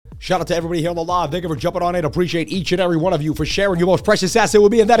Shout out to everybody here on the live. Thank you for jumping on in. Appreciate each and every one of you for sharing your most precious asset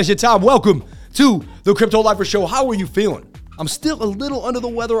with me, and that is your time. Welcome to the Crypto Lifer Show. How are you feeling? I'm still a little under the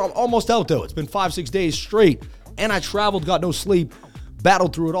weather. I'm almost out, though. It's been 5-6 days straight, and I traveled, got no sleep,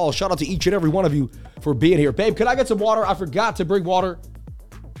 battled through it all. Shout out to each and every one of you for being here. Babe, can I get some water? I forgot to bring water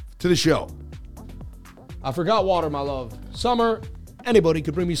to the show. I forgot water, my love. Summer, anybody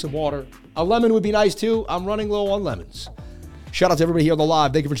could bring me some water. A lemon would be nice, too. I'm running low on lemons. Shout out to everybody here on the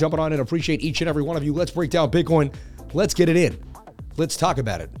live. Thank you for jumping on in. Appreciate each and every one of you. Let's break down Bitcoin. Let's get it in. Let's talk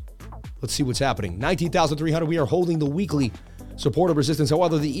about it. Let's see what's happening. 19,300. We are holding the weekly support of resistance.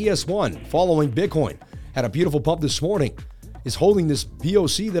 However, the ES1 following Bitcoin had a beautiful pump this morning. Is holding this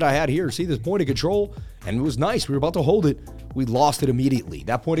POC that I had here. See this point of control? And it was nice. We were about to hold it. We lost it immediately.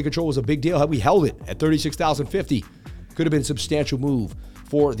 That point of control was a big deal. Had we held it at 36,050, could have been a substantial move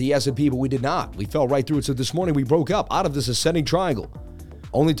for the S&P, but we did not. We fell right through it. So this morning we broke up out of this ascending triangle,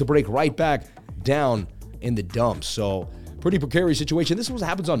 only to break right back down in the dumps. So pretty precarious situation. This is what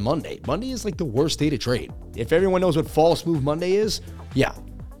happens on Monday. Monday is like the worst day to trade. If everyone knows what false move Monday is, yeah,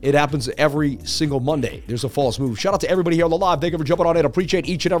 it happens every single Monday. There's a false move. Shout out to everybody here on the live. Thank you for jumping on in. Appreciate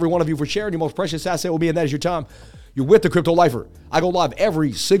each and every one of you for sharing your most precious asset with me, and that is your time. You're with the Crypto Lifer. I go live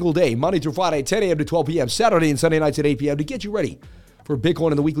every single day, Monday through Friday, 10 a.m. to 12 p.m., Saturday and Sunday nights at 8 p.m. to get you ready for Bitcoin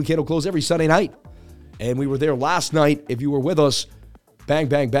and the weekly candle close every Sunday night. And we were there last night. If you were with us, bang,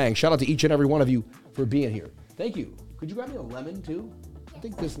 bang, bang. Shout out to each and every one of you for being here. Thank you. Could you grab me a lemon too? I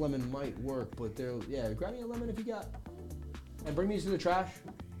think this lemon might work, but yeah, grab me a lemon if you got. And bring these to the trash.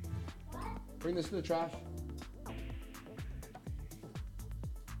 Bring this to the trash.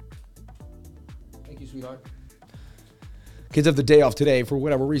 Thank you, sweetheart. Kids have the day off today for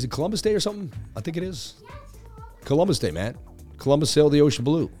whatever reason. Columbus Day or something? I think it is. Columbus Day, man. Columbus sailed the ocean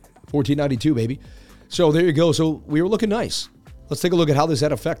blue. 1492, baby. So there you go. So we were looking nice. Let's take a look at how this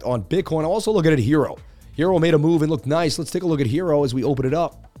had effect on Bitcoin. I'll also look at Hero. Hero made a move and looked nice. Let's take a look at Hero as we open it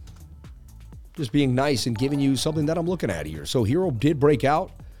up. Just being nice and giving you something that I'm looking at here. So Hero did break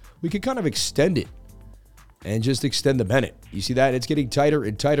out. We could kind of extend it and just extend the Bennett. You see that? It's getting tighter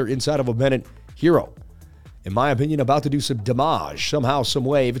and tighter inside of a Bennett. Hero, in my opinion, about to do some damage somehow, some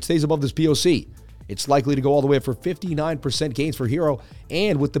way. If it stays above this POC, it's likely to go all the way up for 59% gains for Hero.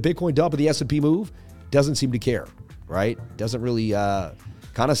 And with the Bitcoin dump of the S&P move, doesn't seem to care, right? Doesn't really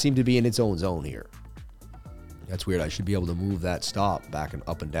kind of seem to be in its own zone here. That's weird. I should be able to move that stop back and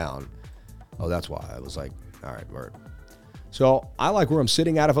up and down. Oh, that's why. I was like, all right, word. So I like where I'm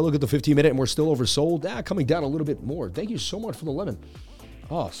sitting at. If I look at the 15-minute and we're still oversold, coming down a little bit more. Thank you so much for the lemon.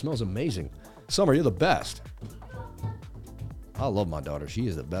 Oh, it smells amazing. Summer, you're the best. I love my daughter. She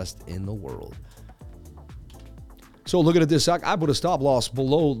is the best in the world. So looking at this, I put a stop loss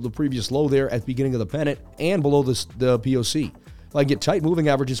below the previous low there at the beginning of the pennant and below the POC. If I get tight moving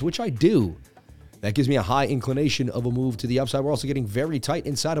averages, which I do, that gives me a high inclination of a move to the upside. We're also getting very tight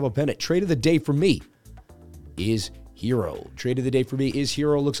inside of a pennant. Trade of the day for me is Hero. Trade of the day for me is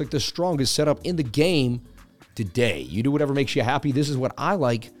Hero. Looks like the strongest setup in the game today. You do whatever makes you happy. This is what I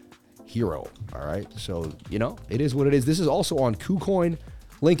like. Hero. All right. So, it is what it is. This is also on KuCoin.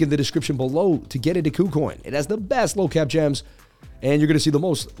 Link in the description below to get into KuCoin. It has the best low cap gems, and you're going to see the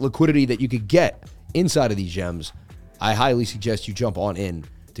most liquidity that you could get inside of these gems. I highly suggest you jump on in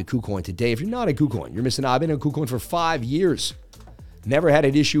to KuCoin today. If you're not in KuCoin, you're missing out. I've been in KuCoin for 5 years. Never had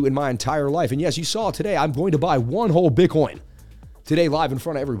an issue in my entire life. And yes, you saw today, I'm going to buy one whole Bitcoin today live in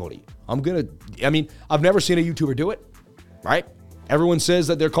front of everybody. I've never seen a YouTuber do it, right? Everyone says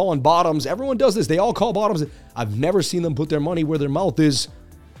that they're calling bottoms. Everyone does this. They all call bottoms. I've never seen them put their money where their mouth is.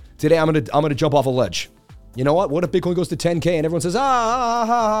 Today, I'm gonna jump off a ledge. You know what? What if Bitcoin goes to 10K and everyone says,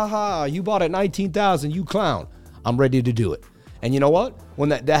 you bought at 19,000, you clown. I'm ready to do it. And you know what? When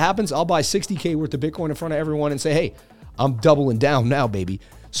that happens, I'll buy 60K worth of Bitcoin in front of everyone and say, hey, I'm doubling down now, baby.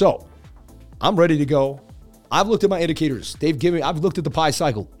 So I'm ready to go. I've looked at my indicators. I've looked at the Pi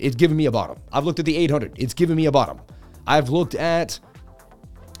cycle. It's giving me a bottom. I've looked at the 800. It's giving me a bottom. I've looked at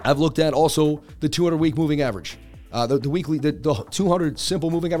also the 200-week moving average, the weekly, the 200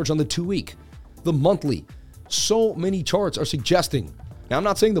 simple moving average on the 2-week, the monthly. So many charts are suggesting. Now, I'm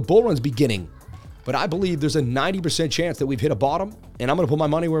not saying the bull run's beginning, but I believe there's a 90% chance that we've hit a bottom, and I'm going to put my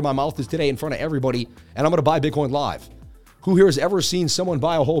money where my mouth is today in front of everybody, and I'm going to buy Bitcoin live. Who here has ever seen someone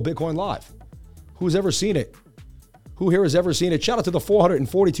buy a whole Bitcoin live? Who's ever seen it? Who here has ever seen it? Shout out to the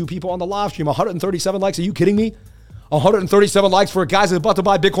 442 people on the live stream. 137 likes. Are you kidding me? 137 likes for a guy that's about to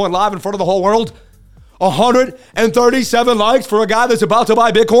buy Bitcoin live in front of the whole world? 137 likes for a guy that's about to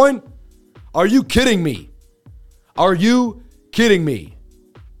buy Bitcoin? Are you kidding me? Are you kidding me?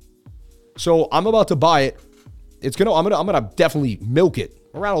 So I'm about to buy it. I'm gonna definitely milk it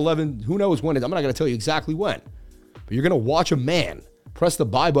Around 11, who knows when. I'm not going to tell you exactly when. But you're going to watch a man press the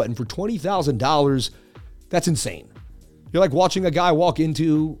buy button for $20,000. That's insane. You're like watching a guy walk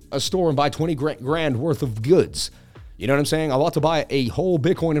into a store and buy 20 grand worth of goods. You know what I'm saying? I'm about to buy a whole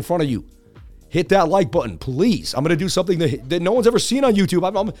Bitcoin in front of you. Hit that like button, please. I'm going to do something that no one's ever seen on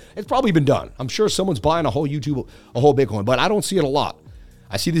YouTube. It's probably been done. I'm sure someone's buying a whole Bitcoin, but I don't see it a lot.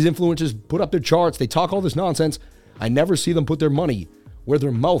 I see these influencers put up their charts. They talk all this nonsense. I never see them put their money where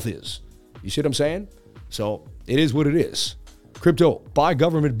their mouth is. You see what I'm saying? So it is what it is. Crypto, buy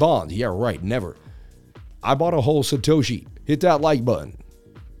government bonds. Yeah, right. Never. I bought a whole Satoshi. Hit that like button.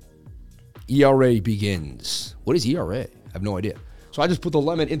 ERA begins. What is ERA? I have no idea. So I just put the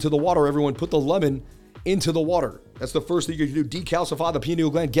lemon into the water. Everyone put the lemon into the water. That's the first thing you can do. Decalcify the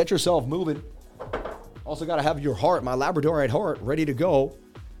pineal gland. Get yourself moving. Also got to have your heart, my Labradorite heart, ready to go.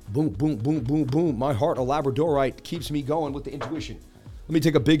 Boom, boom, boom, boom, boom. My heart, a Labradorite, keeps me going with the intuition. Let me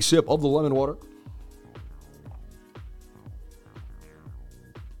take a big sip of the lemon water.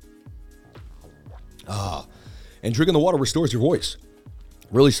 And drinking the water restores your voice.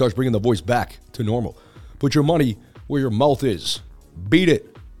 Really starts bringing the voice back to normal. Put your money where your mouth is. Beat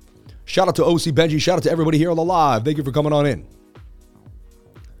it. Shout out to OC Benji. Shout out to everybody here on the live. Thank you for coming on in.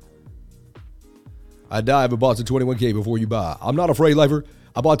 I dive and bought to 21K before you buy. I'm not afraid, Lifer.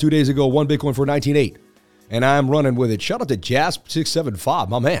 I bought 2 days ago, one Bitcoin for 19.8. And I'm running with it. Shout out to Jasp675,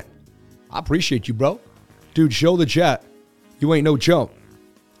 my man. I appreciate you, bro. Dude, show the chat. You ain't no chump.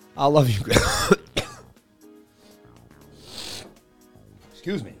 I love you.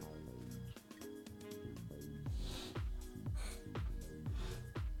 Excuse me.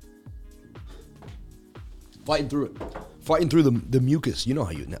 Fighting through it. Fighting through the mucus. You know how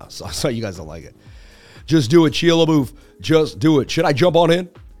you know. So I saw you guys don't like it. Just do it. Sheila Booth. Just do it. Should I jump on in?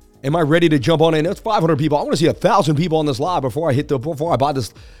 Am I ready to jump on in? That's 500 people. I want to see 1,000 people on this live before I buy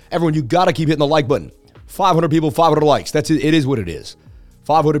this. Everyone, you got to keep hitting the like button. 500 people, 500 likes. That's it. It is what it is.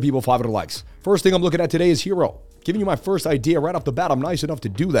 500 people, 500 likes. First thing I'm looking at today is Hero. Giving you my first idea right off the bat. I'm nice enough to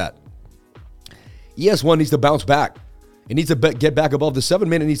do that. ES1 needs to bounce back. It needs to get back above the 7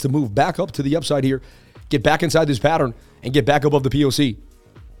 minute. It needs to move back up to the upside here. Get back inside this pattern and get back above the POC.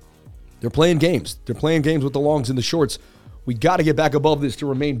 They're playing games. They're playing games with the longs and the shorts. We got to get back above this to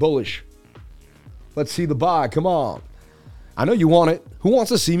remain bullish. Let's see the buy. Come on. I know you want it. Who wants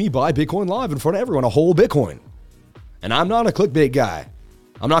to see me buy Bitcoin live in front of everyone? A whole Bitcoin. And I'm not a clickbait guy.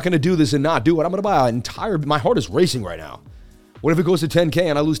 I'm not going to do this and not do it. I'm going to buy an entire... My heart is racing right now. What if it goes to 10K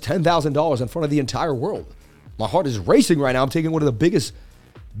and I lose $10,000 in front of the entire world? My heart is racing right now. I'm taking one of the biggest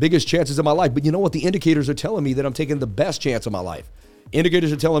chances of my life. But you know what? The indicators are telling me that I'm taking the best chance of my life.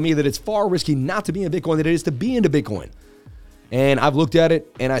 Indicators are telling me that it's far risky not to be in Bitcoin than it is to be into Bitcoin. And I've looked at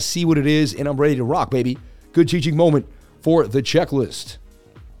it and I see what it is and I'm ready to rock, baby. Good teaching moment for the checklist.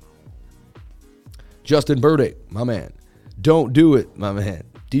 Justin Burdick, my man. Don't do it, my man.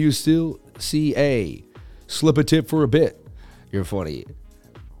 Do you still see a slip a tip for a bit? You're funny.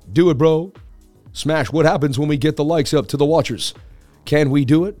 Do it, bro. Smash, what happens when we get the likes up to the watchers? Can we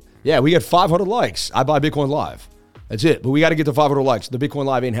do it? Yeah, we get 500 likes. I buy Bitcoin Live. That's it. But we got to get to 500 likes. The Bitcoin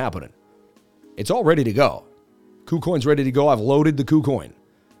Live ain't happening. It's all ready to go. KuCoin's ready to go. I've loaded the KuCoin.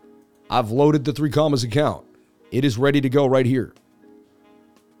 I've loaded the 3 Commas account. It is ready to go right here.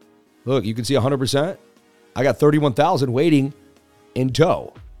 Look, you can see 100%. I got 31,000 waiting in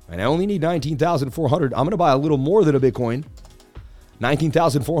tow. And I only need 19,400. I'm going to buy a little more than a Bitcoin.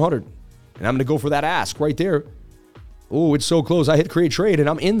 19,400. And I'm going to go for that ask right there. Oh, it's so close. I hit create trade and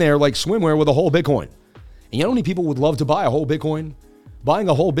I'm in there like swimwear with a whole Bitcoin. And you know how many people would love to buy a whole Bitcoin? Buying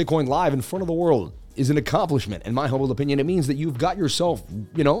a whole Bitcoin live in front of the world is an accomplishment. In my humble opinion, it means that you've got yourself,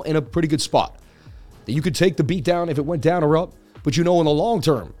 in a pretty good spot. That you could take the beat down if it went down or up. But in the long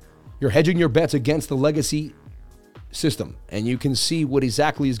term, you're hedging your bets against the legacy system. And you can see what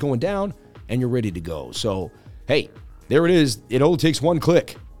exactly is going down and you're ready to go. So, hey, there it is. It only takes one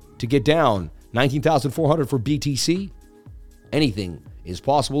click to get down 19,400 for BTC. Anything is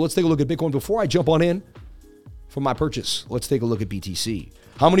possible. Let's take a look at Bitcoin before I jump on in for my purchase. Let's take a look at BTC.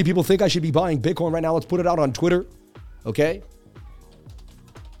 How many people think I should be buying Bitcoin right now? Let's put it out on Twitter. Okay.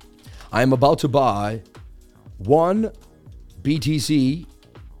 I am about to buy one BTC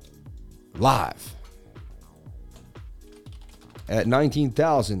live at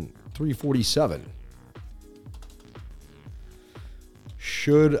 19,347.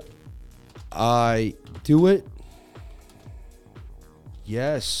 Should I do it?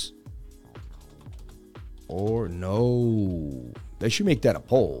 Yes or no? They should make that a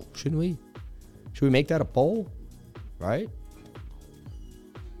poll, shouldn't we? Should we make that a poll? Right?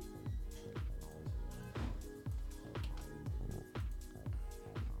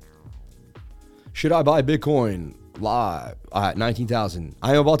 Should I buy Bitcoin live at 19,000?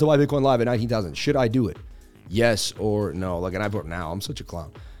 I am about to buy Bitcoin live at 19,000. Should I do it? Yes or no? Like, and I put now. I'm such a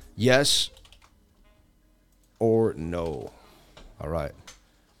clown. Yes or no? All right.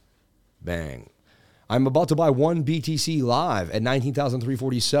 Bang. I'm about to buy one BTC live at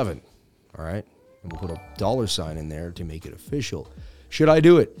 19,347. All right. And we'll put a $ in there to make it official. Should I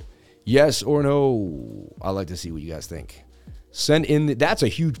do it? Yes or no? I'd like to see what you guys think. Send in. That's a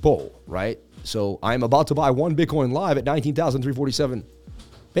huge poll, right? So I'm about to buy one Bitcoin live at 19,347.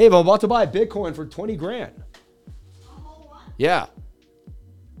 Babe, I'm about to buy Bitcoin for 20 grand. Yeah.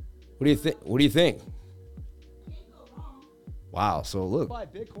 What do you think? What do you think? Wow. So look,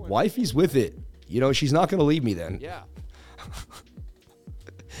 wifey's with it. You know, she's not going to leave me then. Yeah.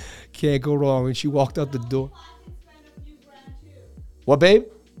 Can't go wrong. And she walked out the door. What, babe?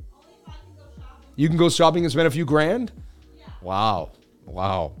 You can go shopping and spend a few grand? Yeah. Wow.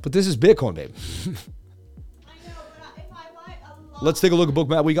 Wow. But this is Bitcoin, babe. I know, but if I buy a lot. Let's take a look at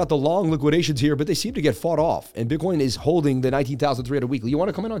Bookmap. We got the long liquidations here, but they seem to get fought off. And Bitcoin is holding the 19,300 weekly. You want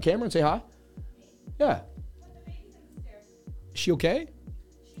to come in on camera and say hi? Yeah. Is she okay?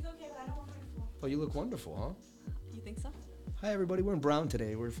 She's okay, but I don't want her to fall. Oh, you look wonderful, huh? You think so? Hi, everybody. We're in brown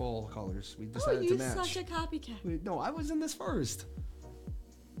today. We're fall colors. We decided to match. Oh, you're such a copycat. No, I was in this first.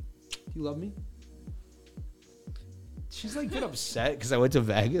 Do you love me? She's like been upset because I went to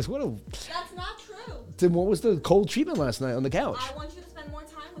Vegas. What a... That's not true. Then what was the cold treatment last night on the couch? I want you to spend more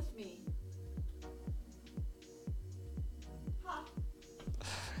time with me. Huh.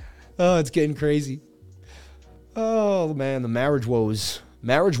 Oh, it's getting crazy. Oh, man, the marriage woes.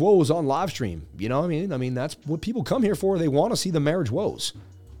 Marriage woes on live stream. You know what I mean? I mean, that's what people come here for. They want to see the marriage woes.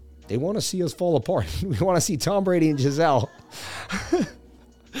 They want to see us fall apart. We want to see Tom Brady and Giselle.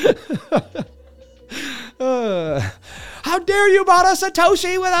 How dare you bought a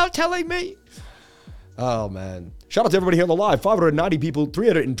Satoshi without telling me? Oh, man. Shout out to everybody here on the live. 590 people,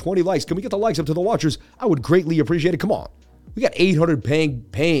 320 likes. Can we get the likes up to the watchers? I would greatly appreciate it. Come on. We got 800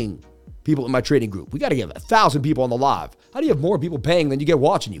 paying people in my trading group. We got to get 1,000 people on the live. How do you have more people paying than you get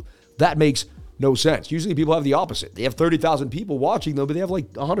watching you? That makes no sense. Usually people have the opposite. They have 30,000 people watching them, but they have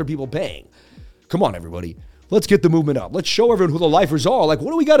like 100 people paying. Come on, everybody. Let's get the movement up. Let's show everyone who the lifers are. Like,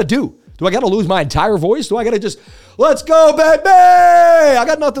 what do we got to do? Do I got to lose my entire voice? Do I got to just, let's go, baby? I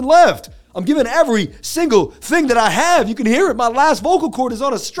got nothing left. I'm giving every single thing that I have. You can hear it. My last vocal cord is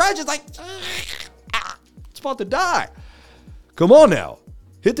on a stretch. It's like, it's about to die. Come on now.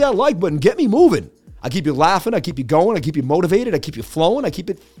 Hit that like button. Get me moving. I keep you laughing. I keep you going. I keep you motivated. I keep you flowing. I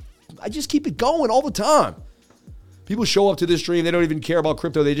just keep it going all the time. People show up to this stream. They don't even care about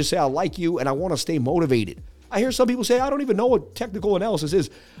crypto. They just say, I like you and I want to stay motivated. I hear some people say, I don't even know what technical analysis is.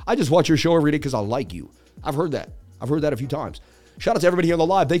 I just watch your show every day because I like you. I've heard that. I've heard that a few times. Shout out to everybody here on the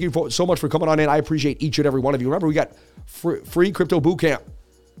live. Thank you so much for coming on in. I appreciate each and every one of you. Remember, we got free crypto boot camp.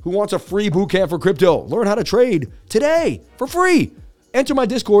 Who wants a free boot camp for crypto? Learn how to trade today for free. Enter my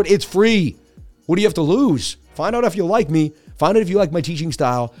Discord. It's free. What do you have to lose? Find out if you like me. Find out if you like my teaching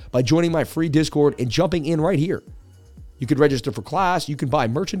style by joining my free Discord and jumping in right here. You could register for class. You can buy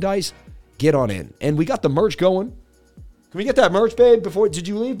merchandise. Get on in. And we got the merch going. Can we get that merch, babe? Did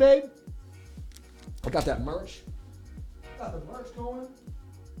you leave, babe? I got that merch. Got the merch going.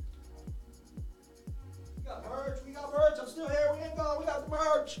 We got merch. I'm still here. We ain't gone. We got the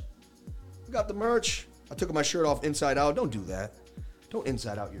merch. We got the merch. I took my shirt off inside out. Don't do that. Don't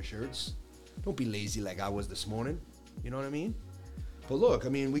inside out your shirts. Don't be lazy like I was this morning. You know what I mean? But look, I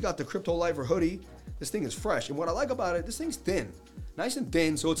mean, we got the Crypto Lifer hoodie. This thing is fresh. And what I like about it, this thing's thin. Nice and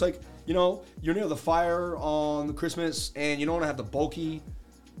thin. So it's like, you know, you're near the fire on Christmas and you don't want to have the bulky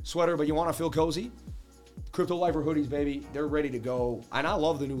sweater, but you want to feel cozy. Crypto Lifer hoodies, baby. They're ready to go. And I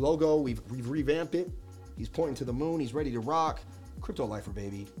love the new logo. We've revamped it. He's pointing to the moon. He's ready to rock. Crypto Lifer,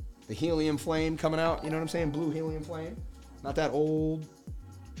 baby. The helium flame coming out. You know what I'm saying? Blue helium flame. Not that old,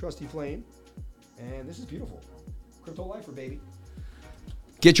 trusty flame. And this is beautiful. Crypto Lifer, baby.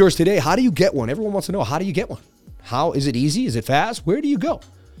 Get yours today. How do you get one? Everyone wants to know, how do you get one? How is it easy? Is it fast? Where do you go?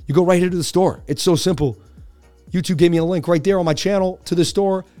 You go right here to the store. It's so simple. YouTube gave me a link right there on my channel to the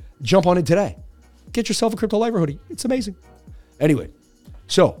store. Jump on it today. Get yourself a Crypto Lifer hoodie. It's amazing. Anyway,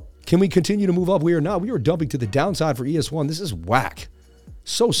 so can we continue to move up? We are not. We are dumping to the downside for ES1. This is whack.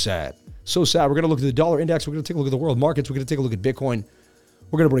 So sad. So sad. We're going to look at the dollar index. We're going to take a look at the world markets. We're going to take a look at Bitcoin.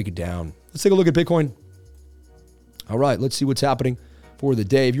 We're going to break it down. Let's take a look at Bitcoin. All right, let's see what's happening for the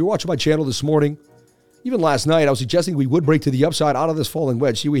day. If you're watching my channel this morning, even last night, I was suggesting we would break to the upside out of this falling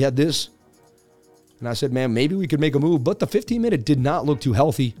wedge. See, we had this. And I said, man, maybe we could make a move. But the 15-minute did not look too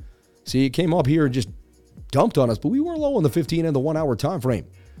healthy. See, it came up here and just dumped on us. But we were low on the 15 and the 1 hour time frame.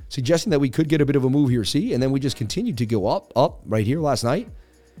 suggesting that we could get a bit of a move here, see? And then we just continued to go up right here last night,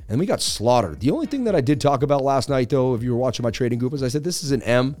 and we got slaughtered. The only thing that I did talk about last night, though, if you were watching my trading group, is I said this is an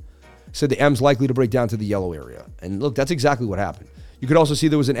M. I said the M's likely to break down to the yellow area. And look, that's exactly what happened. You could also see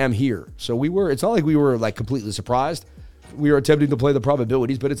there was an M here. So it's not like we were like completely surprised. We were attempting to play the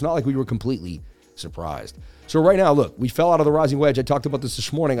probabilities, but it's not like we were completely surprised. So right now, look, we fell out of the rising wedge. I talked about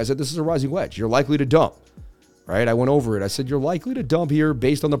this morning. I said, this is a rising wedge. You're likely to dump, right? I went over it. I said, you're likely to dump here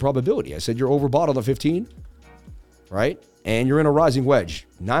based on the probability. I said, you're overbought on the 15, right? And you're in a rising wedge.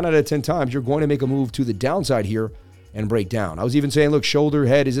 9 out of 10 times, you're going to make a move to the downside here and break down. I was even saying, look, shoulder,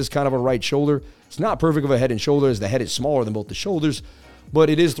 head, is this kind of a right shoulder? It's not perfect of a head and shoulder as the head is smaller than both the shoulders, but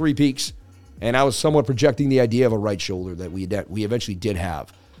it is 3 peaks. And I was somewhat projecting the idea of a right shoulder that we eventually did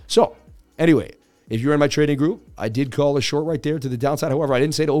have. So anyway, if you're in my trading group, I did call a short right there to the downside. However, I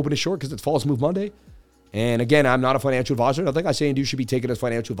didn't say to open a short because it's false move Monday. And again, I'm not a financial advisor. Nothing I say and do should be taken as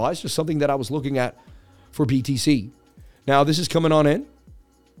financial advice. Just something that I was looking at for BTC. Now, this is coming on in,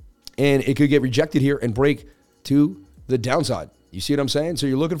 and it could get rejected here and break to the downside. You see what I'm saying? So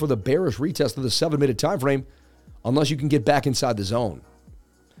you're looking for the bearish retest of the 7-minute time frame unless you can get back inside the zone.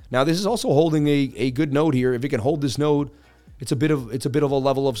 Now, this is also holding a good node here. If it can hold this node, it's a bit of a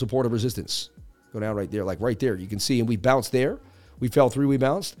level of support of resistance. Go down right there, like right there. You can see, and we bounced there. We fell through, we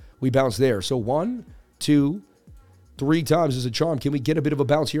bounced there. So 1, 2, 3 times is a charm. Can we get a bit of a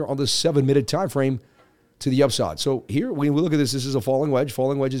bounce here on the 7-minute time frame to the upside? So here, when we look at this is a falling wedge.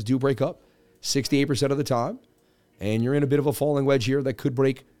 Falling wedges do break up 68% of the time. And you're in a bit of a falling wedge here that could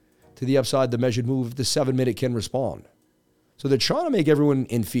break to the upside, the measured move, if the 7-minute can respond. So they're trying to make everyone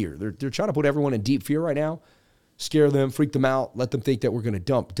in fear. They're trying to put everyone in deep fear right now, scare them, freak them out, let them think that we're going to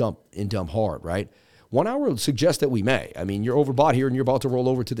dump hard, right? 1 hour suggests that we may. I mean, you're overbought here and you're about to roll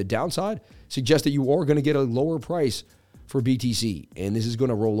over to the downside. Suggests that you are going to get a lower price for BTC, and this is going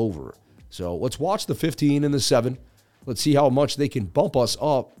to roll over. So let's watch the 15 and the 7. Let's see how much they can bump us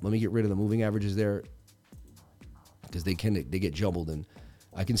up. Let me get rid of the moving averages there because they get jumbled, and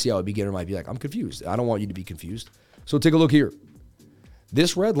I can see how a beginner might be like, I'm confused. I don't want you to be confused. So take a look here.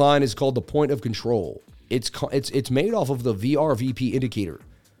 This red line is called the point of control. It's made off of the VRVP indicator.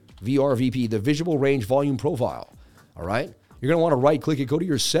 VRVP, the Visual Range Volume Profile. All right? You're going to want to right-click it, go to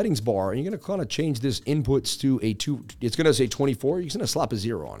your settings bar, and you're going to kind of change this inputs to a 2. It's going to say 24. You're going to slap a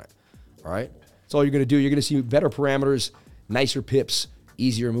 0 on it. All right? That's all you're going to do. You're going to see better parameters, nicer pips,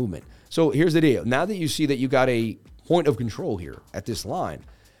 easier movement. So here's the deal. Now that you see that you got a point of control here at this line,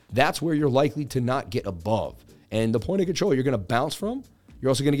 that's where you're likely to not get above. And the point of control you're going to bounce from, you're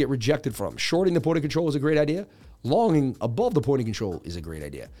also going to get rejected from. Shorting the point of control is a great idea. Longing above the point of control is a great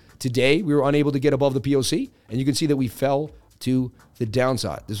idea. Today, we were unable to get above the POC, and you can see that we fell to the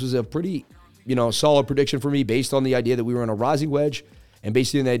downside. This was a pretty, solid prediction for me based on the idea that we were in a rising wedge and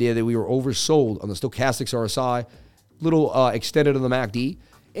based on the idea that we were oversold on the stochastics RSI, little extended on the MACD,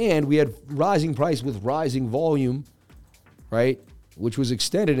 and we had rising price with rising volume, right, which was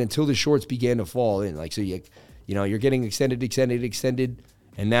extended until the shorts began to fall in. Like, so you're getting extended,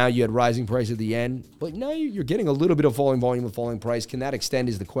 and now you had rising price at the end. But now you're getting a little bit of falling volume with falling price. Can that extend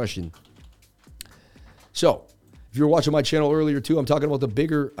is the question. So if you were watching my channel earlier too, I'm talking about the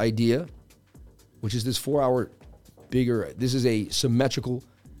bigger idea, which is this 4-hour bigger. This is a symmetrical,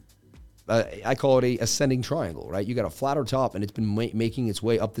 I call it a ascending triangle, right? You got a flatter top, and it's been making its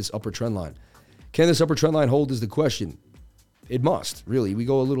way up this upper trend line. Can this upper trend line hold is the question. It must, really. We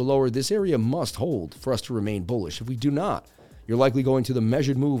go a little lower. This area must hold for us to remain bullish. If we do not, you're likely going to the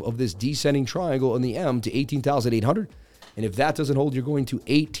measured move of this descending triangle on the M to 18,800. And if that doesn't hold, you're going to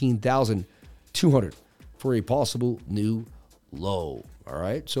 18,200 for a possible new low. All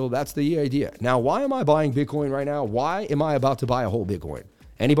right? So that's the idea. Now, why am I buying Bitcoin right now? Why am I about to buy a whole Bitcoin?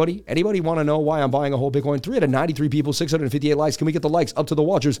 Anybody want to know why I'm buying a whole Bitcoin? 393 people, 658 likes. Can we get the likes up to the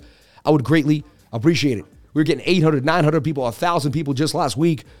watchers? I would greatly appreciate it. We were getting 800, 900 people, 1,000 people just last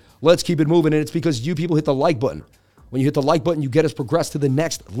week. Let's keep it moving. And it's because you people hit the like button. When you hit the like button, you get us progress to the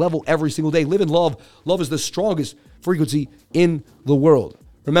next level every single day. Live in love. Love is the strongest frequency in the world.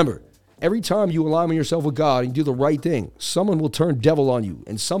 Remember, every time you align yourself with God and you do the right thing, someone will turn devil on you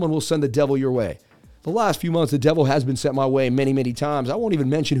and someone will send the devil your way. The last few months, the devil has been sent my way many, many times. I won't even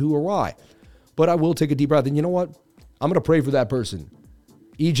mention who or why, but I will take a deep breath. And you know what? I'm going to pray for that person.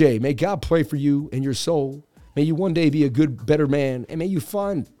 EJ, may God pray for you and your soul. May you one day be a good, better man, and may you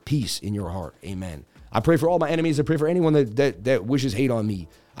find peace in your heart. Amen. I pray for all my enemies. I pray for anyone that wishes hate on me.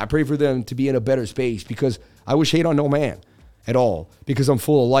 I pray for them to be in a better space because I wish hate on no man at all because I'm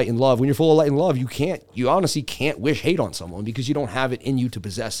full of light and love. When you're full of light and love, you honestly can't wish hate on someone because you don't have it in you to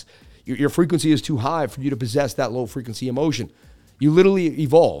possess. Your frequency is too high for you to possess that low frequency emotion. You literally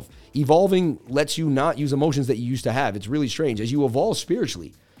evolve. Evolving lets you not use emotions that you used to have. It's really strange. As you evolve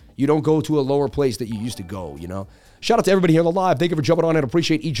spiritually, you don't go to a lower place that you used to go, you know? Shout out to everybody here on the live. Thank you for jumping on and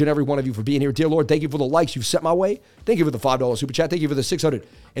appreciate each and every one of you for being here. Dear Lord, thank you for the likes you've sent my way. Thank you for the $5 super chat. Thank you for the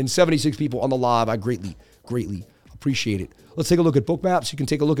 676 people on the live. I greatly, greatly appreciate it. Let's take a look at Bookmaps. You can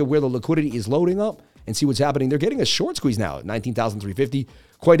take a look at where the liquidity is loading up and see what's happening. They're getting a short squeeze now at 19,350.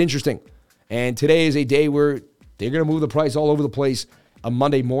 Quite interesting. And today is a day where they're going to move the price all over the place. A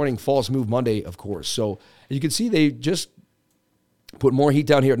Monday morning, false move Monday, of course. So as you can see, they just put more heat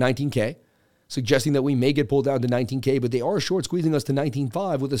down here at 19K, suggesting that we may get pulled down to 19K, but they are short squeezing us to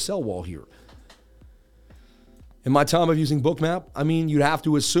 19.5 with a sell wall here. In my time of using Bookmap, I mean, you'd have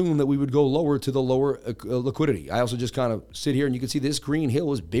to assume that we would go lower to the lower liquidity. I also just kind of sit here and you can see this green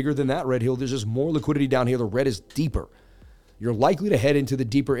hill is bigger than that red hill. There's just more liquidity down here. The red is deeper. You're likely to head into the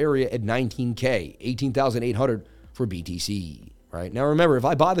deeper area at 19K, 18,800 for BTC. Right now, remember, if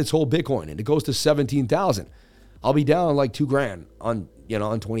I buy this whole Bitcoin and it goes to 17,000, I'll be down like $2,000 on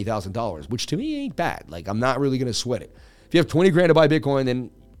 $20,000, which to me ain't bad. Like, I'm not really going to sweat it. If you have 20 grand to buy Bitcoin,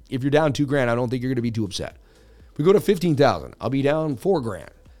 then if you're down $2,000, I don't think you're going to be too upset. If we go to 15,000, I'll be down $4,000.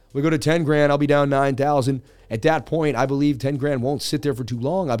 If we go to 10 grand, I'll be down 9,000. At that point, I believe 10 grand won't sit there for too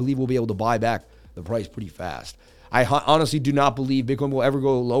long. I believe we'll be able to buy back the price pretty fast. I honestly do not believe Bitcoin will ever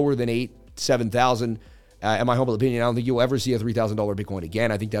go lower than 7,000. In my humble opinion, I don't think you'll ever see a $3,000 Bitcoin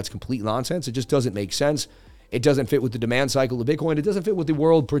again. I think that's complete nonsense. It just doesn't make sense. It doesn't fit with the demand cycle of Bitcoin. It doesn't fit with the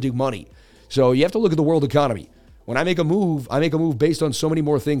world printing money. So you have to look at the world economy. When I make a move based on so many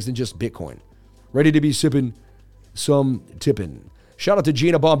more things than just Bitcoin. Ready to be sipping some tipping. Shout out to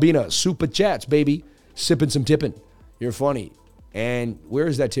Gina Bombina. Super chats, baby. Sipping some tipping. You're funny. And where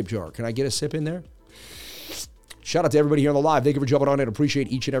is that tip jar? Can I get a sip in there? Shout out to everybody here on the live. Thank you for jumping on in.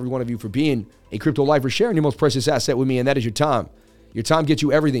 Appreciate each and every one of you for being a crypto lifer, sharing your most precious asset with me, and that is your time. Your time gets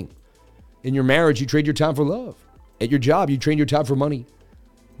you everything. In your marriage, you trade your time for love. At your job, you trade your time for money.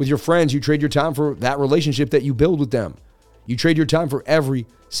 With your friends, you trade your time for that relationship that you build with them. You trade your time for every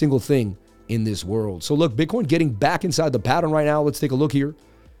single thing in this world. So look, Bitcoin getting back inside the pattern right now. Let's take a look here.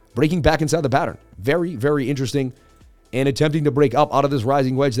 Breaking back inside the pattern. Very, very interesting. And attempting to break up out of this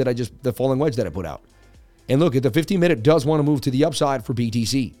rising wedge the falling wedge that I put out. And look, at the 15-minute does want to move to the upside for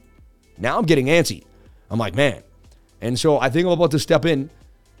BTC. Now I'm getting antsy. I'm like, man. And so I think I'm about to step in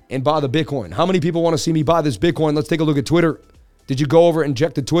and buy the Bitcoin. How many people want to see me buy this Bitcoin? Let's take a look at Twitter. Did you go over and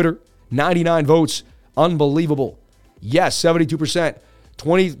check the Twitter? 99 votes. Unbelievable. Yes, 72%.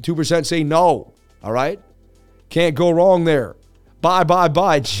 22% say no. All right? Can't go wrong there.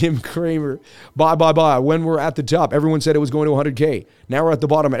 Buy, Jim Cramer. Buy. When we're at the top, everyone said it was going to 100K. Now we're at the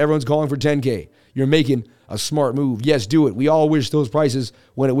bottom and everyone's calling for 10K. You're making a smart move. Yes, do it. We all wish those prices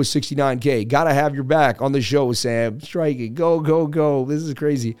when it was 69K. Gotta have your back on the show, Sam. Strike it. Go. This is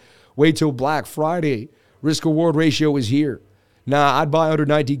crazy. Wait till Black Friday. Risk reward ratio is here. Nah, I'd buy under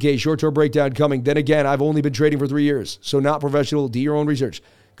 19K. Short-term breakdown coming. Then again, I've only been trading for 3 years. So not professional. Do your own research.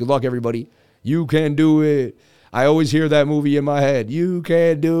 Good luck, everybody. You can do it. I always hear that movie in my head. You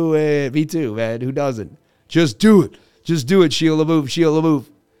can do it. Me too, man. Who doesn't? Just do it. Sheila LaBeouf.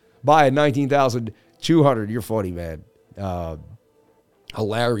 Buy at 19,200. You're funny, man.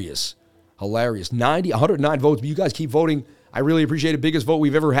 Hilarious. 109 votes. But you guys keep voting. I really appreciate it. Biggest vote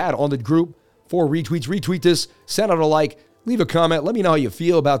we've ever had on the group. 4 retweets. Retweet this. Send out a like. Leave a comment. Let me know how you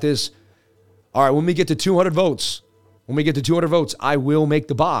feel about this. All right, when we get to 200 votes, I will make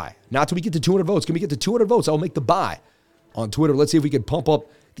the buy. Not till we get to 200 votes. Can we get to 200 votes? I'll make the buy on Twitter. Let's see if we can pump up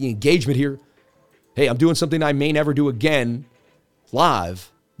the engagement here. Hey, I'm doing something I may never do again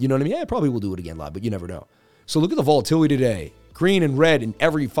live. You know what I mean? Yeah, I probably will do it again live, but you never know. So look at the volatility today. Green and red in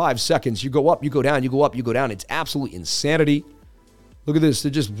every 5 seconds. You go up, you go down, you go up, you go down. It's absolute insanity. Look at this.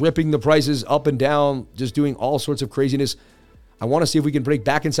 They're just ripping the prices up and down, just doing all sorts of craziness. I want to see if we can break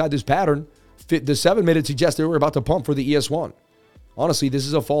back inside this pattern. The 7-minute suggests that we're about to pump for the ES1. Honestly, this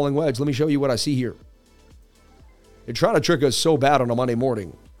is a falling wedge. Let me show you what I see here. They're trying to trick us so bad on a Monday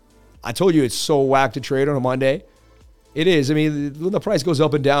morning. I told you it's so whack to trade on a Monday. It is. I mean, when the price goes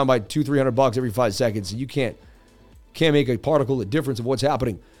up and down by $200-$300 every 5 seconds, you can't make a particle of difference of what's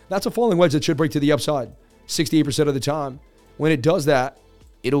happening. That's a falling wedge that should break to the upside 68% of the time. When it does that,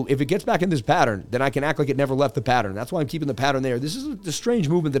 if it gets back in this pattern, then I can act like it never left the pattern. That's why I'm keeping the pattern there. This is a strange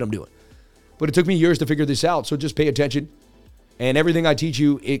movement that I'm doing. But it took me years to figure this out, so just pay attention. And everything I teach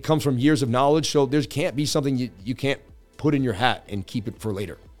you, it comes from years of knowledge, so there can't be something you can't put in your hat and keep it for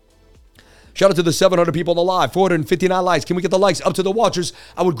later. Shout out to the 700 people on the live, 459 likes. Can we get the likes up to the watchers?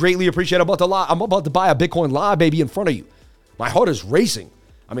 I would greatly appreciate it. I'm about to buy a Bitcoin live, baby, in front of you. My heart is racing.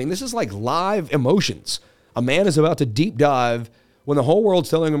 I mean, this is like live emotions. A man is about to deep dive when the whole world's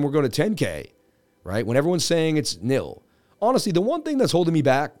telling them we're going to 10K, right? When everyone's saying it's nil. Honestly, the one thing that's holding me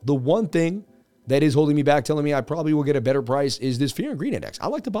back, the one thing that is holding me back, telling me I probably will get a better price, is this fear and greed index. I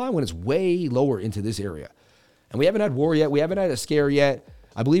like to buy when it's way lower into this area. And we haven't had war yet. We haven't had a scare yet.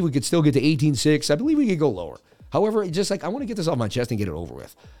 I believe we could still get to 18.6. I believe we could go lower. However, it's just like I want to get this off my chest and get it over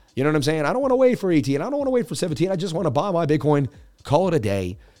with. You know what I'm saying? I don't want to wait for 18. I don't want to wait for 17. I just want to buy my Bitcoin, call it a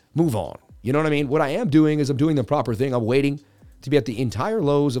day, move on. You know what I mean? What I am doing is I'm doing the proper thing. I'm waiting to be at the entire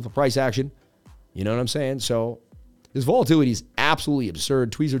lows of the price action. You know what I'm saying? So this volatility is absolutely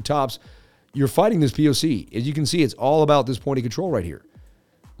absurd. Tweezer tops. You're fighting this POC. As you can see, it's all about this point of control right here.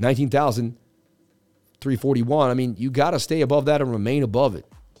 19,341. I mean, you got to stay above that and remain above it.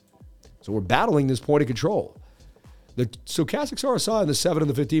 So we're battling this point of control. The stochastic RSI in the 7 and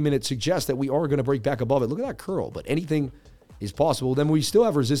the 15 minute suggests that we are going to break back above it. Look at that curl, but anything is possible. Then we still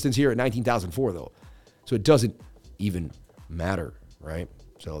have resistance here at 19,004 though. So it doesn't even matter, right?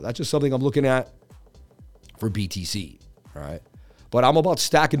 So that's just something I'm looking at for BTC, all right? But I'm about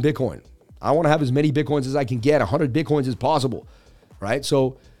stacking Bitcoin. I want to have as many Bitcoins as I can get, 100 Bitcoins as possible, right?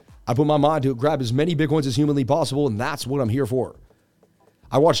 So I put my mind to grab as many Bitcoins as humanly possible, and that's what I'm here for.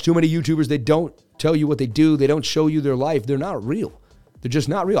 I watch too many YouTubers. They don't tell you what they do. They don't show you their life. They're not real. They're just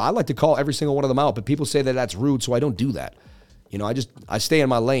not real. I like to call every single one of them out, but people say that that's rude, so I don't do that. You know, I stay in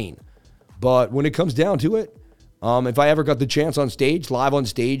my lane. But when it comes down to it, if I ever got the chance on stage, live on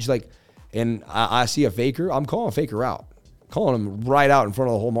stage, like, and I see a faker, I'm calling a faker out. Calling him right out in front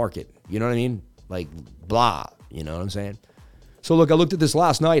of the whole market. You know what I mean? Like, blah. You know what I'm saying? So, look, I looked at this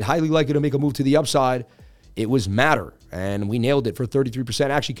last night. Highly likely to make a move to the upside. It was Matter, and we nailed it for 33%.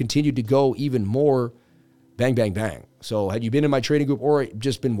 Actually continued to go even more. Bang, bang, bang. So, had you been in my trading group or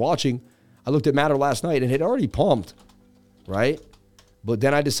just been watching, I looked at Matter last night, and it had already pumped, right? But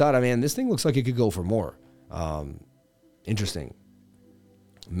then I decided, man, this thing looks like it could go for more. Interesting.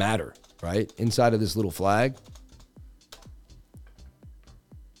 Matter, right? Inside of this little flag.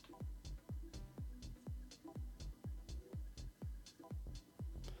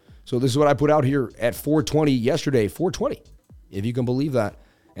 So this is what I put out here at 420 yesterday, 420, if you can believe that.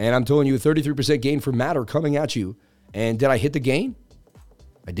 And I'm telling you, a 33% gain for Matter coming at you. And did I hit the gain?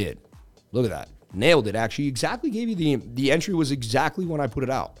 I did. Look at that. Nailed it, actually. Exactly gave you the entry was exactly when I put it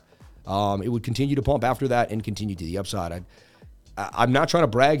out. It would continue to pump after that and continue to the upside. I'm not trying to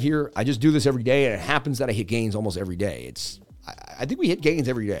brag here. I just do this every day, and it happens that I hit gains almost every day. I think we hit gains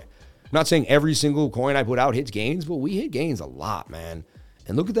every day. I'm not saying every single coin I put out hits gains, but we hit gains a lot, man.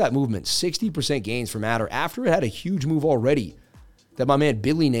 And look at that movement, 60% gains for Matter after it had a huge move already that my man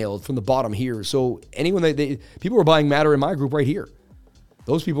Billy nailed from the bottom here. So anyone people were buying Matter in my group right here.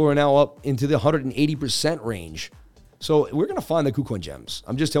 Those people are now up into the 180% range. So we're going to find the KuCoin gems.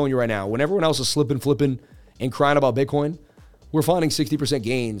 I'm just telling you right now, when everyone else is slipping, flipping, and crying about Bitcoin, we're finding 60%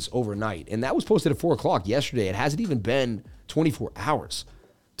 gains overnight. And that was posted at 4 o'clock yesterday. It hasn't even been 24 hours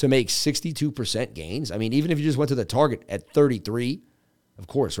to make 62% gains. I mean, even if you just went to the target at 33, of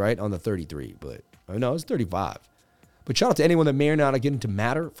course, right, on the 33, but no, it's 35. But shout out to anyone that may or not get into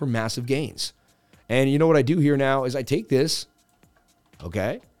Matter for massive gains. And you know what I do here now is I take this,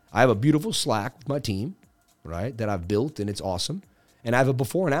 okay? I have a beautiful Slack with my team, right, that I've built, and it's awesome. And I have a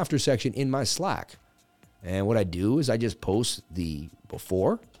before and after section in my Slack. And what I do is I just post the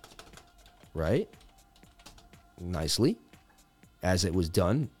before, right, nicely, as it was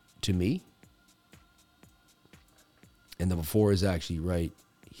done to me. And the before is actually right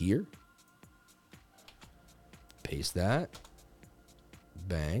here. Paste that.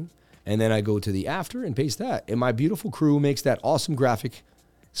 Bang. And then I go to the after and paste that. And my beautiful crew makes that awesome graphic,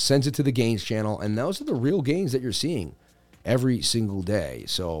 sends it to the gains channel. And those are the real gains that you're seeing every single day.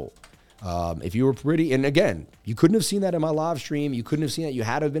 So if you were pretty, and again, you couldn't have seen that in my live stream. You couldn't have seen it. You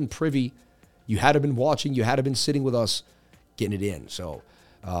had to have been privy. You had to have been watching. You had to have been sitting with us getting it in. So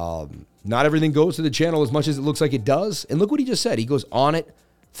not everything goes to the channel as much as it looks like it does. And look what he just said. He goes, on it.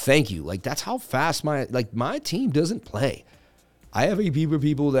 Thank you. Like, that's how fast my team doesn't play. I have a group of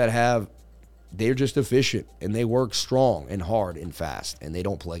people that they're just efficient and they work strong and hard and fast and they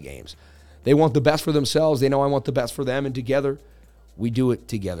don't play games. They want the best for themselves. They know I want the best for them. And together, we do it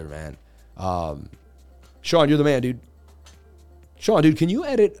together, man. Sean, you're the man, dude. Sean, dude, can you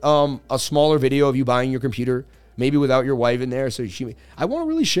edit a smaller video of you buying your computer? Maybe without your wife in there. I want to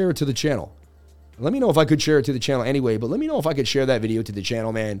really share it to the channel. Let me know if I could share it to the channel anyway, but let me know if I could share that video to the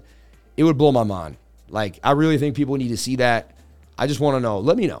channel, man. It would blow my mind. Like, I really think people need to see that. I just want to know.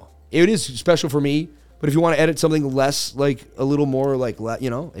 Let me know. It is special for me, but if you want to edit something less, like a little more, like, you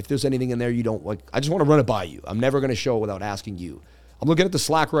know, if there's anything in there you don't like, I just want to run it by you. I'm never going to show it without asking you. I'm looking at the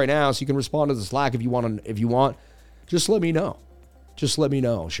Slack right now, so you can respond to the Slack if you want. Just let me know. just let me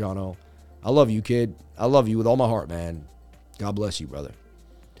know, Shano. I love you, kid. I love you with all my heart, man. God bless you, brother.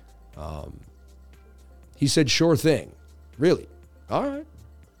 He said, sure thing. Really? All right.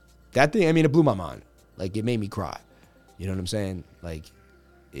 That thing, I mean, it blew my mind. Like, it made me cry. You know what I'm saying? Like,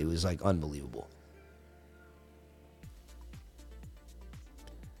 it was, like, unbelievable.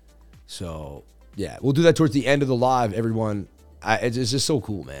 So, yeah, we'll do that towards the end of the live, everyone. It's just so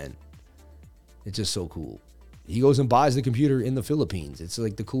cool, man. It's just so cool. He goes and buys the computer in the Philippines. It's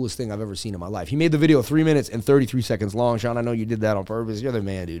like the coolest thing I've ever seen in my life. He made the video 3 minutes and 33 seconds long. Sean, I know you did that on purpose. You're the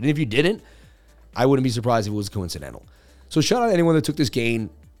man, dude. And if you didn't, I wouldn't be surprised if it was coincidental. So shout out to anyone that took this gain.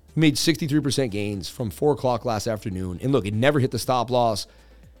 He made 63% gains from 4 o'clock last afternoon. And look, it never hit the stop loss.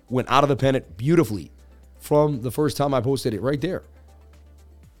 Went out of the pennant beautifully from the first time I posted it right there.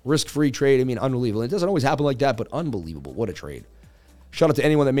 Risk-free trade. I mean, unbelievable. It doesn't always happen like that, but unbelievable. What a trade. Shout out to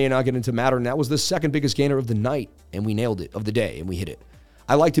anyone that may not get into Matter, and that was the second biggest gainer of the night, and we nailed it, of the day, and we hit it.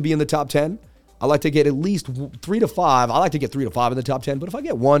 I like to be in the top 10. I like to get at least 3 to 5. I like to get 3 to 5 in the top 10, but if I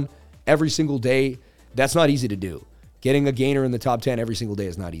get one every single day, that's not easy to do. Getting a gainer in the top 10 every single day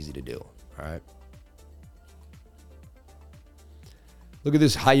is not easy to do, all right? Look at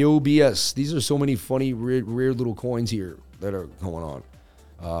this Hyobius. These are so many funny, weird little coins here that are going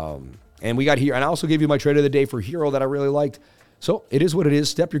on. And we got here, and I also gave you my trade of the day for Hero that I really liked. So it is what it is.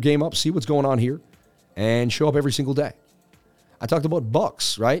 Step your game up, see what's going on here, and show up every single day. I talked about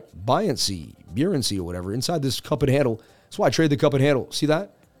bucks, right? Buoyancy, or whatever, inside this cup and handle. That's why I trade the cup and handle. See that?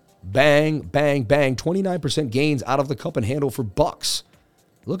 Bang, bang, bang. 29% gains out of the cup and handle for bucks.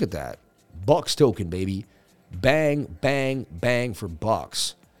 Look at that. Bucks token, baby. Bang, bang, bang for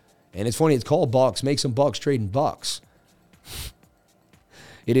bucks. And it's funny, it's called bucks. Make some bucks trading bucks.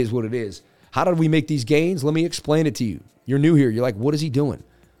 It is what it is. How did we make these gains? Let me explain it to you. You're new here. You're like, what is he doing?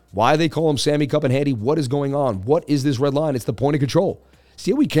 Why they call him Sammy Cup and Handy? What is going on? What is this red line? It's the point of control.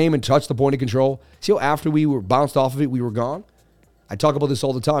 See how we came and touched the point of control? See how after we were bounced off of it, we were gone? I talk about this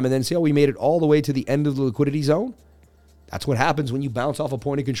all the time. And then see how we made it all the way to the end of the liquidity zone? That's what happens when you bounce off a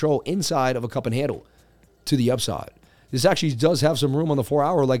point of control inside of a cup and handle to the upside. This actually does have some room on the 4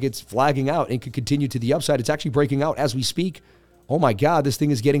 hour, like it's flagging out and could continue to the upside. It's actually breaking out as we speak. Oh my God, this thing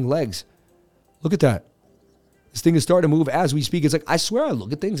is getting legs. Look at that. This thing is starting to move as we speak. It's like, I swear I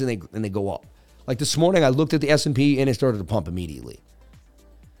look at things and they go up. Like this morning, I looked at the S&P and it started to pump immediately.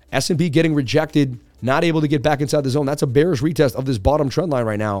 S&P getting rejected, not able to get back inside the zone. That's a bearish retest of this bottom trend line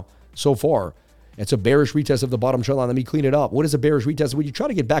right now so far. It's a bearish retest of the bottom trend line. Let me clean it up. What is a bearish retest? When you try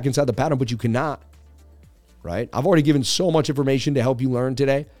to get back inside the pattern, but you cannot, right? I've already given so much information to help you learn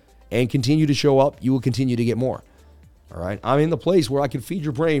today and continue to show up. You will continue to get more. All right. I'm in the place where I can feed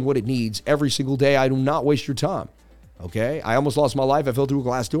your brain what it needs every single day. I do not waste your time. Okay. I almost lost my life. I fell through a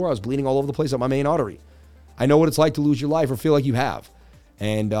glass door. I was bleeding all over the place up my main artery. I know what it's like to lose your life or feel like you have.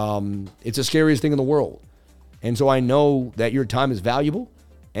 And it's the scariest thing in the world. And so I know that your time is valuable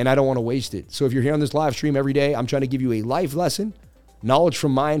and I don't want to waste it. So if you're here on this live stream every day, I'm trying to give you a life lesson, knowledge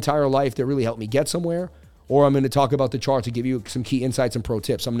from my entire life that really helped me get somewhere, or I'm going to talk about the chart to give you some key insights and pro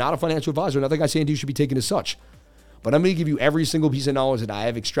tips. I'm not a financial advisor. Nothing I say and do should be taken as such. But I'm going to give you every single piece of knowledge that I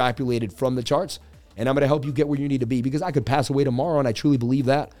have extrapolated from the charts, and I'm going to help you get where you need to be because I could pass away tomorrow, and I truly believe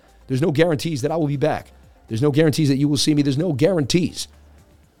that. There's no guarantees that I will be back. There's no guarantees that you will see me. There's no guarantees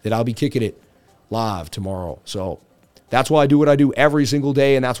that I'll be kicking it live tomorrow. So that's why I do what I do every single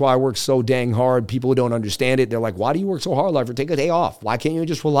day, and that's why I work so dang hard. People who don't understand it, they're like, why do you work so hard, Lifer? Take a day off. Why can't you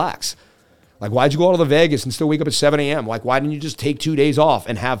just relax? Like, why'd you go out to Vegas and still wake up at 7 a.m.? Like, why didn't you just take 2 days off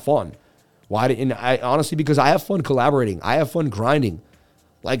and have fun? Honestly, because I have fun collaborating. I have fun grinding.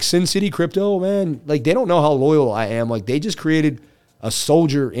 Like Sin City Crypto, man, like they don't know how loyal I am. Like they just created a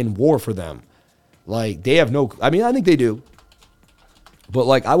soldier in war for them. Like they have I think they do. But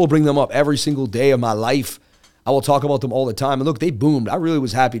like I will bring them up every single day of my life. I will talk about them all the time. And look, they boomed. I really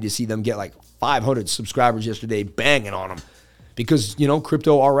was happy to see them get like 500 subscribers yesterday, banging on them. Because,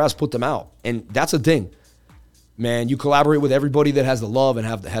 Crypto RS put them out. And that's the thing. Man, you collaborate with everybody that has the love and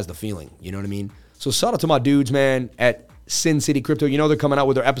has the feeling. You know what I mean? So shout out to my dudes, man, at Sin City Crypto. They're coming out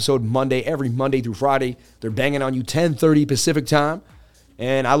with their episode every Monday through Friday. They're banging on you 10:30 Pacific time.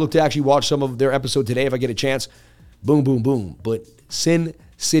 And I look to actually watch some of their episode today if I get a chance. Boom, boom, boom. But Sin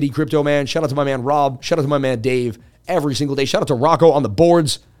City Crypto, man. Shout out to my man Rob. Shout out to my man Dave every single day. Shout out to Rocco on the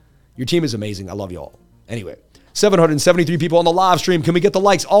boards. Your team is amazing. I love you all. Anyway. 773 people on the live stream. Can we get the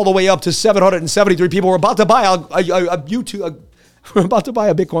likes all the way up to 773 people? We're about to buy we're about to buy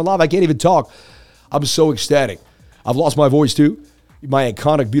a Bitcoin live. I can't even talk. I'm so ecstatic. I've lost my voice too. My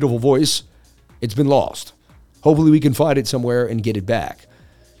iconic, beautiful voice. It's been lost. Hopefully we can find it somewhere and get it back.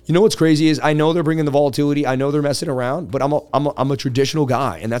 You know what's crazy is I know they're bringing the volatility. I know they're messing around, but I'm a traditional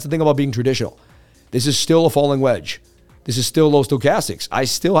guy. And that's the thing about being traditional. This is still a falling wedge. This is still low stochastics. I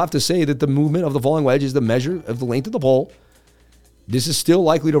still have to say that the movement of the falling wedge is the measure of the length of the pole. This is still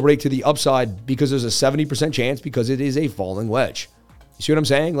likely to break to the upside because there's a 70% chance because it is a falling wedge. You see what I'm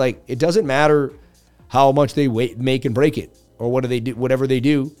saying? Like, it doesn't matter how much they make and break it or what do they do, whatever they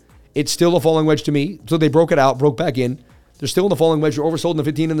do. It's still a falling wedge to me. So they broke it out, broke back in. They're still in the falling wedge. They're oversold in the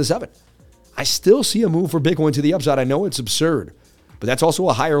 15 and the 7. I still see a move for Bitcoin to the upside. I know it's absurd, but that's also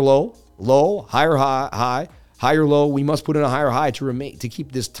a higher low, higher high, higher low. We must put in a higher high to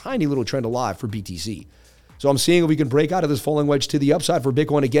keep this tiny little trend alive for BTC. So I'm seeing if we can break out of this falling wedge to the upside for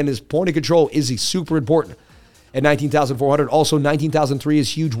Bitcoin. Again, this point of control is super important at 19,400. Also, 19,003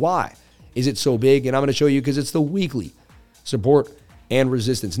 is huge. Why is it so big? And I'm going to show you because it's the weekly support and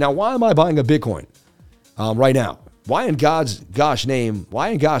resistance. Now, why am I buying a Bitcoin right now? Why in God's gosh name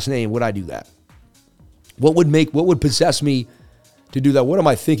would I do that? What would possess me to do that? What am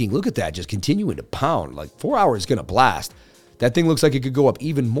I thinking? Look at that, just continuing to pound. Like 4 hours is going to blast. That thing looks like it could go up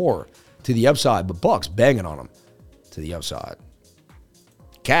even more to the upside, but Buck's banging on them to the upside.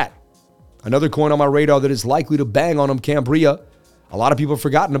 CAT, another coin on my radar that is likely to bang on them, Cambria. A lot of people have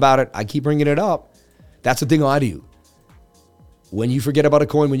forgotten about it. I keep bringing it up. That's the thing I do. When you forget about a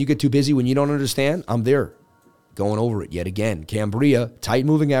coin, when you get too busy, when you don't understand, I'm there going over it yet again. Cambria, tight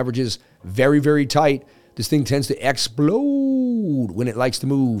moving averages, very, very tight. This thing tends to explode when it likes to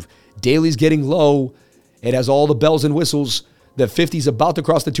move. Daily's getting low. It has all the bells and whistles. The 50 is about to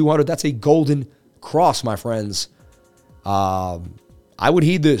cross the 200. That's a golden cross, my friends. I would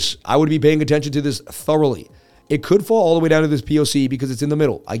heed this. I would be paying attention to this thoroughly. It could fall all the way down to this POC because it's in the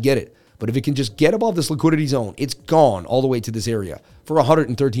middle. I get it. But if it can just get above this liquidity zone, it's gone all the way to this area for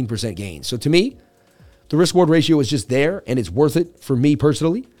 113% gain. So to me, the risk-reward ratio is just there, and it's worth it for me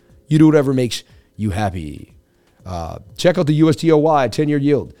personally. You do whatever makes you happy. Check out the USTOY 10-year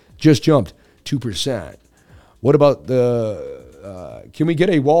yield. Just jumped 2%. What about can we get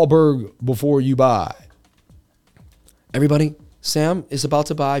a Wahlberg before you buy? Everybody, Sam is about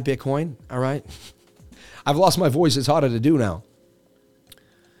to buy Bitcoin, all right? I've lost my voice. It's harder to do now.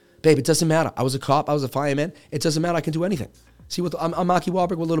 Babe, it doesn't matter. I was a cop. I was a fireman. It doesn't matter. I can do anything. See, I'm Marky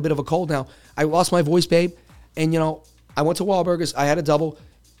Wahlberg with a little bit of a cold now. I lost my voice, babe. And, I went to Wahlburgers. I had a double.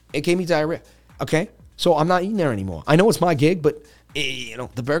 It gave me diarrhea. Okay? So I'm not eating there anymore. I know it's my gig, but,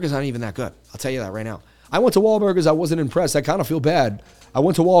 the burgers aren't even that good. I'll tell you that right now. I went to Wahlburgers. I wasn't impressed. I kind of feel bad. I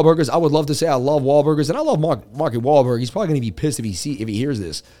went to Wahlburgers. I would love to say I love Wahlburgers. And I love Marky Wahlberg. He's probably going to be pissed if he hears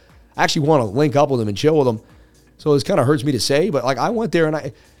this. I actually want to link up with him and chill with him. So this kind of hurts me to say. But, I went there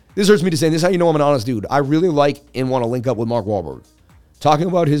and this hurts me to say. This is how you know I'm an honest dude. I really like and want to link up with Mark Wahlberg. Talking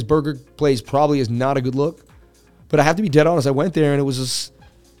about his burger place probably is not a good look. But I have to be dead honest. I went there and it was just,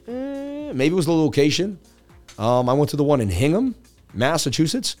 maybe it was the location. I went to the one in Hingham,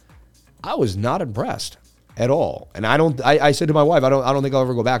 Massachusetts. I was not impressed at all. And I said to my wife, I don't think I'll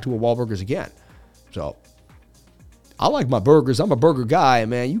ever go back to a Wahlburgers again. So I like my burgers. I'm a burger guy,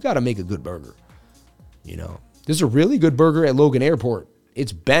 man. You got to make a good burger. There's a really good burger at Logan Airport.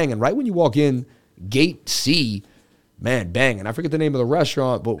 It's banging. Right when you walk in, Gate C, man, banging. I forget the name of the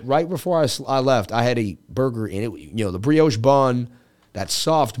restaurant, but right before I left, I had a burger in it. The brioche bun, that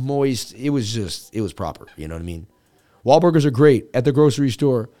soft, moist. It was proper. You know what I mean? Wahlburgers are great at the grocery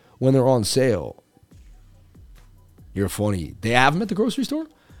store when they're on sale. You're funny. They have them at the grocery store?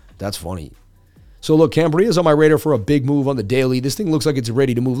 That's funny. So look, Cambria's on my radar for a big move on the daily. This thing looks like it's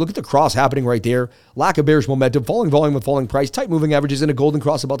ready to move. Look at the cross happening right there. Lack of bearish momentum, falling volume with falling price, tight moving averages, and a golden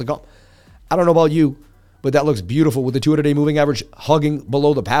cross about to come. I don't know about you, but that looks beautiful with the 200-day moving average hugging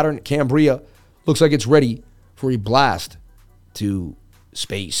below the pattern. Cambria looks like it's ready for a blast to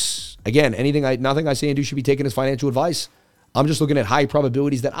space. Again, nothing I say and do should be taken as financial advice. I'm just looking at high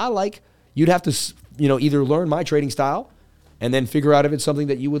probabilities that I like. You'd have to, either learn my trading style and then figure out if it's something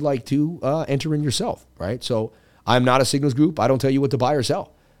that you would like to enter in yourself, right? So I'm not a signals group. I don't tell you what to buy or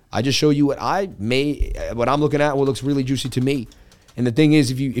sell. I just show you what I'm looking at, what looks really juicy to me. And the thing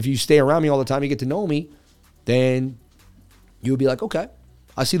is, if you stay around me all the time, you get to know me, then you'll be like, okay,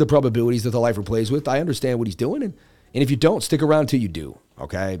 I see the probabilities that the lifer plays with. I understand what he's doing. And if you don't, stick around till you do,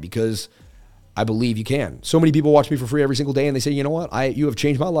 okay? Because I believe you can. So many people watch me for free every single day, and they say, you know what? You have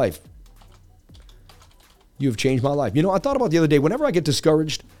changed my life. You have changed my life. I thought about the other day, whenever I get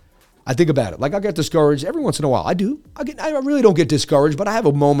discouraged, I think about it. Like I get discouraged every once in a while. I do. I really don't get discouraged, but I have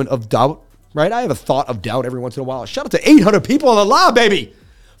a moment of doubt, right? I have a thought of doubt every once in a while. Shout out to 800 people on the live, baby.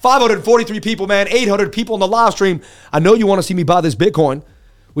 543 people, man. 800 people on the live stream. I know you want to see me buy this Bitcoin.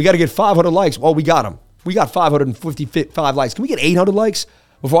 We got to get 500 likes. Well, we got them. We got 555 likes. Can we get 800 likes?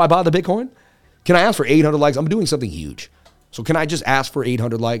 before I buy the Bitcoin? Can I ask for 800 likes? I'm doing something huge. So can I just ask for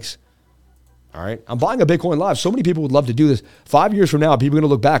 800 likes? All right. I'm buying a Bitcoin live. So many people would love to do this. 5 years from now, people are going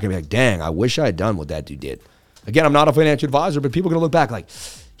to look back and be like, dang, I wish I had done what that dude did. Again, I'm not a financial advisor, but people are going to look back like,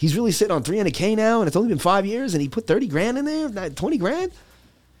 he's really sitting on 300K now, and it's only been 5 years, and he put 30 grand in there, 20 grand?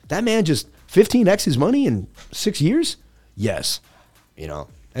 That man just 15x his money in 6 years? Yes. You know,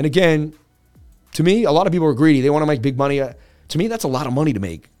 and again, to me, a lot of people are greedy. They want to make big money. To me, that's a lot of money to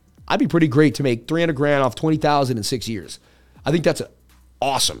make. I'd be pretty great to make 300 grand off 20,000 in 6 years. I think that's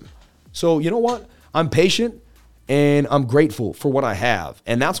awesome. So you know what? I'm patient and I'm grateful for what I have.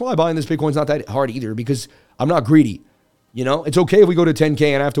 And that's why buying this Bitcoin's not that hard either, because I'm not greedy. You know, it's okay if we go to 10K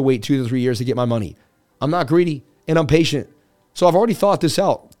and I have to wait 2 to 3 years to get my money. I'm not greedy and I'm patient. So I've already thought this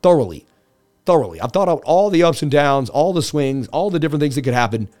out thoroughly. I've thought out all the ups and downs, all the swings, all the different things that could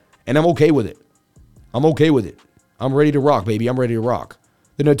happen, and I'm okay with it. I'm ready to rock, baby. I'm ready to rock.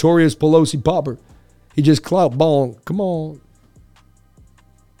 The notorious Pelosi popper. He just clout balling. Come on.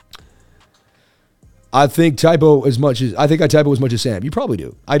 I typo as much as Sam. You probably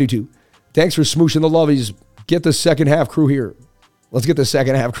do. I do too. Thanks for smooshing the lovies. Get the second half crew here. Let's get the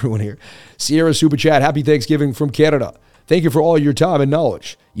second half crew in here. Sierra Super Chat. Happy Thanksgiving from Canada. Thank you for all your time and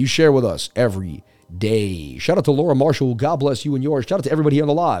knowledge you share with us every day. Shout out to Laura Marshall. God bless you and yours. Shout out to everybody here on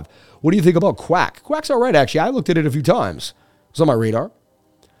the live. What do you think about Quack? Quack's all right, actually. I looked at it a few times. It's on my radar.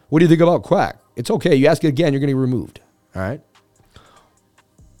 What do you think about Quack? It's okay. You ask it again, you're going to be removed. All right.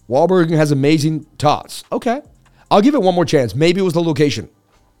 Wahlberg has amazing tots. Okay. I'll give it one more chance. Maybe it was the location.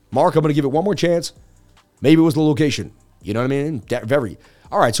 Mark, I'm going to give it one more chance. Maybe it was the location. You know what I mean? Very.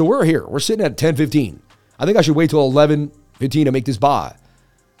 All right, so we're here. We're sitting at 10:15. I think I should wait till 11:15 to make this buy,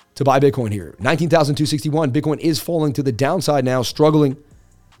 to buy Bitcoin here. 19,261. Bitcoin is falling to the downside now, struggling,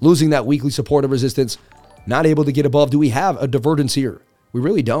 losing that weekly support of resistance, not able to get above. Do we have a divergence here? We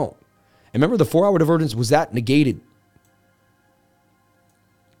really don't. And remember, the 4-hour divergence, was that negated?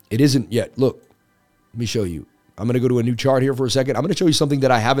 It isn't yet. Look, let me show you. I'm going to go to a new chart here for a second. I'm going to show you something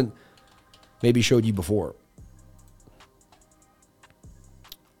that I haven't maybe showed you before.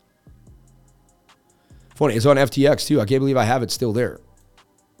 Funny, it's on FTX too. I can't believe I have it still there,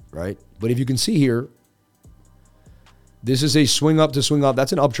 right? But if you can see here, this is a swing up to swing up.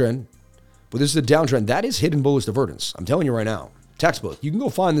 That's an uptrend, but this is a downtrend. That is hidden bullish divergence. I'm telling you right now. Textbook. You can go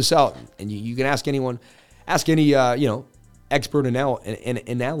find this out, and you can ask anyone, ask any expert analysis,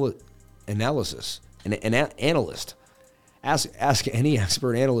 an analyst. Ask any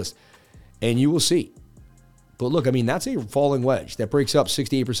expert analyst, and you will see. But look, I mean, that's a falling wedge that breaks up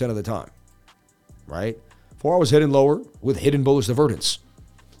 68% of the time, right? 4 hours hidden lower with hidden bullish divergence.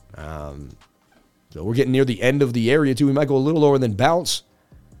 So we're getting near the end of the area too. We might go a little lower than bounce,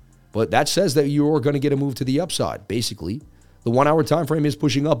 but that says that you're going to get a move to the upside. Basically, the 1 hour time frame is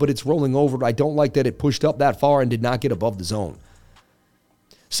pushing up, but it's rolling over. I don't like that it pushed up that far and did not get above the zone.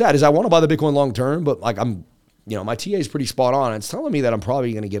 Sad is I want to buy the Bitcoin long term, but like my TA is pretty spot on. It's telling me that I'm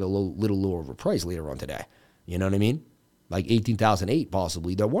probably going to get a little lower of a price later on today. You know what I mean? Like 18,008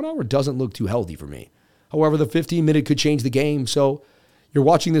 possibly. The 1 hour doesn't look too healthy for me. However, the 15-minute could change the game. So you're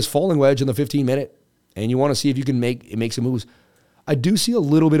watching this falling wedge in the 15-minute, and you want to see if you can make some moves. I do see a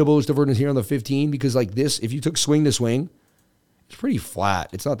little bit of bullish divergence here on the 15 because like this, if you took swing to swing, it's pretty flat.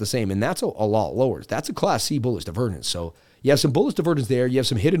 It's not the same, and that's a lot lower. That's a Class C bullish divergence. So you have some bullish divergence there. You have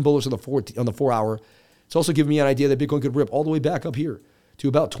some hidden bullish on the 4 hour. It's also giving me an idea that Bitcoin could rip all the way back up here to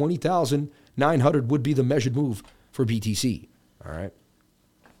about 20,900 would be the measured move for BTC. All right.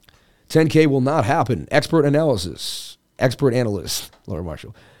 10K will not happen. Expert analyst, Laura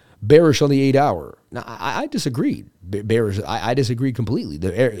Marshall. Bearish on the 8 hour. Now, I disagreed. Bearish, I disagree completely.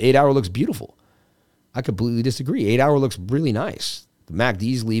 The 8 hour looks beautiful. I completely disagree. 8 hour looks really nice. The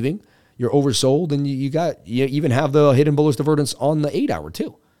MACD's leaving. You're oversold, and you even have the hidden bullish divergence on the 8 hour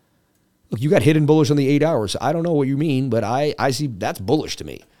too. Look, you got hidden bullish on the 8 hours. I don't know what you mean, but I see that's bullish to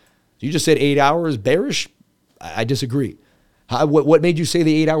me. You just said 8 hours bearish. I disagree. What made you say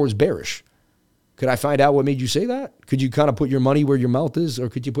the 8 hours bearish? Could I find out what made you say that? Could you kind of put your money where your mouth is, or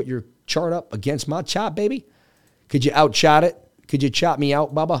could you put your chart up against my chart, baby? Could you out-chat it? Could you chop me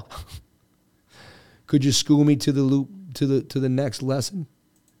out, Baba? Could you school me to the loop to the next lesson?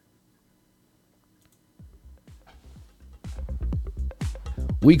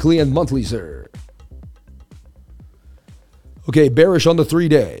 Weekly and monthly, sir. Okay, bearish on the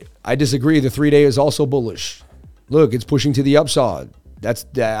 3-day. I disagree. The 3-day is also bullish. Look, it's pushing to the upside.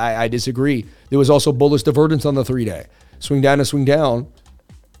 I disagree. There was also bullish divergence on the 3-day. Swing down to swing down,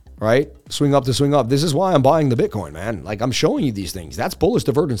 right? Swing up to swing up. This is why I'm buying the Bitcoin, man. Like, I'm showing you these things. That's bullish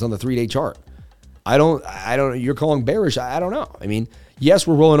divergence on the 3-day chart. I don't, you're calling bearish. I don't know. I mean, Yes,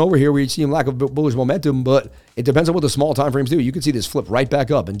 we're rolling over here. We're seeing lack of bullish momentum, but it depends on what the small time frames do. You can see this flip right back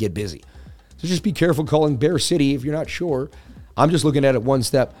up and get busy. So just be careful calling Bear City if you're not sure. I'm just looking at it one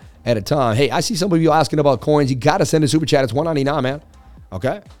step at a time. Hey, I see some of you asking about coins. You got to send a super chat. It's $1.99, man.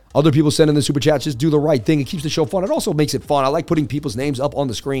 Okay? Other people sending the super chats. Just do the right thing. It keeps the show fun. It also makes it fun. I like putting people's names up on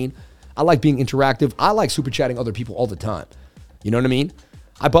the screen. I like being interactive. I like super chatting other people all the time. You know what I mean?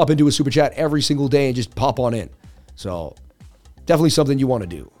 I pop into a super chat every single day and just pop on in. So definitely something you want to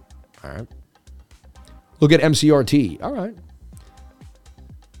do. All right. Look at MCRT. All right.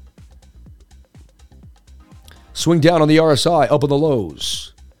 Swing down on the RSI, up on the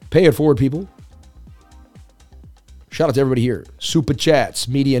lows. Pay it forward, people. Shout out to everybody here. Super Chats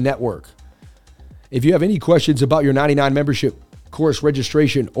Media Network. If you have any questions about your 99 membership course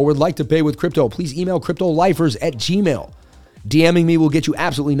registration or would like to pay with crypto, please email cryptolifers@gmail.com. DMing me will get you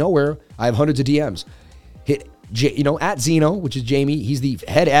absolutely nowhere. I have hundreds of DMs. Hit, at Zeno, which is Jamie. He's the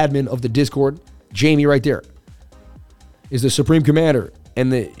head admin of the Discord. Jamie right there is the Supreme Commander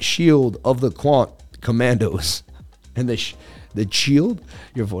and the shield of the Quant Commandos. And the shield?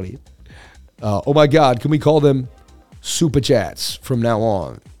 You're funny. Oh my God, can we call them Super Chats from now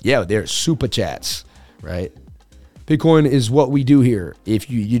on? Yeah, they're Super Chats, right? Bitcoin is what we do here, if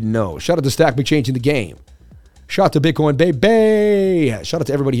you didn't know. Shout out to Stack McChange in the game. Shout out to Bitcoin, baby. Shout out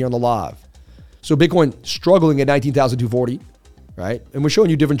to everybody here on the live. So Bitcoin struggling at 19,240, right? And we're showing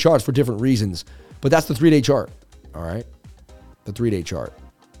you different charts for different reasons. But that's the 3-day chart, all right? The 3-day chart.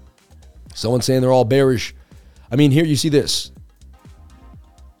 Someone's saying they're all bearish. I mean, here you see this.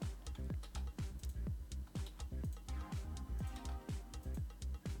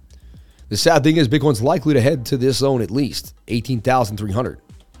 The sad thing is Bitcoin's likely to head to this zone at least, 18,300.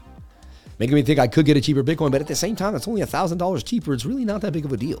 Making me think I could get a cheaper Bitcoin, but at the same time, it's only $1,000 cheaper. It's really not that big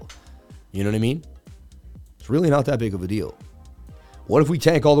of a deal. You know what I mean? It's really not that big of a deal. What if we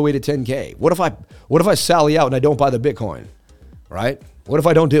tank all the way to 10K? What if I sally out and I don't buy the Bitcoin, right? What if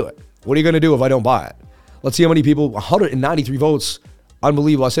I don't do it? What are you going to do if I don't buy it? Let's see how many people, 193 votes.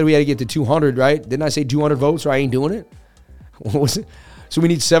 Unbelievable. I said we had to get to 200, right? Didn't I say 200 votes or I ain't doing it? What was it? So we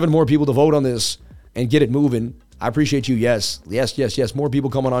need 7 more people to vote on this and get it moving. I appreciate you. Yes. More people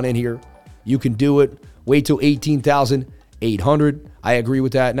coming on in here. You can do it. Wait till 18,800. I agree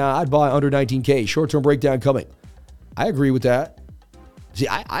with that. Nah, I'd buy under 19K. Short-term breakdown coming. I agree with that. See,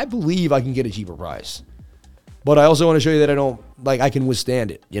 I believe I can get a cheaper price. But I also want to show you that I can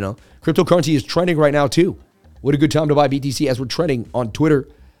withstand it, you know. Cryptocurrency is trending right now too. What a good time to buy BTC as we're trending on Twitter.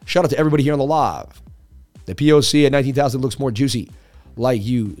 Shout out to everybody here on the live. The POC at 19,000 looks more juicy like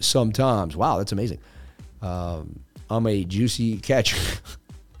you sometimes. Wow, that's amazing. I'm a juicy catcher.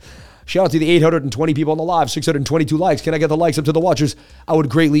 Shout out to the 820 people on the live, 622 likes. Can I get the likes up to the watchers? I would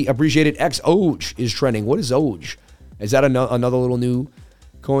greatly appreciate it. XOJ is trending. What is OJ? Is that another little new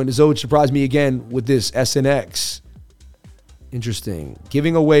coin? Does OJ surprise me again with this SNX? Interesting.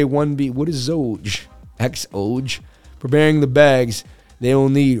 Giving away 1B. What is OJ? XOJ. Preparing the bags they will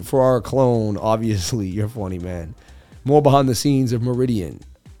need for our clone. Obviously, you're funny, man. More behind the scenes of Meridian.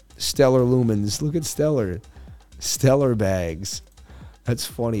 Stellar Lumens. Look at Stellar. Stellar bags. That's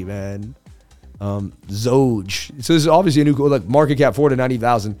funny, man. Zoj. So this is obviously a new, like market cap 4 to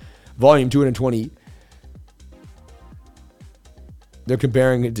 90,000, volume 220. They're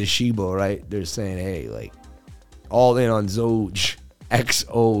comparing it to Shiba, right? They're saying, hey, like, all in on Zoj,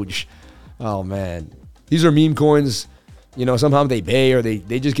 XOJ. Oh man, these are meme coins. You know, somehow they pay or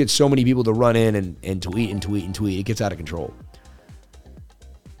they just get so many people to run in and tweet and tweet and tweet. It gets out of control.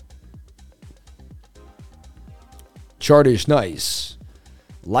 Chartish, nice.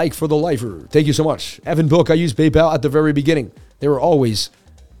 Like for the lifer. Thank you so much. Evan Book, I used PayPal at the very beginning. They were always,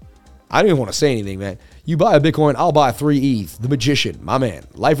 I don't even want to say anything, man. You buy a Bitcoin, I'll buy 3 ETH. The magician, my man.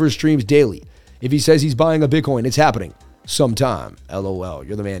 Lifer streams daily. If he says he's buying a Bitcoin, it's happening sometime. LOL.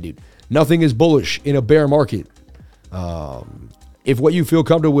 You're the man, dude. Nothing is bullish in a bear market. If what you feel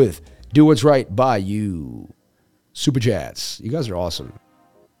comfortable with, do what's right by you. Super chats. You guys are awesome.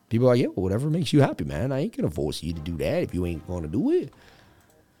 People are like, yeah, well, whatever makes you happy, man. I ain't going to force you to do that if you ain't going to do it.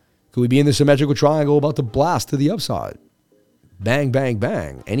 Could we be in the symmetrical triangle about to blast to the upside? Bang, bang,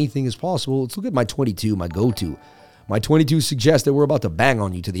 bang. Anything is possible. Let's look at my 22, my go-to. My 22 suggests that we're about to bang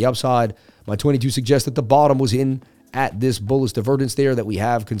on you to the upside. My 22 suggests that the bottom was in at this bullish divergence there that we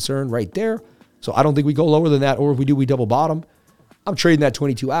have concern right there. So I don't think we go lower than that, or if we do, we double bottom. I'm trading that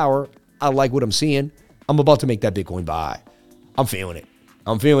 22-hour. I like what I'm seeing. I'm about to make that Bitcoin buy. I'm feeling it.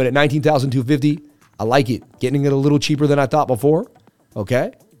 I'm feeling it. 19,250. I like it. Getting it a little cheaper than I thought before.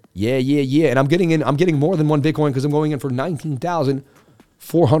 Okay. Yeah. And I'm getting more than one Bitcoin because I'm going in for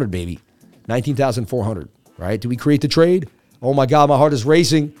 19,400, baby. 19,400, right? Do we create the trade? Oh my God, my heart is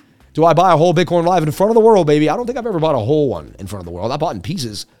racing. Do I buy a whole Bitcoin live in front of the world, baby? I don't think I've ever bought a whole one in front of the world. I bought in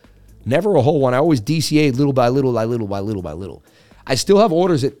pieces. Never a whole one. I always DCA'd little by little by little by little by little. I still have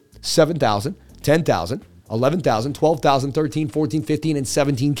orders at 7,000, 10,000, 11,000, 12,000, 13, 14, 15, and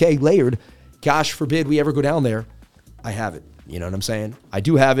 17K layered. Gosh forbid we ever go down there. I have it. You know what I'm saying? I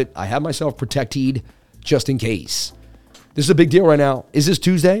do have it. I have myself protected just in case. This is a big deal right now. Is this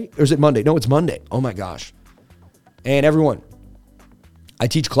Tuesday or is it Monday? No, it's Monday. Oh my gosh. And everyone, I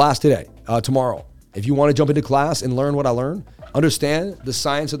teach class today, tomorrow. If you want to jump into class and learn what I learn, understand the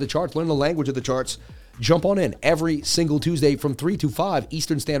science of the charts, learn the language of the charts, jump on in every single Tuesday from 3 to 5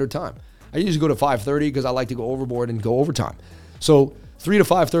 Eastern Standard Time. I usually go to 5:30 because I like to go overboard and go overtime. So 3 to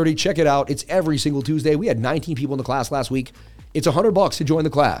 5:30, check it out. It's every single Tuesday. We had 19 people in the class last week. It's $100 to join the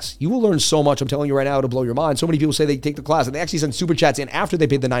class. You will learn so much. I'm telling you right now, it'll blow your mind. So many people say they take the class and they actually send super chats in after they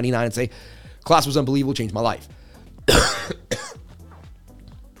paid the $99 and say, class was unbelievable, changed my life.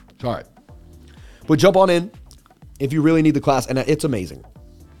 All right. But jump on in if you really need the class, and it's amazing.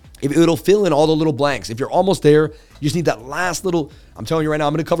 It'll fill in all the little blanks. If you're almost there, you just need that last little, I'm telling you right now,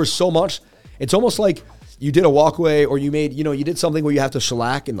 I'm going to cover so much. It's almost like you did a walkway or you made, you did something where you have to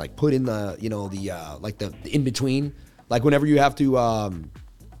shellac and like put in the, the in-between. Like whenever you have to,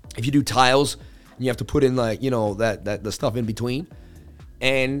 if you do tiles and you have to put in like, the stuff in between.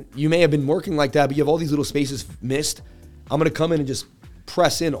 And you may have been working like that, but you have all these little spaces missed. I'm going to come in and just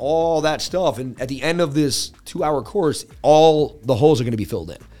press in all that stuff. And at the end of this 2-hour course, all the holes are going to be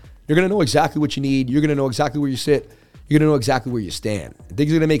filled in. You're going to know exactly what you need. You're going to know exactly where you sit. You're going to know exactly where you stand.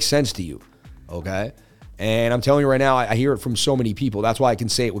 Things are going to make sense to you. Okay. And I'm telling you right now, I hear it from so many people. That's why I can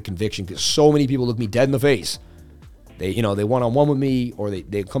say it with conviction, because so many people look me dead in the face. They one-on-one with me, or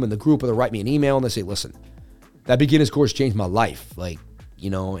they come in the group, or they write me an email and they say, listen, that beginner's course changed my life. Like,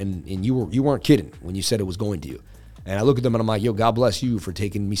 and you weren't kidding when you said it was going to. And I look at them and I'm like, yo, God bless you for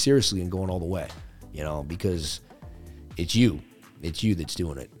taking me seriously and going all the way, because it's you that's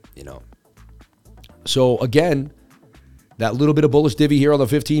doing it, So again, that little bit of bullish divvy here on the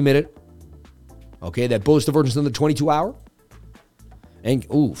 15-minute, okay, that bullish divergence in the 22-hour, and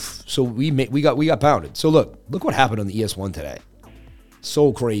oof, so we got pounded. So look what happened on the ES1 today.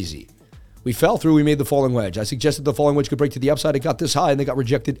 So crazy. We fell through, we made the falling wedge. I suggested the falling wedge could break to the upside. It got this high and they got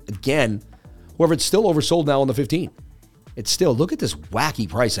rejected again. However, it's still oversold now on the 15. It's still, look at this wacky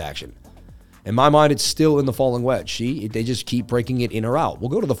price action. In my mind, it's still in the falling wedge. See, they just keep breaking it in or out. We'll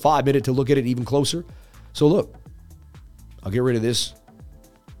go to the 5-minute to look at it even closer. So look, I'll get rid of this.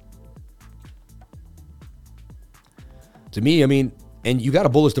 To me, and you got a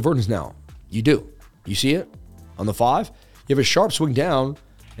bullish divergence now. You do. You see it on the 5? You have a sharp swing down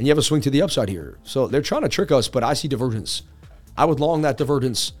and you have a swing to the upside here. So they're trying to trick us, but I see divergence. I would long that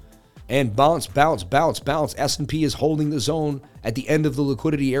divergence. And bounce. S&P is holding the zone at the end of the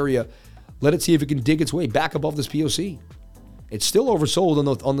liquidity area. Let it see if it can dig its way back above this POC. It's still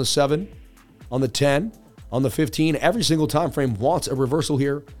oversold on the 7, on the 10, on the 15. Every single time frame wants a reversal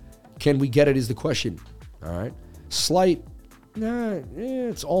here. Can we get it is the question. All right. Slight,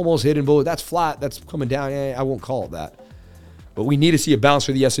 it's almost hidden bullet. That's flat. That's coming down. I won't call it that. But we need to see a bounce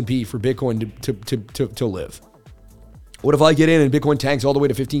for the S&P for Bitcoin to live. What if I get in and Bitcoin tanks all the way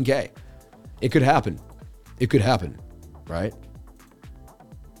to 15K? It could happen. It could happen, right?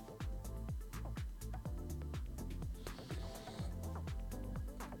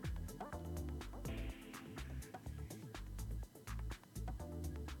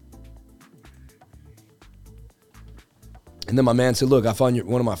 And then my man said, look, I found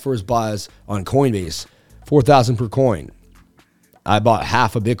one of my first buys on Coinbase, 4,000 per coin. I bought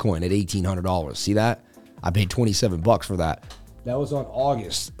half a Bitcoin at $1,800. See that? I paid $27 for that. That was on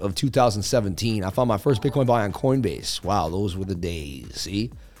August of 2017. I found my first Bitcoin buy on Coinbase. Wow, those were the days.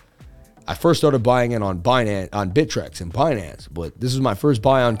 See, I first started buying it on Binance, on Bittrex and Binance, but this is my first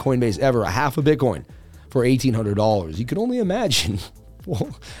buy on Coinbase ever. A half a Bitcoin for $1,800. You can only imagine.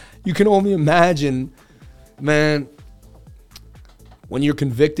 Well, you can only imagine, man. When you're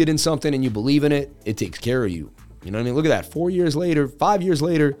convicted in something and you believe in it, it takes care of you. You know what I mean? Look at that. 4 years later, 5 years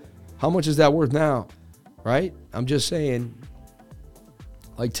later, how much is that worth now? Right? I'm just saying,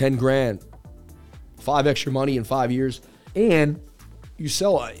 like 10 grand, 5 extra money in 5 years. And you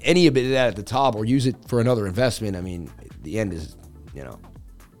sell any of it at the top or use it for another investment. I mean, the end is,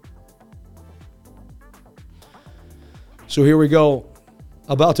 So here we go.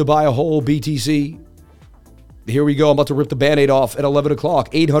 About to buy a whole BTC. Here we go. I'm about to rip the Band-Aid off at 11 o'clock.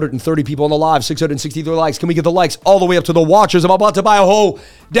 830 people on the live, 663 likes. Can we get the likes all the way up to the watchers? I'm about to buy a whole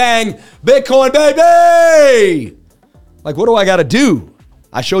dang Bitcoin, baby! Like, what do I got to do?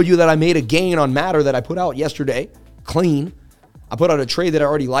 I showed you that I made a gain on Matter that I put out yesterday. Clean. I put out a trade that I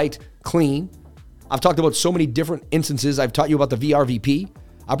already liked, clean. I've talked about so many different instances. I've taught you about the VRVP.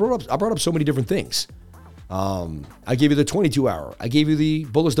 I brought up so many different things. I gave you the 22-hour. I gave you the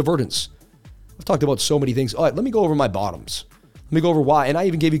bullish divergence. I've talked about so many things. All right, let me go over my bottoms. Let me go over why. And I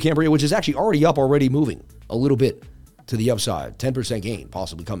even gave you Cambria, which is actually already up, already moving a little bit to the upside. 10% gain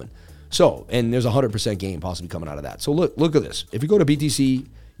possibly coming. So, and there's 100% gain possibly coming out of that. So look at this. If you go to BTC,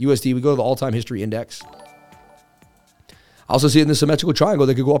 USD, we go to the all-time history index. I also see it in the symmetrical triangle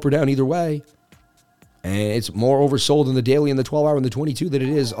that could go up or down either way. And it's more oversold in the daily and the 12-hour and the 22 than it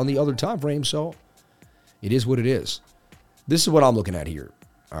is on the other time frame. So it is what it is. This is what I'm looking at here.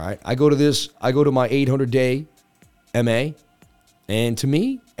 All right. I go to this. I go to my 800-day MA. And to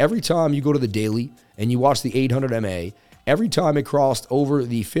me, every time you go to the daily and you watch the 800 MA, every time it crossed over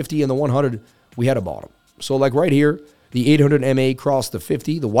the 50 and the 100, we had a bottom. So like right here, the 800 MA crossed the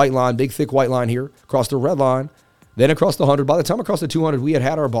 50, the white line, big thick white line here, crossed the red line, then across the 100. By the time across the 200, we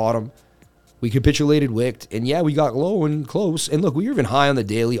had our bottom. We capitulated, wicked, and yeah, we got low and close. And look, we were even high on the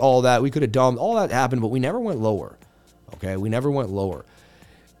daily, all that. We could have dumped, all that happened, but we never went lower. Okay, we never went lower.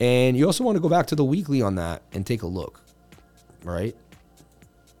 And you also want to go back to the weekly on that and take a look, right?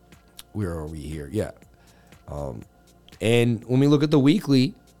 Where are we here? Yeah. And when we look at the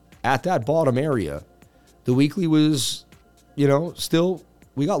weekly, at that bottom area, the weekly was, still,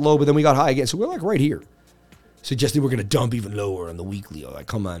 we got low, but then we got high again. So we're like right here. Suggesting we're going to dump even lower on the weekly. Like,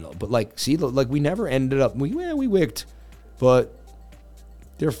 come on. But see, we never ended up, we wicked, but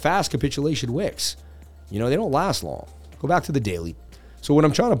they're fast capitulation wicks. They don't last long. Go back to the daily. So what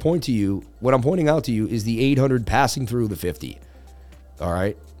I'm trying to point to you, what I'm pointing out to you is the 800 passing through the 50. All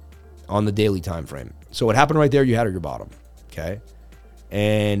right. On the daily time frame. So what happened right there, you had your bottom. Okay.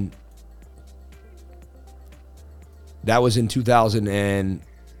 And that was in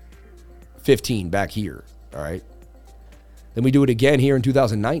 2015 back here. All right. Then we do it again here in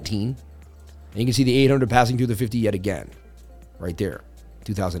 2019. And you can see the 800 passing through the 50 yet again. Right there.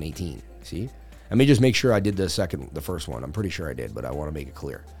 2018. See? Let me just make sure I did the first one. I'm pretty sure I did, but I want to make it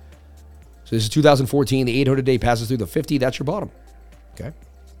clear. So this is 2014. The 800 day passes through the 50. That's your bottom. Okay.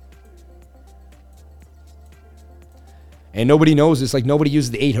 And nobody knows this. Like, nobody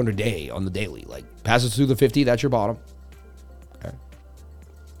uses the 800 day on the daily. Like, passes through the 50. That's your bottom. Okay.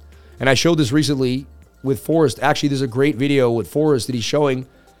 And I showed this recently with Forrest. Actually, there's a great video with Forrest that he's showing.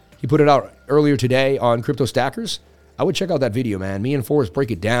 He put it out earlier today on Crypto Stackers. I would check out that video, man. Me and Forrest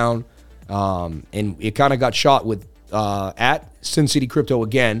break it down. And it kind of got shot with at Sin City Crypto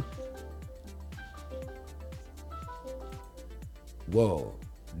again. Whoa.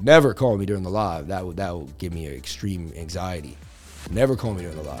 Never call me during the live. That would give me extreme anxiety. Never call me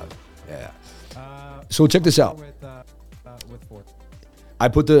during the live. Yeah. So check this out. With Forrest. I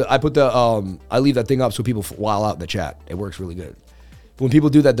leave that thing up so people while out in the chat. It works really good. When people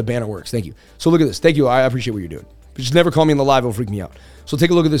do that, the banner works. Thank you. So look at this. Thank you. I appreciate what you're doing. But just never call me in the live. It'll freak me out. So take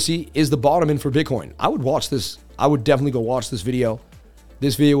a look at this. See, is the bottom in for Bitcoin? I would watch this. I would definitely go watch this video.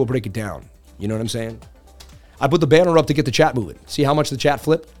 This video will break it down. You know what I'm saying? I put the banner up to get the chat moving. See how much the chat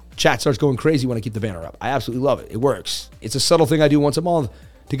flipped? Chat starts going crazy when I keep the banner up. I absolutely love it. It works. It's a subtle thing I do once a month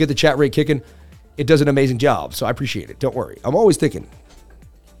to get the chat rate kicking. It does an amazing job. So I appreciate it. Don't worry. I'm always thinking.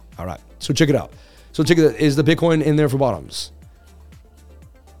 All right. So check it out. So check it out. Is the Bitcoin in there for bottoms?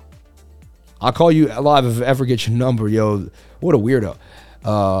 I'll call you live if I ever get your number, yo. What a weirdo.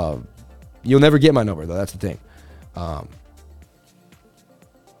 You'll never get my number, though. That's the thing.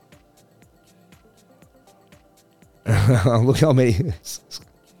 Look how many.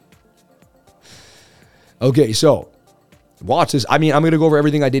 Okay, so watch this. I mean, I'm going to go over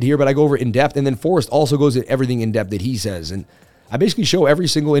everything I did here, but I go over it in depth. And then Forrest also goes at everything in depth that he says. And I basically show every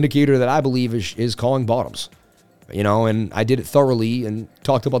single indicator that I believe is calling bottoms. And I did it thoroughly and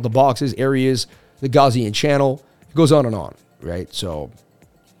talked about the boxes, areas, the Gaussian channel. It goes on and on, right? So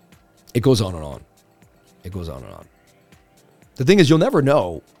it goes on and on. It goes on and on. The thing is, you'll never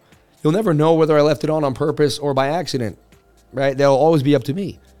know. You'll never know whether I left it on purpose or by accident, right? That'll always be up to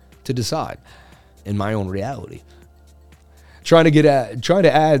me to decide in my own reality. Trying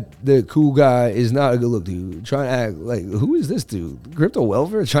to add the cool guy is not a good look, dude. Trying to act like, who is this dude? Crypto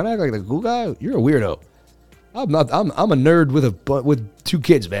welfare? Trying to act like the cool guy? You're a weirdo. I'm not. I'm a nerd with 2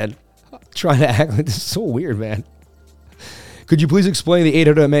 kids, man. Trying to act like this is so weird, man. Could you please explain the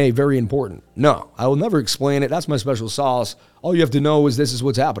 800 MA? Very important. No, I will never explain it. That's my special sauce. All you have to know is this is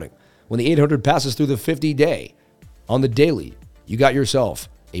what's happening. When the 800 passes through the 50 day on the daily, you got yourself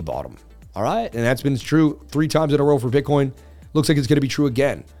a bottom. All right, and that's been true 3 times in a row for Bitcoin. Looks like it's going to be true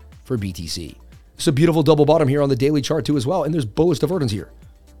again for BTC. It's a beautiful double bottom here on the daily chart too as well, and there's bullish divergence here.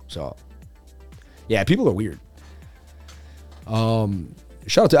 So. Yeah, people are weird.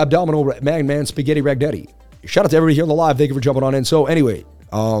 Shout out to Abdominal Man Spaghetti Ragdetti. Shout out to everybody here on the live. Thank you for jumping on in. So anyway,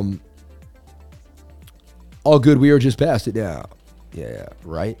 all good. We are just past it now. Yeah,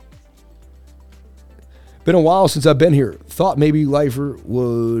 right. Been a while since I've been here. Thought maybe Lifer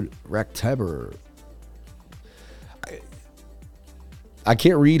would Rectiber. I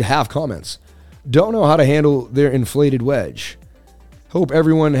can't read half comments. Don't know how to handle their inflated wedge. Hope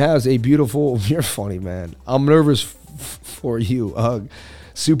everyone has a beautiful... You're funny, man. I'm nervous for you.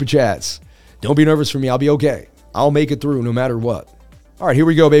 Super chats. Don't be nervous for me. I'll be okay. I'll make it through no matter what. All right, here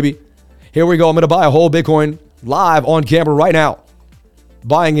we go, baby. Here we go. I'm going to buy a whole Bitcoin live on camera right now.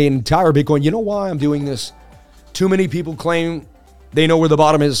 Buying an entire Bitcoin. You know why I'm doing this? Too many people claim they know where the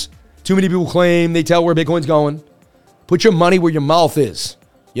bottom is. Too many people claim they tell where Bitcoin's going. Put your money where your mouth is.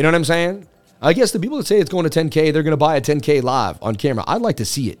 You know what I'm saying? I guess the people that say it's going to 10K, they're going to buy a 10K live on camera. I'd like to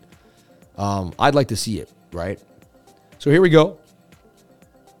see it. I'd like to see it, right? So here we go.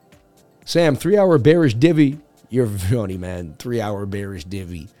 Sam, 3-hour bearish divvy. You're funny, man. 3-hour bearish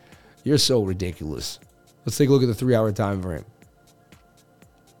divvy. You're so ridiculous. Let's take a look at the 3-hour time frame.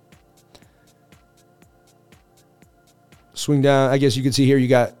 Swing down. I guess you can see here you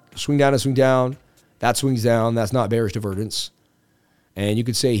got swing down and swing down. That swings down. That's not bearish divergence. And you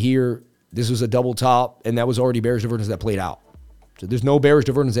could say here, this was a double top, and that was already bearish divergence that played out. So there's no bearish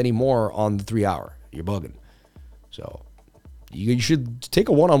divergence anymore on the 3-hour. You're bugging. So you should take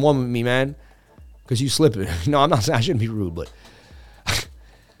a one-on-one with me, man, because you slip it. No, I'm not saying I shouldn't be rude, but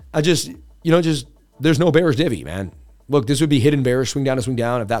I just, there's no bearish divvy, man. Look, this would be hidden bearish, swing down to swing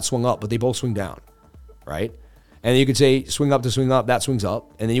down if that swung up, but they both swing down, right? And then you could say swing up to swing up, that swings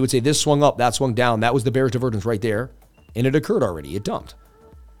up. And then you would say this swung up, that swung down. That was the bearish divergence right there. And it occurred already. It dumped.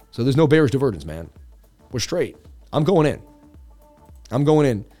 So there's no bearish divergence, man. We're straight. I'm going in. I'm going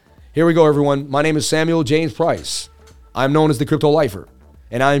in. Here we go, everyone. My name is Samuel James Price. I'm known as the Crypto Lifer.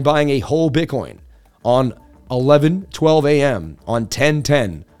 And I'm buying a whole Bitcoin on 11:12 a.m. on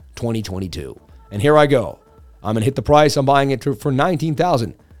 10/10/2022. And here I go. I'm going to hit the price. I'm buying it for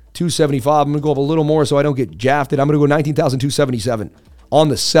 $19,275. I'm going to go up a little more so I don't get jafted. I'm going to go $19,277 on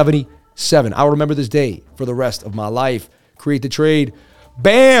the 77. I'll remember this day for the rest of my life. Create the trade.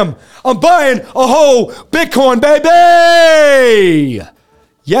 Bam! I'm buying a whole Bitcoin, baby!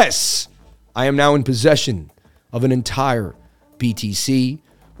 Yes, I am now in possession of an entire BTC.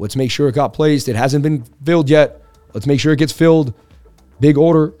 Let's make sure it got placed. It hasn't been filled yet. Let's make sure it gets filled. Big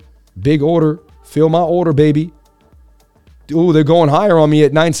order. Big order. Fill my order, baby. Ooh, they're going higher on me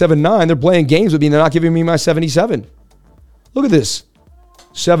at 979. They're playing games with me. They're not giving me my 77. Look at this.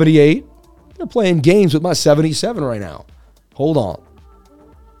 78. They're playing games with my 77 right now. Hold on.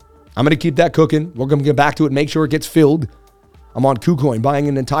 I'm going to keep that cooking. We're going to get back to it, make sure it gets filled. I'm on KuCoin buying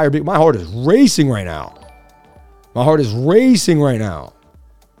an entire big. My heart is racing right now. My heart is racing right now.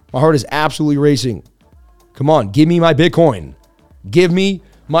 My heart is absolutely racing. Come on, give me my Bitcoin. Give me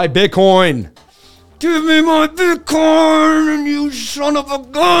my Bitcoin. Give me my Bitcoin, you son of a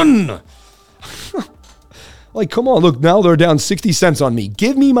gun. Like, come on, look, now they're down 60 cents on me.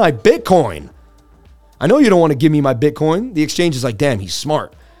 Give me my Bitcoin. I know you don't want to give me my Bitcoin. The exchange is like, damn, he's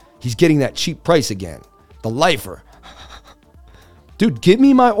smart. He's getting that cheap price again. The lifer. Dude, give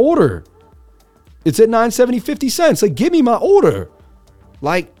me my order. It's at 9.70, 50 cents. Like, give me my order.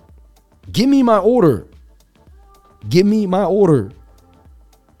 Like, give me my order. Give me my order.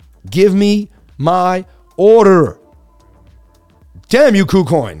 Give me my order. Damn you,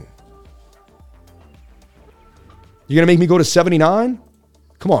 KuCoin. You're going to make me go to 79?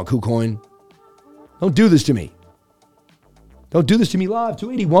 Come on, KuCoin. Don't do this to me. Don't do this to me live.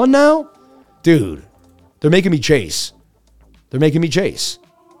 281 now? Dude, they're making me chase. They're making me chase.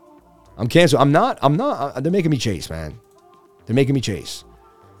 I'm canceling. I'm not. They're making me chase, man. They're making me chase.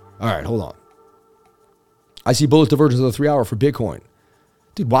 All right, hold on. I see bullish divergence of the 3-hour for Bitcoin.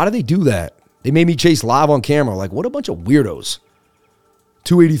 Dude, why do they do that? They made me chase live on camera. Like, what a bunch of weirdos.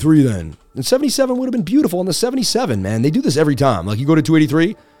 283 then. And 77 would have been beautiful on the 77, man. They do this every time. Like, you go to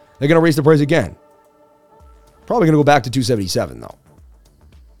 283, they're going to raise the price again. Probably going to go back to 277, though.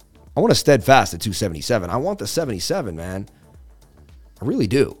 I want to steadfast at 277. I want the 77, man. I really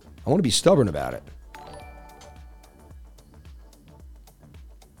do. I want to be stubborn about it.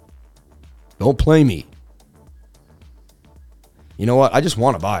 Don't play me. You know what? I just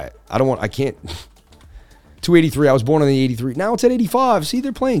want to buy it. I can't. 283. I was born on the 83. Now it's at 85. See,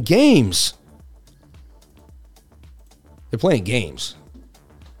 they're playing games. They're playing games.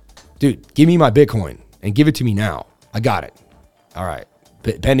 Dude, give me my Bitcoin and give it to me now. I got it. All right.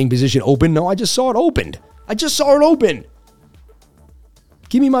 Pending position open? No, I just saw it opened. I just saw it open.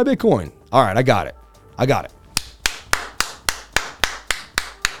 Give me my Bitcoin. All right, I got it. I got it.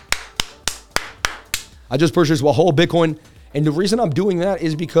 I just purchased a whole Bitcoin. And the reason I'm doing that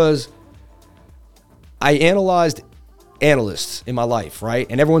is because I analyzed analysts in my life, right?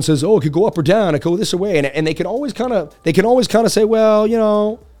 And everyone says, oh, it could go up or down, it could go this way. And they can always kind of say,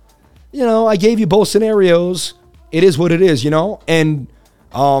 well, I gave you both scenarios. It is what it is, And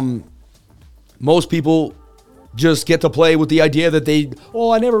most people just get to play with the idea that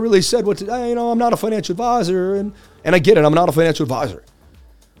I never really said what to, I'm not a financial advisor. And I get it, I'm not a financial advisor.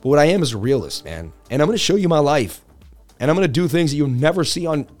 But what I am is a realist, man. And I'm going to show you my life. And I'm going to do things that you'll never see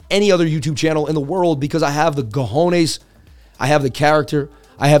on any other YouTube channel in the world because I have the cojones, I have the character,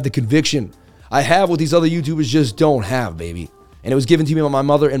 I have the conviction. I have what these other YouTubers just don't have, baby. And it was given to me by my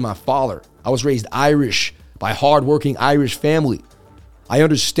mother and my father. I was raised Irish by hardworking Irish family. I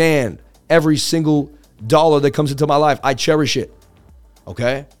understand every single dollar that comes into my life. I cherish it,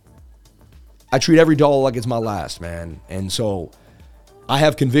 okay? I treat every dollar like it's my last, man. And so I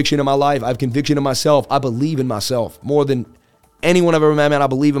have conviction in my life. I have conviction in myself. I believe in myself more than anyone I've ever met, man. I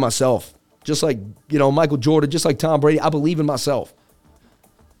believe in myself. Just like, Michael Jordan, just like Tom Brady, I believe in myself.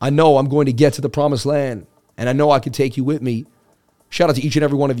 I know I'm going to get to the promised land, and I know I can take you with me. Shout out to each and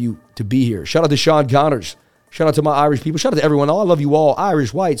every one of you to be here. Shout out to Sean Connors. Shout out to my Irish people. Shout out to everyone. I love you all.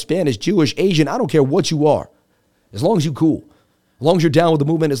 Irish, white, Spanish, Jewish, Asian. I don't care what you are. As long as you're cool. As long as you're down with the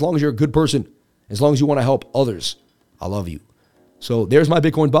movement. As long as you're a good person. As long as you want to help others. I love you. So there's my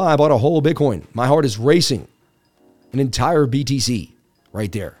Bitcoin buy. I bought a whole Bitcoin. My heart is racing. An entire BTC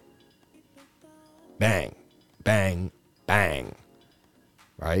right there. Bang, bang, bang.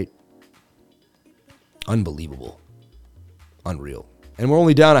 Right? Unbelievable. Unreal. And we're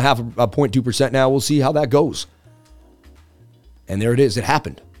only down a 0.2% now. We'll see how that goes. And there it is. It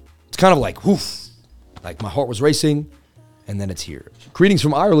happened. It's kind of like, whoof. Like my heart was racing, and then it's here. Greetings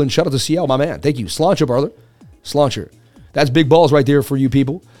from Ireland. Shout out to CL, my man. Thank you. Sláinte, brother. Sláinte. That's big balls right there for you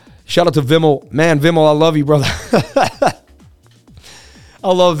people. Shout out to Vimmel. Man, Vimmel, I love you, brother.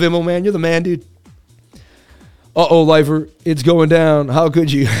 I love Vimmel, man. You're the man, dude. Uh-oh, Lifer. It's going down. How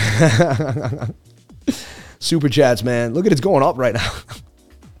could you? Super chats, man. Look at it's going up right now.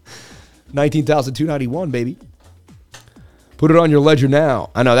 19,291, baby. Put it on your ledger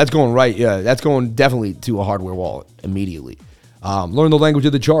now. I know, that's going right. Yeah, that's going definitely to a hardware wallet immediately. Learn the language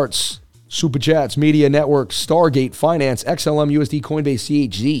of the charts. Super chats, Media Network, Stargate, Finance, XLM, USD, Coinbase,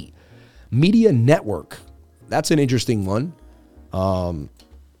 CHZ. Media Network. That's an interesting one.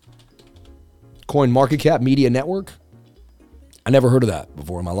 Coin Market Cap, Media Network. I never heard of that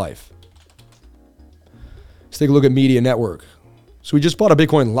before in my life. Let's take a look at Media Network. So we just bought a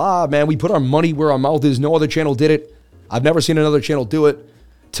Bitcoin live, man. We put our money where our mouth is. No other channel did it. I've never seen another channel do it.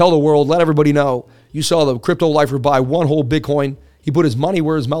 Tell the world, let everybody know. You saw the crypto lifer buy one whole Bitcoin. He put his money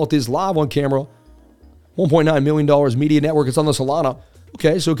where his mouth is live on camera. $1.9 million Media Network. It's on the Solana.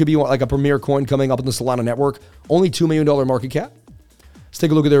 Okay, so it could be like a premier coin coming up in the Solana network. Only $2 million market cap. Let's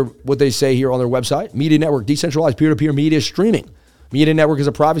take a look at what they say here on their website. Media Network, decentralized peer-to-peer media streaming. Media Network is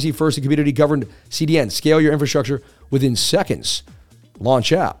a privacy-first and community-governed CDN. Scale your infrastructure within seconds.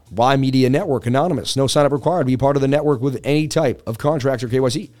 Launch app. Why Media Network? Anonymous. No sign-up required. Be part of the network with any type of contracts or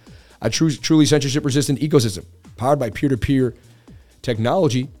KYC. A truly censorship-resistant ecosystem powered by peer-to-peer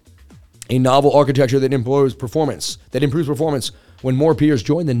technology. A novel architecture that improves performance when more peers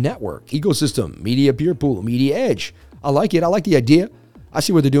join the network. Ecosystem. Media peer pool. Media edge. I like it. I like the idea. I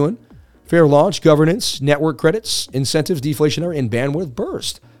see what they're doing. Fair launch, governance, network credits, incentives, deflationary, and bandwidth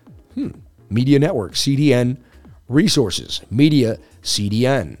burst. Media Network, CDN, resources, Media,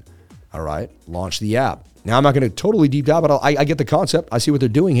 CDN. All right, launch the app. Now, I'm not going to totally deep dive, but I get the concept. I see what they're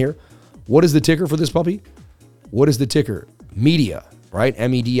doing here. What is the ticker for this puppy? What is the ticker? Media, right?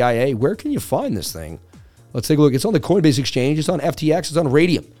 MEDIA. Where can you find this thing? Let's take a look. It's on the Coinbase exchange. It's on FTX. It's on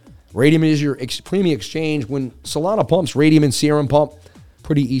Radium. Radium is your premium exchange. When Solana pumps, Radium and Serum pump.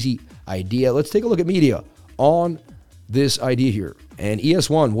 Pretty easy idea. Let's take a look at Media on this idea here. And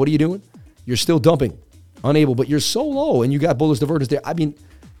ES1, what are you doing? You're still dumping. Unable, but you're so low and you got bullish divergence there. I mean,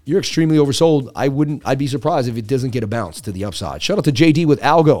 you're extremely oversold. I'd be surprised if it doesn't get a bounce to the upside. Shout out to JD with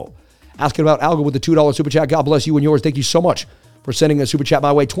Algo. Asking about Algo with the $2 super chat. God bless you and yours. Thank you so much for sending a super chat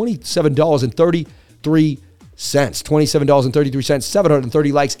my way. $27.33. $27.33.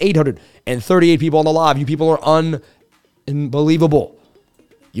 730 likes. 838 people on the live. You people are unbelievable.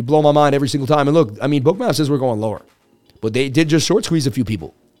 You blow my mind every single time. And look, I mean, Bookmap says we're going lower. But they did just short squeeze a few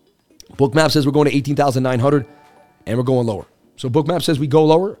people. Bookmap says we're going to 18,900 and we're going lower. So Bookmap says we go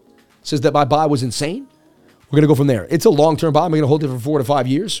lower. Says that my buy was insane. We're going to go from there. It's a long-term buy. I'm going to hold it for 4 to 5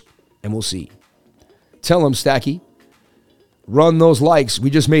 years and we'll see. Tell them, Stacky, run those likes. We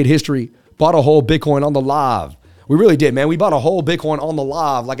just made history. Bought a whole Bitcoin on the live. We really did, man. We bought a whole Bitcoin on the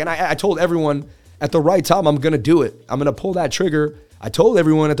live. And I told everyone at the right time, I'm going to do it. I'm going to pull that trigger. I told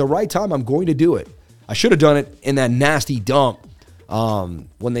everyone at the right time, I'm going to do it. I should have done it in that nasty dump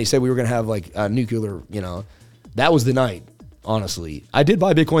when they said we were going to have like a nuclear, that was the night, honestly. I did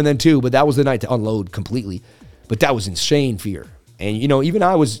buy Bitcoin then too, but that was the night to unload completely. But that was insane fear. And, even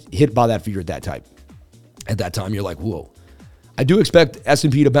I was hit by that fear at that time. At that time, you're like, whoa. I do expect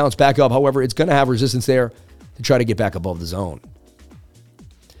S&P to bounce back up. However, it's going to have resistance there to try to get back above the zone.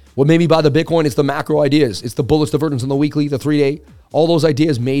 What made me buy the Bitcoin? It's the macro ideas. It's the bullish divergence on the weekly, the 3-day. All those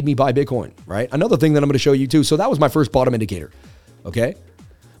ideas made me buy Bitcoin, right? Another thing that I'm going to show you too. So that was my first bottom indicator, okay?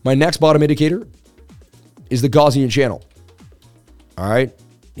 My next bottom indicator is the Gaussian channel, all right?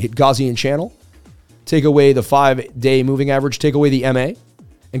 Hit Gaussian channel, take away the 5-day moving average, take away the MA,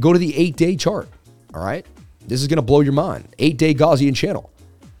 and go to the 8-day chart, all right? This is going to blow your mind. 8-day Gaussian channel.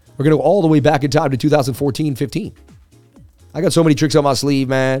 We're going to go all the way back in time to 2014, 15. I got so many tricks on my sleeve,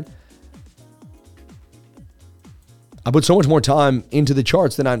 man. I put so much more time into the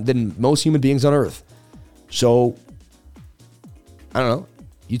charts than most human beings on earth. So, I don't know.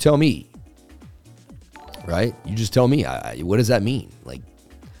 You tell me, right? You just tell me. What does that mean? Like,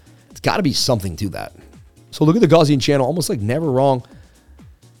 it's got to be something to that. So look at the Gaussian channel, almost like never wrong.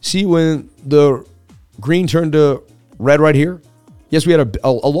 See when the green turned to red right here? Yes, we had a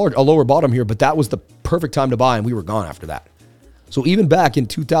lower bottom here, but that was the perfect time to buy, and we were gone after that. So even back in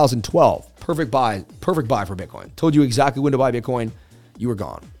 2012, perfect buy for Bitcoin. Told you exactly when to buy Bitcoin. You were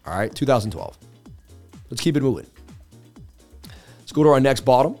gone. All right, 2012. Let's keep it moving. Let's go to our next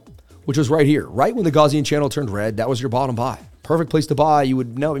bottom, which was right here. Right when the Gaussian channel turned red, that was your bottom buy. Perfect place to buy. You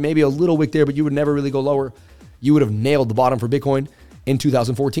would know maybe a little wick there, but you would never really go lower. You would have nailed the bottom for Bitcoin in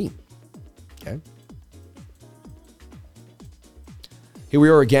 2014. Okay. Here we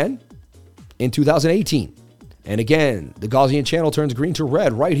are again in 2018. And again, the Gaussian channel turns green to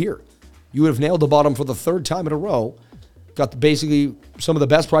red right here. You would have nailed the bottom for the third time in a row. Got basically some of the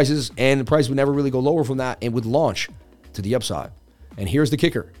best prices, and the price would never really go lower from that and would launch to the upside. And here's the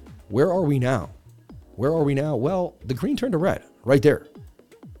kicker. Where are we now? Where are we now? Well, the green turned to red right there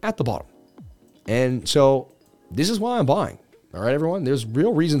at the bottom. And so this is why I'm buying. All right, everyone? There's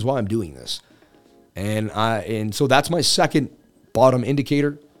real reasons why I'm doing this. And so that's my second bottom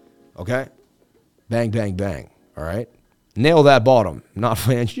indicator. Okay? Bang, bang, bang. All right? Nail that bottom. Not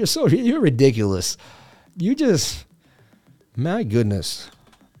fans. You're ridiculous. My goodness.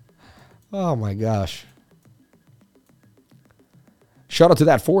 Oh my gosh. Shout out to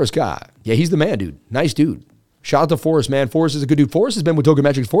that Forrest guy. Yeah, he's the man, dude. Nice dude. Shout out to Forrest, man. Forrest is a good dude. Forrest has been with Token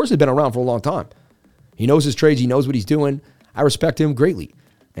Metrics. Forrest has been around for a long time. He knows his trades. He knows what he's doing. I respect him greatly.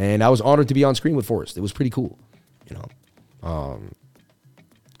 And I was honored to be on screen with Forrest. It was pretty cool.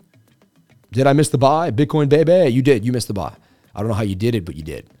 Did I miss the buy? Bitcoin baby? You did. You missed the buy. I don't know how you did it, but you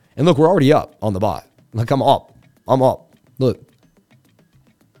did. And look, we're already up on the buy. Like, I'm up. Look.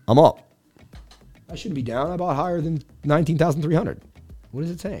 I'm up. I shouldn't be down. I bought higher than 19,300. What is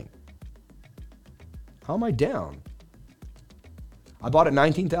it saying? How am I down? I bought at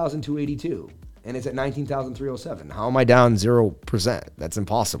 19,282, and it's at 19,307. How am I down 0%? That's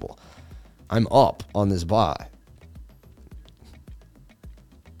impossible. I'm up on this buy.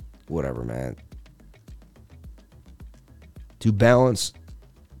 Whatever, man. To balance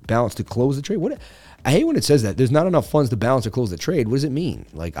to close the trade. What? I hate when it says that. There's not enough funds to balance or close the trade. What does it mean?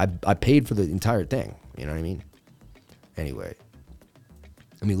 Like, I paid for the entire thing. You know what I mean? Anyway,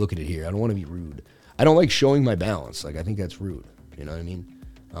 let me look at it here. I don't want to be rude. I don't like showing my balance. Like, I think that's rude. You know what I mean?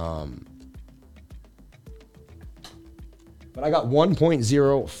 But I got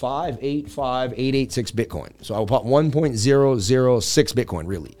 1.05858886 Bitcoin. So I bought 1.006 Bitcoin,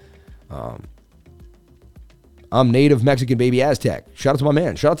 really. I'm native Mexican baby Aztec. Shout out to my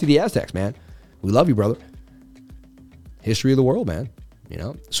man. Shout out to the Aztecs, man. We love you, brother. History of the world, man.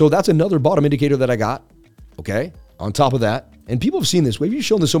 So that's another bottom indicator that I got. Okay. On top of that, and people have seen this. We've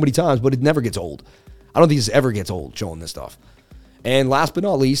shown this so many times, but it never gets old. I don't think this ever gets old showing this stuff. And last but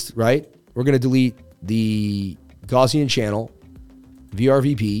not least, right, we're going to delete the Gaussian channel,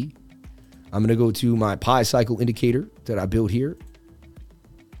 VRVP. I'm going to go to my Pi cycle indicator that I built here.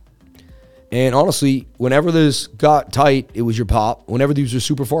 And honestly, whenever this got tight, it was your pop. Whenever these were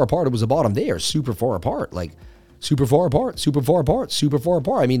super far apart, it was a bottom. They are super far apart, like super far apart, super far apart, super far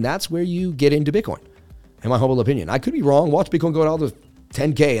apart. I mean, that's where you get into Bitcoin, in my humble opinion. I could be wrong. Watch Bitcoin go down to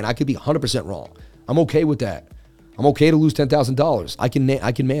 10K, and I could be 100% wrong. I'm okay with that. I'm okay to lose $10,000.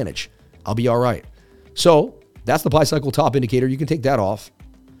 I can manage. I'll be all right. So that's the Pi cycle top indicator. You can take that off,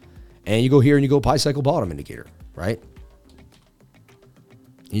 and you go here and you go Pi cycle bottom indicator, right?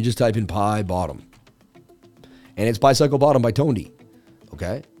 You just type in Pi bottom. And it's Pi cycle bottom by Tondi.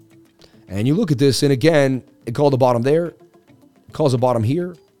 Okay? And you look at this, and again, it called the bottom there, it calls the bottom here,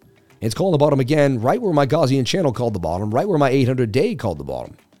 and it's calling the bottom again right where my Gaussian channel called the bottom, right where my 800-day called the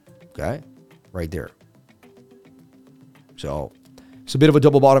bottom. Okay? Right there. So it's a bit of a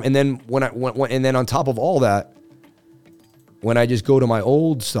double bottom. And then and then on top of all that, when I just go to my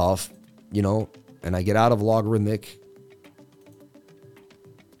old stuff, you know, and I get out of logarithmic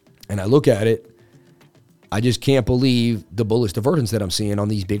and I look at it, I just can't believe the bullish divergence that I'm seeing on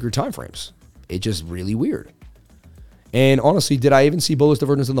these bigger time frames. It's just really weird. And honestly, did I even see bullish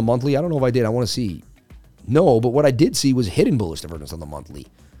divergence on the monthly? I don't know if I did. I want to see. No, but what I did see was hidden bullish divergence on the monthly,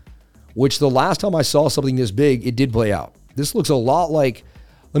 which the last time I saw something this big, it did play out. This looks a lot like,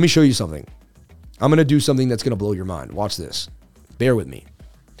 let me show you something. I'm going to do something that's going to blow your mind. Watch this. Bear with me.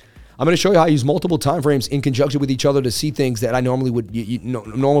 I'm going to show you how I use multiple time frames in conjunction with each other to see things that I normally would,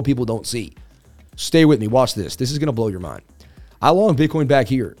 normal people don't see. Stay with me. Watch this. This is going to blow your mind. I long Bitcoin back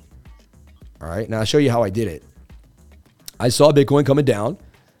here. All right. Now I'll show you how I did it. I saw Bitcoin coming down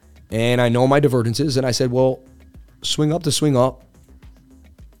and I know my divergences. And I said, well, swing up to swing up.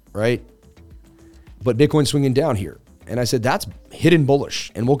 Right. But Bitcoin's swinging down here. And I said, that's hidden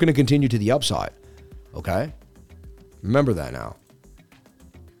bullish. And we're going to continue to the upside. Okay. Remember that now.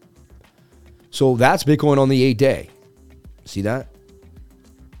 So that's Bitcoin on the 8-day. See that?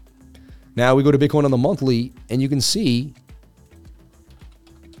 Now we go to Bitcoin on the monthly, and you can see.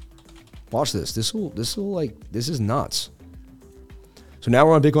 Watch this. This is nuts. So now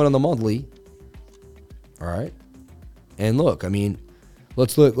we're on Bitcoin on the monthly. All right. And look, I mean,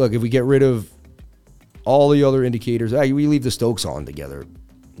 let's look. Look, if we get rid of all the other indicators, we leave the Stokes on together.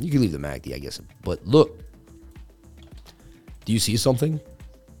 You can leave the MACD, I guess. But look. Do you see something?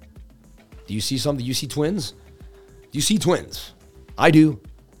 Do you see something? Do you see twins? Do you see twins? I do.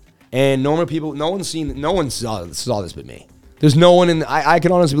 And normal people, no one saw this but me. There's no one I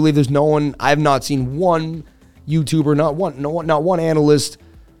can honestly believe there's no one, I have not seen one YouTuber, not one analyst.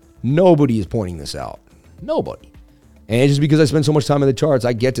 Nobody is pointing this out. Nobody. And just because I spend so much time in the charts,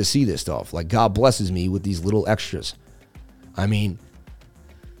 I get to see this stuff. Like God blesses me with these little extras. I mean,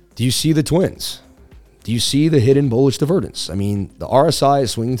 do you see the twins? Do you see the hidden bullish divergence? I mean, the RSI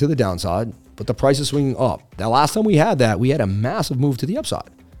is swinging to the downside, but the price is swinging up. Now, last time we had that, we had a massive move to the upside.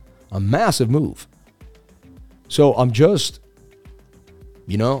 A massive move. So I'm just,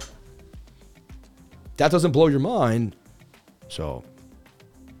 that doesn't blow your mind. So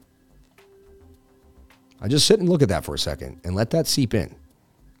I just sit and look at that for a second and let that seep in.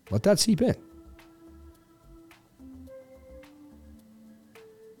 Let that seep in.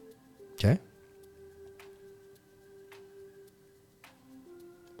 Okay.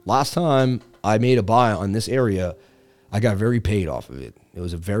 Last time I made a buy on this area, I got very paid off of it. It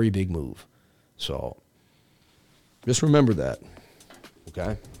was a very big move. So just remember that.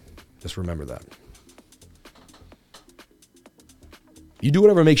 Okay? Just remember that. You do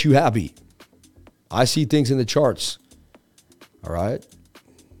whatever makes you happy. I see things in the charts. All right?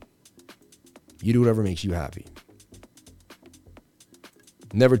 You do whatever makes you happy.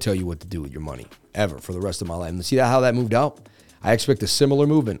 Never tell you what to do with your money, ever, for the rest of my life. And see how that moved out? I expect a similar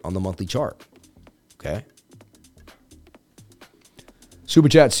movement on the monthly chart. Okay? Super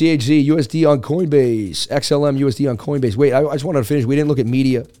chat, CHZ, USD on Coinbase, XLM, USD on Coinbase. Wait, I just wanted to finish. We didn't look at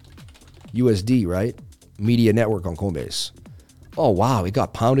Media USD, right? Media Network on Coinbase. Oh, wow, it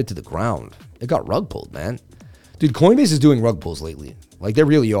got pounded to the ground. It got rug pulled, man. Dude, Coinbase is doing rug pulls lately. Like, they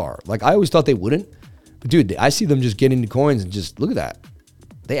really are. Like, I always thought they wouldn't. But, dude, I see them just get into coins and just, look at that.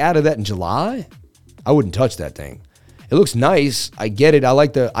 They added that in July? I wouldn't touch that thing. It looks nice. I get it. I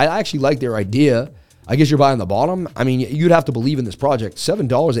actually like their idea. I guess you're buying the bottom. I mean, you'd have to believe in this project.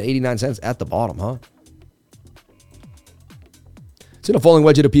 $7.89 at the bottom, huh? It's in a falling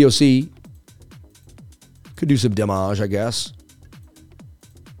wedge at a POC. Could do some damage, I guess.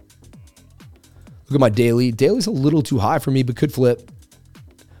 Look at my daily. Daily's a little too high for me, but could flip.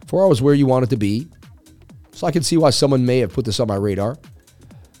 4 hours where you want it to be. So I can see why someone may have put this on my radar.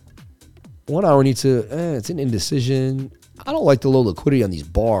 1 hour needs to, it's an indecision. I don't like the low liquidity on these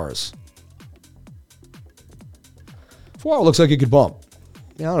bars. 4 hour looks like it could bump.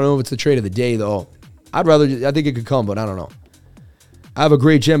 I don't know if it's the trade of the day, though. I think it could come, but I don't know. I have a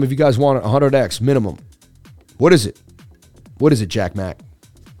great gem if you guys want it, 100x minimum. What is it? What is it, Jake Mack?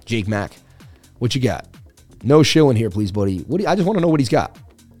 What you got? No shilling here, please, buddy. I just want to know what he's got.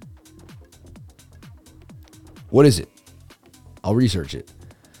 What is it? I'll research it.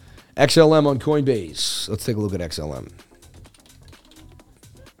 XLM on Coinbase. Let's take a look at XLM.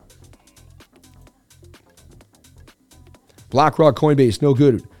 BlackRock, Coinbase, no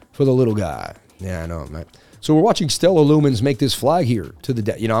good for the little guy. Yeah, I know, man. So we're watching Stellar Lumens make this flag here to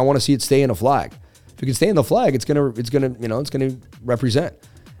the, I want to see it stay in a flag. If it can stay in the flag, it's gonna represent.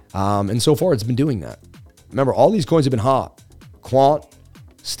 And so far, it's been doing that. Remember, all these coins have been hot: Quant,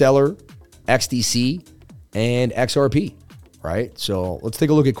 Stellar, XDC, and XRP. Right. So let's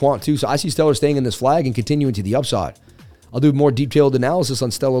take a look at Quant too. So I see Stellar staying in this flag and continuing to the upside. I'll do more detailed analysis on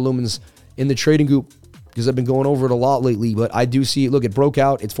Stellar Lumens in the trading group because I've been going over it a lot lately. But I do see it. Look, it broke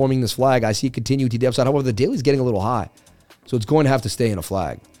out. It's forming this flag. I see it continue to the upside. However, the daily's getting a little high, so it's going to have to stay in a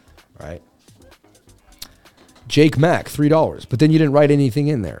flag. Right. Jake Mack, $3. But then you didn't write anything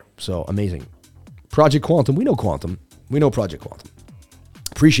in there. So amazing. Project Quantum. We know Quantum. We know Project Quantum.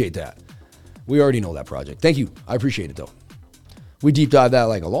 Appreciate that. We already know that project. Thank you. I appreciate it, though. We deep dived that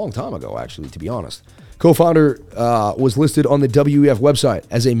like a long time ago, actually, to be honest. Co-founder was listed on the WEF website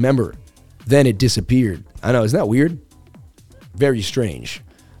as a member. Then it disappeared. I know. Isn't that weird? Very strange.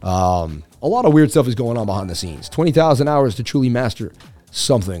 A lot of weird stuff is going on behind the scenes. 20,000 hours to truly master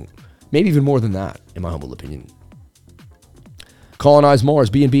something. Maybe even more than that, in my humble opinion. Colonize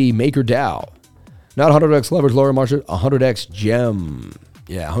Mars, BNB, Maker DAO. Not 100x leverage, lower margin, 100x gem.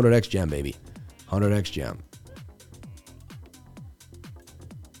 Yeah, 100x gem, baby. 100x gem.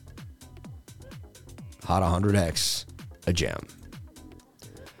 Hot 100x a gem.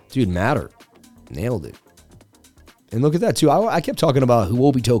 Dude, Matter. Nailed it. And look at that, too. I kept talking about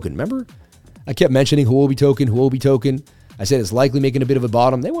Huobi token. Remember? I kept mentioning Huobi token. I said it's likely making a bit of a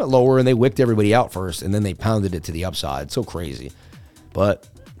bottom. They went lower and they wicked everybody out first, and then they pounded it to the upside. So crazy. But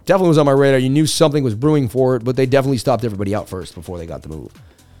definitely was on my radar. You knew something was brewing for it, but they definitely stopped everybody out first before they got the move.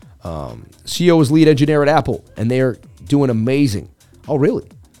 CEO is lead engineer at Apple, and they are doing amazing. Oh, really?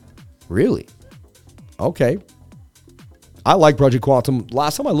 Really? Okay. I like Project Quantum.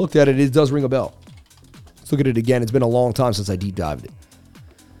 Last time I looked at it, it does ring a bell. Let's look at it again. It's been a long time since I deep dived it.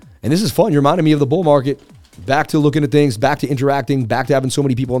 And this is fun. You're reminding me of the bull market. Back to looking at things, back to interacting, back to having so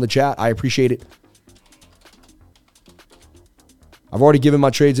many people in the chat. I appreciate it. I've already given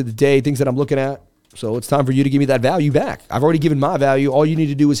my trades of the day, things that I'm looking at. So it's time for you to give me that value back. I've already given my value. All you need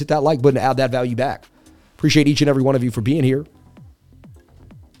to do is hit that like button to add that value back. Appreciate each and every one of you for being here.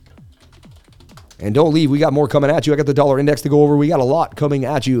 And don't leave. We got more coming at you. I got the dollar index to go over. We got a lot coming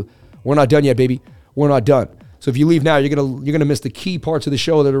at you. We're not done yet, baby. We're not done. So if you leave now, you're gonna miss the key parts of the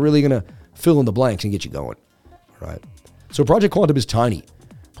show that are really gonna fill in the blanks and get you going. Right. So Project Quantum is tiny.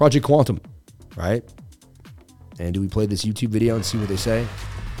 Project Quantum, right? And do we play this YouTube video and see what they say?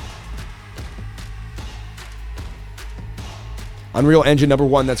 Unreal Engine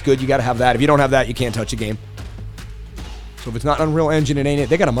 #1, that's good. You got to have that. If you don't have that, you can't touch the game. So if it's not Unreal Engine, it ain't it.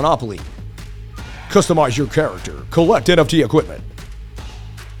 They got a monopoly. Customize your character. Collect NFT equipment.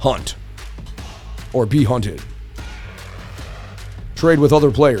 Hunt. Or be hunted. Trade with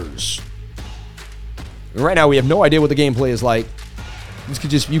other players. And right now, we have no idea what the gameplay is like.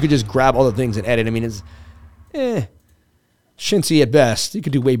 You could just grab other things and edit. I mean, it's chintzy at best. You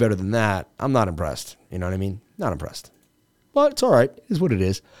could do way better than that. I'm not impressed. You know what I mean? Not impressed. But it's all right. It is what it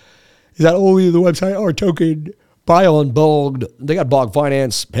is. Is that only the website or token? Buy on Bogged. They got Bog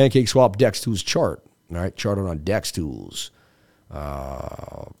Finance, Pancake Swap, Dex Tools chart. All right, charted on Dex Tools.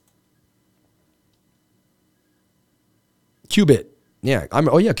 Qubit. Yeah.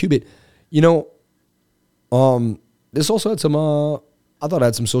 Qubit. You know, this also had some, I thought it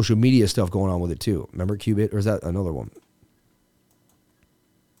had some social media stuff going on with it too. Remember Qubit? Or is that another one?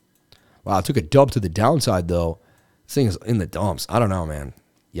 Wow, it took a dub to the downside though. This thing is in the dumps. I don't know, man.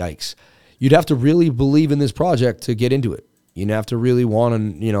 Yikes. You'd have to really believe in this project to get into it. You'd have to really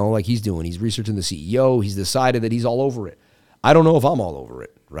want to, like he's doing. He's researching the CEO. He's decided that he's all over it. I don't know if I'm all over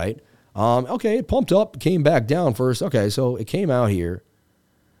it, right? Okay, it pumped up, came back down first. Okay, so it came out here.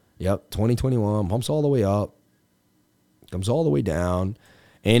 Yep, 2021, pumps all the way up, comes all the way down.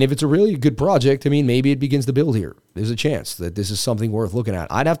 And if it's a really good project, I mean, maybe it begins to build here. There's a chance that this is something worth looking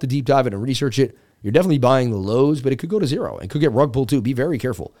at. I'd have to deep dive it and research it. You're definitely buying the lows, but it could go to zero. It could get rug pulled too. Be very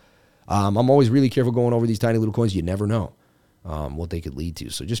careful. I'm always really careful going over these tiny little coins. You never know what they could lead to.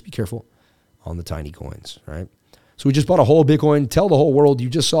 So just be careful on the tiny coins, right? So we just bought a whole Bitcoin. Tell the whole world you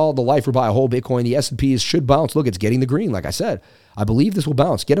just saw the lifer buy a whole Bitcoin. The S&P should bounce. Look, it's getting the green. Like I said, I believe this will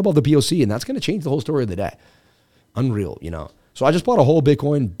bounce. Get above the POC, and that's going to change the whole story of the day. Unreal, So I just bought a whole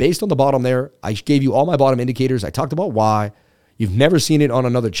Bitcoin based on the bottom there. I gave you all my bottom indicators. I talked about why. You've never seen it on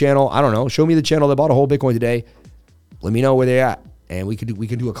another channel. I don't know. Show me the channel that bought a whole Bitcoin today. Let me know where they're at. And we can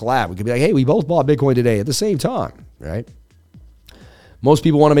do a collab. We could be like, hey, we both bought Bitcoin today at the same time, right? Most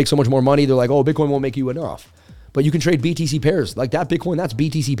people want to make so much more money. They're like, oh, Bitcoin won't make you enough. But you can trade BTC pairs. Like that Bitcoin, that's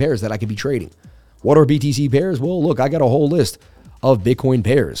BTC pairs that I could be trading. What are BTC pairs? Well, look, I got a whole list of Bitcoin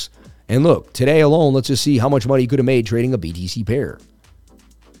pairs. And look, today alone, let's just see how much money you could have made trading a BTC pair.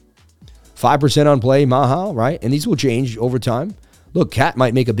 5% on play, Mahal, right? And these will change over time. Look, Cat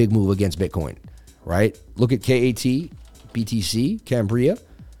might make a big move against Bitcoin, right? Look at KAT, BTC, Cambria.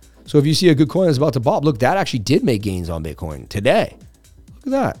 So if you see a good coin that's about to pop, look, that actually did make gains on Bitcoin today.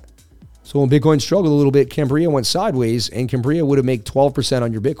 Look at that. So when Bitcoin struggled a little bit, Cambria went sideways, and Cambria would have made 12%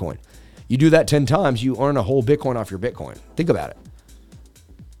 on your Bitcoin. You do that 10 times, you earn a whole Bitcoin off your Bitcoin. Think about it.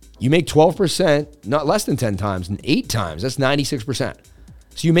 You make 12%, not less than 10 times, and 8 times. That's 96%.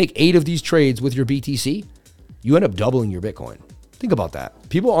 So you make 8 of these trades with your BTC, you end up doubling your Bitcoin. Think about that.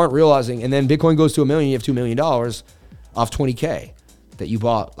 People aren't realizing, and then Bitcoin goes to $1 million, you have $2 million off 20K that you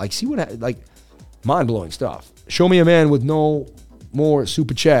bought. Like, see what, like, mind-blowing stuff. Show me a man with no more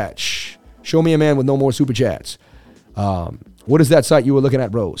super chats. Show me a man with no more super chats. What is that site you were looking at,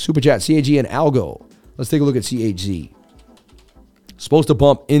 bro? Super chat, CAG and Algo. Let's take a look at CHZ. Supposed to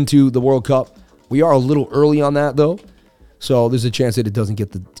bump into the World Cup. We are a little early on that, though. So there's a chance that it doesn't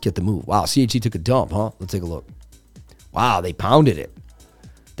get the move. Wow, CHZ took a dump, huh? Let's take a look. Wow, they pounded it.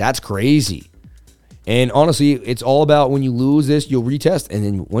 That's crazy. And honestly, it's all about when you lose this, you'll retest. And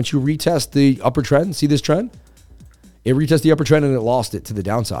then once you retest the upper trend, see this trend? It retested the upper trend and it lost it to the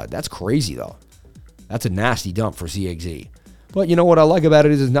downside. That's crazy, though. That's a nasty dump for CXZ. But you know what I like about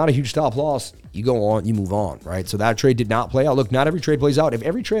it is it's not a huge stop loss. You go on, you move on, right? So that trade did not play out. Look, not every trade plays out. If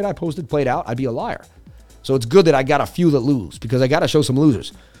every trade I posted played out, I'd be a liar. So it's good that I got a few that lose because I got to show some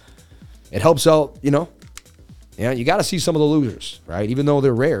losers. It helps out, you know. Yeah, you got to see some of the losers, right? Even though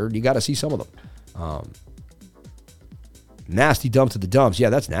they're rare, you got to see some of them. Nasty dump to the dumps. Yeah,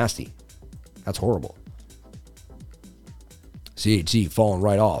 that's nasty. That's horrible. CHC falling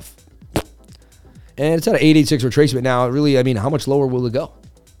right off. And it's at an 886 retracement now. Really, I mean, how much lower will it go?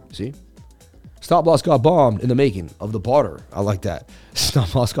 See? Stop loss got bombed in the making of the barter. I like that.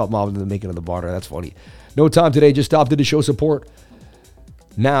 Stop loss got bombed in the making of the barter. That's funny. No time today. Just stopped in to show support.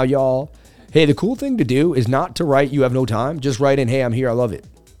 Now, y'all. Hey, the cool thing to do is not to write you have no time. Just write in, hey, I'm here. I love it.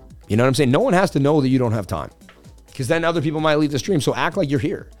 You know what I'm saying? No one has to know that you don't have time. Because then other people might leave the stream. So act like you're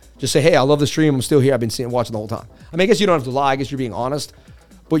here. Just say, hey, I love the stream. I'm still here. I've been watching the whole time. I mean, I guess you don't have to lie. I guess you're being honest.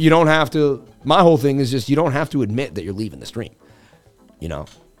 But you don't have to. My whole thing is just you don't have to admit that you're leaving the stream. You know?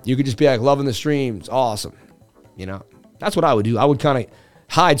 You could just be like, loving the stream. It's awesome. You know? That's what I would do. I would kind of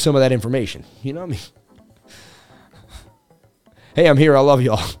hide some of that information. You know what I mean? Hey, I'm here. I love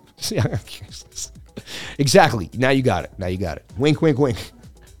y'all. See, exactly. Now you got it. Now you got it. Wink, wink, wink.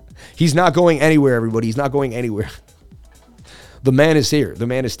 He's not going anywhere, everybody. He's not going anywhere. The man is here. The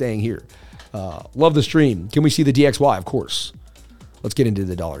man is staying here. Love the stream. Can we see the DXY? Of course. Let's get into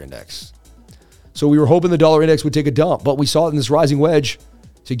the dollar index. So we were hoping the dollar index would take a dump, but we saw it in this rising wedge.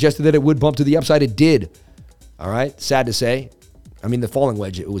 Suggested that it would bump to the upside. It did. All right. Sad to say. I mean, the falling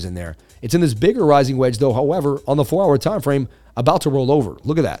wedge, it was in there. It's in this bigger rising wedge, though. However, on the 4-hour time frame, about to roll over.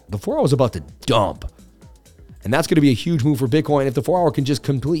 Look at that. The 4 hour is about to dump. And that's going to be a huge move for Bitcoin if the 4 hour can just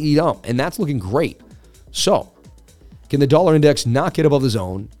completely dump. And that's looking great. So, can the dollar index not get above the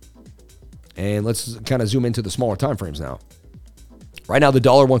zone? And let's kind of zoom into the smaller time frames now. Right now, the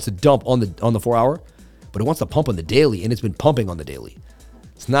dollar wants to dump on the 4 hour, but it wants to pump on the daily, and it's been pumping on the daily.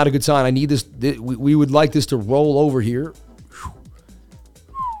 It's not a good sign. I need this. We would like this to roll over here.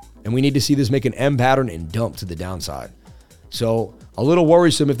 And we need to see this make an M pattern and dump to the downside. So a little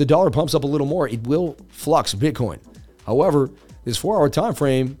worrisome. If the dollar pumps up a little more, it will flux Bitcoin. However, this 4 hour time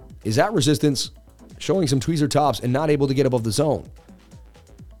frame is at resistance, showing some tweezer tops and not able to get above the zone.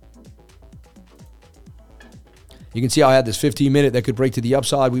 You can see how I had this 15-minute that could break to the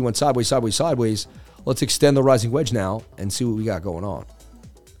upside. We went sideways, sideways, sideways. Let's extend the rising wedge now and see what we got going on.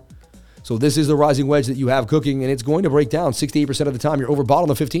 So this is the rising wedge that you have cooking, and it's going to break down 68% of the time. You're overbought on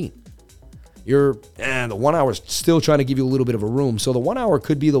the 15. The 1 hour is still trying to give you a little bit of a room. So the 1 hour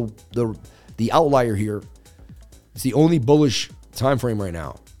could be the outlier here. It's the only bullish time frame right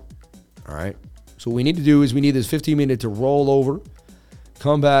now. All right. So what we need to do is we need this 15-minute to roll over,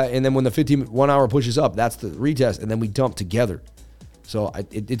 come back, and then when the 1 hour pushes up, that's the retest, and then we dump together. So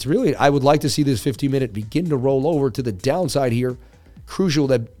it's really, I would like to see this 15-minute begin to roll over to the downside here. Crucial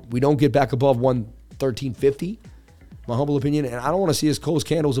that we don't get back above 113.50, my humble opinion. And I don't want to see us close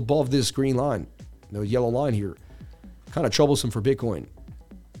candles above this green line, the yellow line here. Kind of troublesome for Bitcoin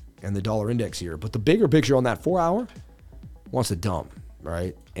and the dollar index here. But the bigger picture on that 4 hour wants to dump,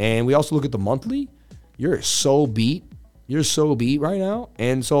 right? And we also look at the monthly. You're so beat. You're so beat right now.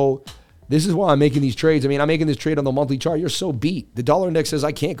 And so this is why I'm making these trades. I mean, I'm making this trade on the monthly chart. You're so beat. The dollar index says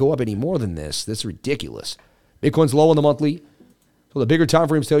I can't go up any more than this. That's ridiculous. Bitcoin's low on the monthly. So the bigger time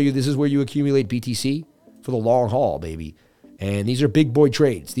frames tell you this is where you accumulate BTC for the long haul, baby. And these are big boy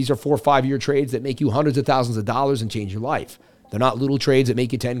trades. These are 4 or 5 year trades that make you hundreds of thousands of dollars and change your life. They're not little trades that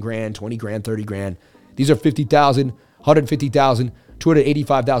make you 10 grand, 20 grand, 30 grand. These are $50,000, $150,000,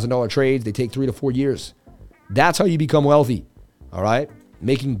 $285,000 trades. They take 3 to 4 years. That's how you become wealthy. All right.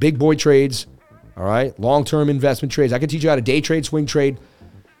 Making big boy trades. All right. Long-term investment trades. I can teach you how to day trade, swing trade,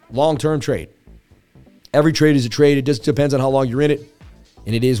 long-term trade. Every trade is a trade. It just depends on how long you're in it.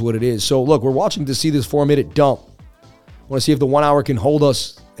 And it is what it is. So look, we're watching to see this 4-minute dump. I want to see if the 1 hour can hold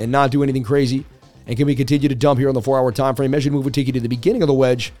us and not do anything crazy. And can we continue to dump here on the 4 hour time frame? Measured move would take you to the beginning of the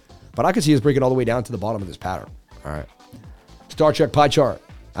wedge, but I can see us breaking all the way down to the bottom of this pattern. All right. Star Trek pie chart.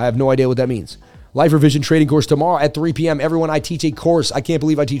 I have no idea what that means. Life Revision trading course tomorrow at 3 p.m. Everyone, I teach a course. I can't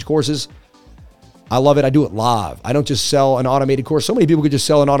believe I teach courses. I love it. I do it live. I don't just sell an automated course. So many people could just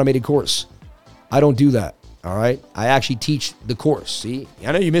sell an automated course. I don't do that. All right. I actually teach the course. See,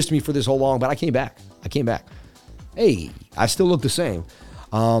 I know you missed me for this whole long, but I came back. Hey, I still look the same.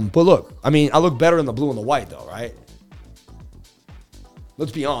 But look, I mean, I look better in the blue and the white though, right?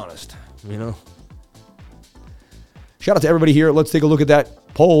 Let's be honest, you know. Shout out to everybody here. Let's take a look at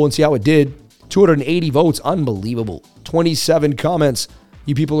that poll and see how it did. 280 votes. Unbelievable. 27 comments.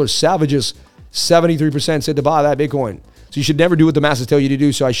 You people are savages. 73% said to buy that Bitcoin. So you should never do what the masses tell you to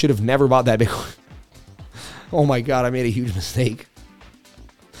do. So I should have never bought that Bitcoin. Oh my God, I made a huge mistake.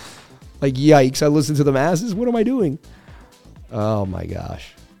 Like, yikes, I listened to the masses? What am I doing? Oh my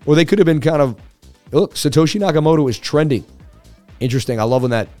gosh. Or they could have been kind of, look, Satoshi Nakamoto is trending. Interesting. I love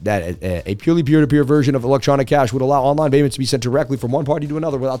when that a purely peer-to-peer version of electronic cash would allow online payments to be sent directly from one party to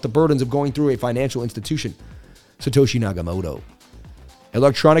another without the burdens of going through a financial institution. Satoshi Nakamoto.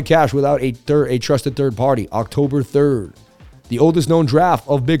 Electronic cash without a trusted third party. October 3rd. The oldest known draft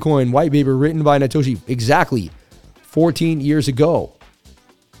of Bitcoin white paper written by Satoshi exactly 14 years ago.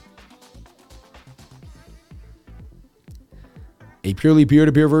 A purely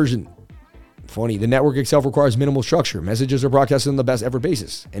peer-to-peer version. Funny. The network itself requires minimal structure. Messages are broadcasted on the best ever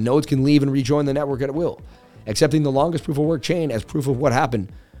basis, and nodes can leave and rejoin the network at will, accepting the longest proof of work chain as proof of what happened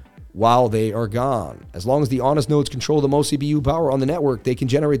while they are gone. As long as the honest nodes control the most CPU power on the network, they can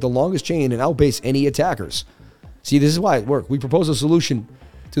generate the longest chain and outpace any attackers. See, this is why it worked. We propose a solution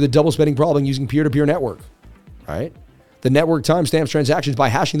to the double spending problem using peer-to-peer network. All right? The network timestamps transactions by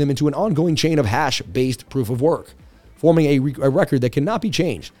hashing them into an ongoing chain of hash-based proof of work, forming a record that cannot be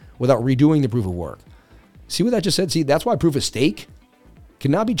changed without redoing the proof of work. See what that just said? See, that's why proof of stake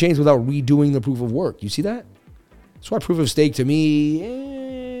cannot be changed without redoing the proof of work. You see that? That's why proof of stake to me...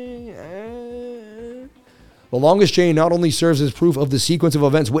 The longest chain not only serves as proof of the sequence of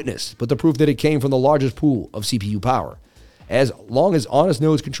events witnessed, but the proof that it came from the largest pool of CPU power. As long as honest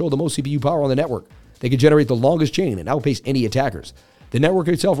nodes control the most CPU power on the network, they can generate the longest chain and outpace any attackers. The network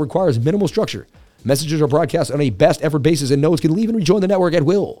itself requires minimal structure. Messages are broadcast on a best effort basis, and nodes can leave and rejoin the network at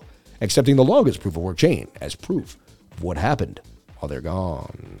will, accepting the longest proof of work chain as proof of what happened while they're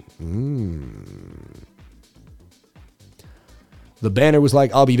gone. The banner was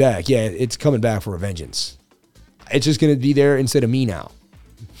like, I'll be back. Yeah, it's coming back for a vengeance. It's just going to be there instead of me now.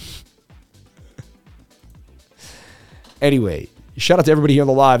 Anyway, shout out to everybody here on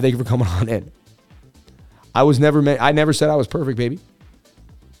the live. Thank you for coming on in. I never said I was perfect, baby.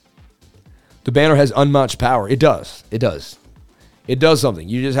 The banner has unmatched power. It does. It does. It does something.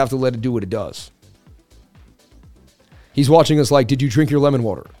 You just have to let it do what it does. He's watching us like, did you drink your lemon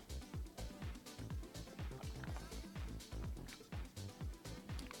water?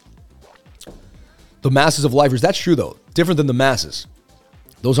 The masses of lifers. That's true, though. Different than the masses.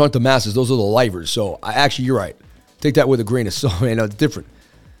 Those aren't the masses. Those are the lifers. So, you're right. Take that with a grain of salt. Man, it's different.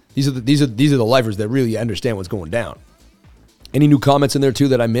 These are the lifers that really understand what's going down. Any new comments in there, too,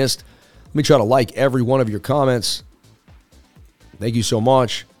 that I missed? Let me try to like every one of your comments. Thank you so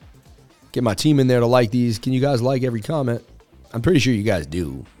much. Get my team in there to like these. Can you guys like every comment? I'm pretty sure you guys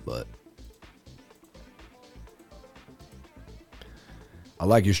do, but... I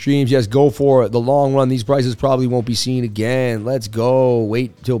like your streams. Yes, go for it. The long run, these prices probably won't be seen again. Let's go.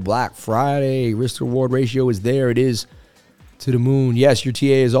 Wait till Black Friday. Risk to reward ratio is there. It is to the moon. Yes, your TA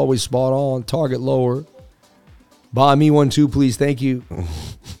is always spot on. Target lower. Buy me one too, please. Thank you.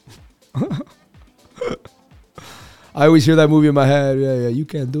 I always hear that movie in my head. Yeah, you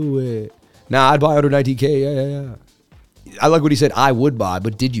can't do it. Nah, I'd buy under 19K. Yeah. I like what he said. I would buy,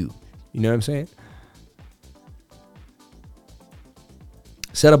 but did you? You know what I'm saying?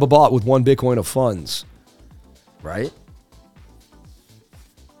 Set up a bot with 1 Bitcoin of funds, right?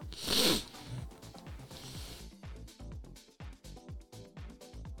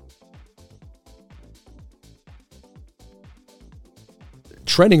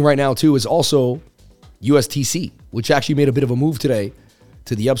 Trending right now, too, is also USTC. which actually made a bit of a move today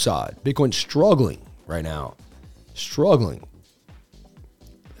to the upside. Bitcoin struggling right now. Struggling.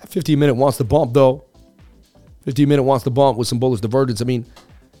 That 15-minute wants to bump, though. 15-minute wants to bump with some bullish divergence. I mean,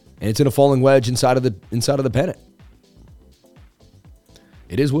 and it's in a falling wedge inside of the pennant.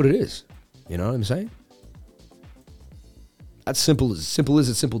 It is what it is. You know what I'm saying? That's simple as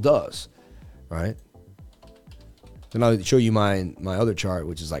it simple does, right? Then I'll show you my other chart,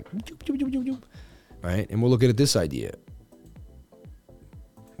 which is like, right? And we're looking at this idea.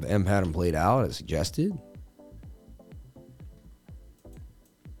 The M pattern played out as suggested.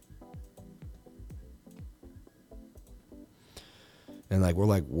 And like, we're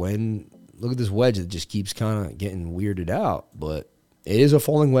like, look at this wedge that just keeps kind of getting weirded out, but it is a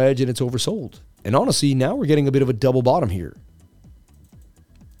falling wedge and it's oversold. And honestly, now we're getting a bit of a double bottom here.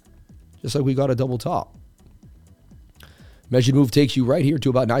 Just like we got a double top. Measured move takes you right here to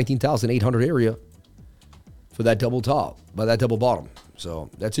about 19,800 area for that double top, by that double bottom.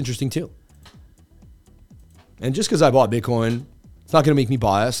 So that's interesting too. And just because I bought Bitcoin, it's not going to make me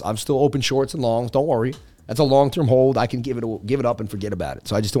biased. I'm still open shorts and longs. Don't worry. That's a long-term hold. I can give it up and forget about it.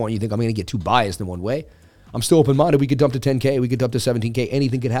 So I just don't want you to think I'm going to get too biased in one way. I'm still open-minded. We could dump to 10K. We could dump to 17K.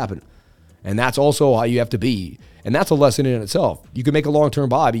 Anything could happen. And that's also how you have to be. And that's a lesson in itself. You can make a long-term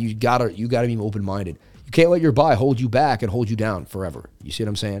buy, but you gotta be open-minded. You can't let your buy hold you back and hold you down forever. You see what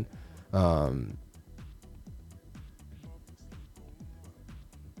I'm saying?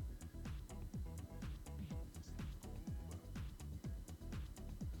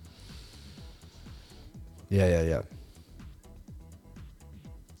 Yeah.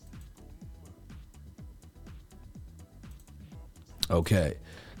 Okay.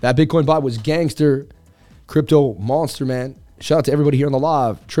 That Bitcoin buy was gangster. Crypto monster, man. Shout out to everybody here on the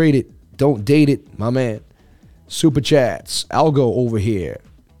live. Trade it. Don't date it, my man. Super chats. Algo over here.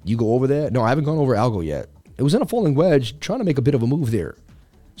 You go over there? No, I haven't gone over Algo yet. It was in a falling wedge, trying to make a bit of a move there.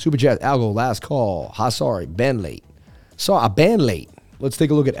 Super chat. Algo, last call. Sorry, ban late. Sorry, I ban late. Let's take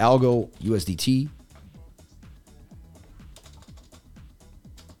a look at Algo USDT.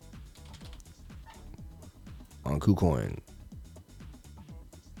 On KuCoin.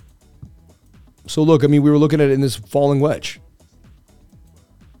 So look, I mean, we were looking at it in this falling wedge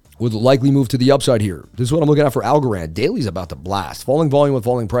with a likely move to the upside here. This is what I'm looking at for Algorand. Daily's about to blast. Falling volume with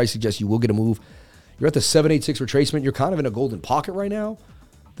falling price suggests you will get a move. You're at the 786 retracement. You're kind of in a golden pocket right now.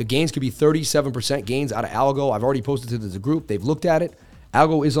 The gains could be 37% gains out of Algo. I've already posted to the group. They've looked at it.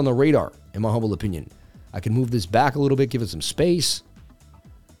 Algo is on the radar, in my humble opinion. I can move this back a little bit, give it some space.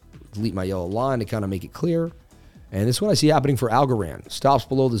 Delete my yellow line to kind of make it clear. And this is what I see happening for Algorand. Stops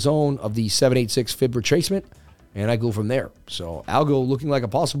below the zone of the 786 fib retracement, and I go from there. So Algo looking like a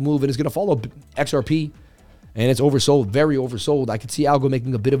possible move, and it's going to follow XRP, and it's oversold, very oversold. I could see Algo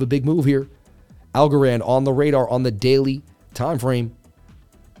making a bit of a big move here. Algorand on the radar on the daily time frame.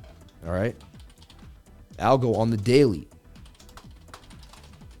 All right. Algo on the daily.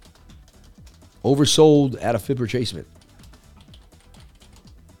 Oversold at a fib retracement.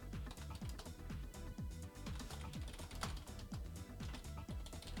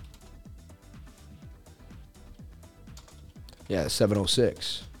 Yeah,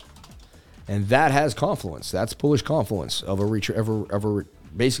 706. And that has confluence. That's bullish confluence of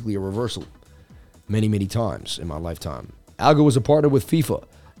basically a reversal many, many times in my lifetime. Algo was a partner with FIFA.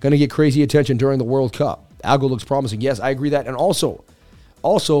 Going to get crazy attention during the World Cup. Algo looks promising. Yes, I agree that. And also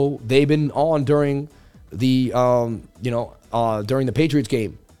they've been on during the during the Patriots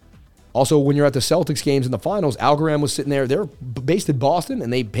game. Also, when you're at the Celtics games in the finals, Algorand was sitting there. They're based in Boston,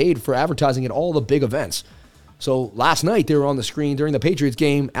 and they paid for advertising at all the big events. So last night they were on the screen during the Patriots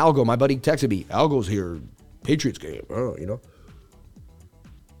game. Algo, my buddy, texted me. Algo's here, Patriots game. Oh, you know.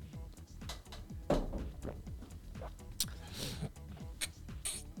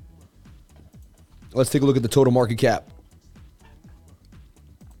 Let's take a look at the total market cap.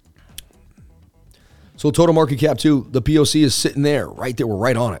 So total market cap too. The POC is sitting there, right there. We're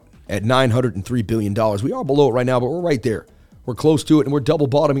right on it at $903 billion. We are below it right now, but we're right there. We're close to it, and we're double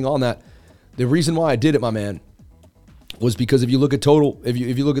bottoming on that. The reason why I did it, my man, was because if you look at total, if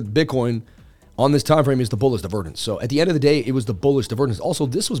you look at Bitcoin on this time frame, is the bullish divergence. So at the end of the day, it was the bullish divergence. Also,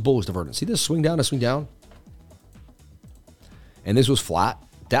 this was bullish divergence. See this swing down to swing down? And this was flat.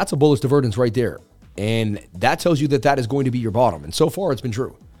 That's a bullish divergence right there. And that tells you that that is going to be your bottom. And so far, it's been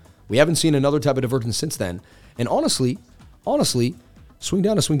true. We haven't seen another type of divergence since then. And honestly, swing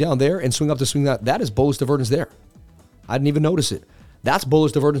down to swing down there and swing up to swing down. That is bullish divergence there. I didn't even notice it. That's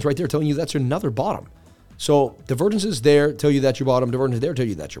bullish divergence right there, telling you that's another bottom. So divergences there tell you that's your bottom. Divergences there tell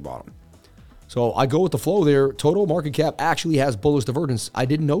you that's your bottom. So I go with the flow there. Total market cap actually has bullish divergence. I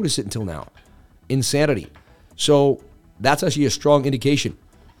didn't notice it until now. Insanity. So that's actually a strong indication.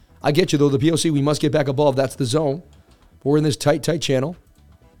 I get you, though. The POC, we must get back above. That's the zone. We're in this tight channel.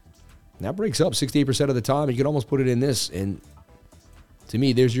 And that breaks up 68% of the time. You can almost put it in this. And to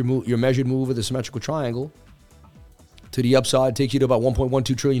me, there's your measured move of the symmetrical triangle. To the upside, takes you to about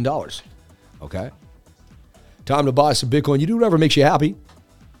 $1.12 trillion. Okay? Time to buy some Bitcoin. You do whatever makes you happy.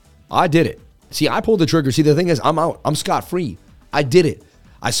 I did it. See, I pulled the trigger. See, the thing is, I'm out. I'm scot-free. I did it.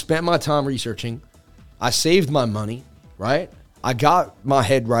 I spent my time researching. I saved my money, right? I got my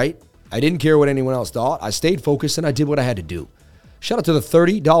head right. I didn't care what anyone else thought. I stayed focused, and I did what I had to do. Shout out to the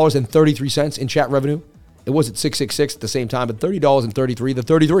 $30.33 in chat revenue. It was at 666 at the same time, but $30.33, the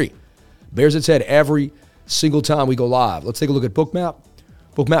 33. Bears its head every single time we go live. Let's take a look at Bookmap.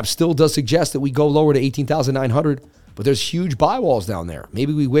 Bookmap still does suggest that we go lower to 18,900, but there's huge buy walls down there.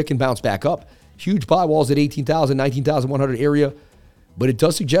 Maybe we wick and bounce back up. Huge buy walls at 18,000, 19,100 area, but it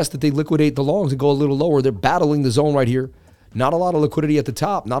does suggest that they liquidate the longs and go a little lower. They're battling the zone right here. Not a lot of liquidity at the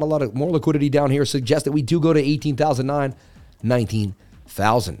top, not a lot of more liquidity down here. Suggests that we do go to 18,009,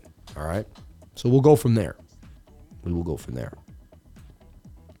 19,000. All right, so we'll go from there. We will go from there.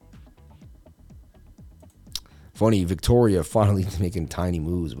 Funny, Victoria finally making tiny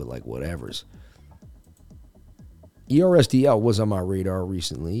moves, but like whatevers. ERSDL was on my radar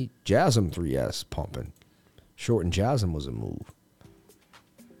recently. JASM 3S pumping. Short and JASM was a move.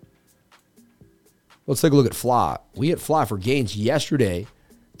 Let's take a look at FLY. We hit FLY for gains yesterday.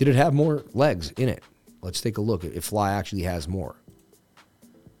 Did it have more legs in it? Let's take a look at if FLY actually has more.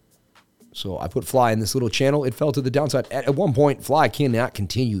 So I put FLY in this little channel. It fell to the downside. At one point, FLY cannot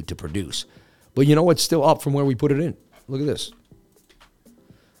continue to produce. But you know what's still up from where we put it in? Look at this.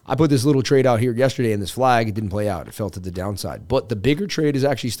 I put this little trade out here yesterday in this flag. It didn't play out. It fell to the downside. But the bigger trade is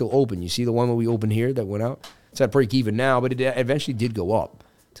actually still open. You see the one that we opened here that went out? It's at break even now, but it eventually did go up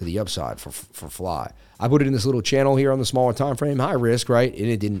to the upside for FLY. I put it in this little channel here on the smaller time frame, high risk, right? And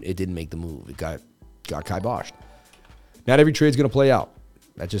it didn't make the move. It got kiboshed. Not every trade's going to play out.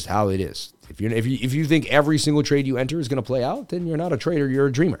 That's just how it is. If you think every single trade you enter is going to play out, then you're not a trader, you're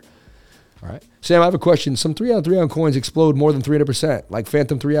a dreamer. All right. Sam, I have a question. Some 3 out of 3 on coins explode more than 300%, like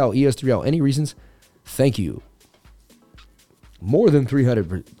Phantom 3L, ES3L. Any reasons? Thank you. More than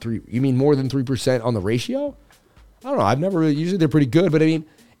 300. You mean more than 3% on the ratio? I don't know. I've never really, usually they're pretty good, but I mean,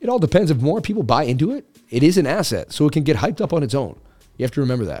 it all depends. If more people buy into it, it is an asset, so it can get hyped up on its own. You have to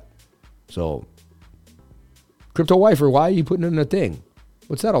remember that. So, Crypto Wifer, why are you putting in a thing?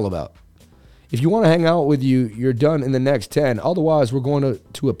 What's that all about? If you want to hang out with you, you're done in the next 10. Otherwise, we're going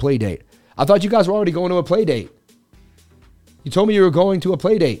to a play date. I thought you guys were already going to a play date. You told me you were going to a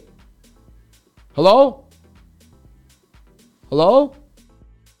play date. Hello? Hello?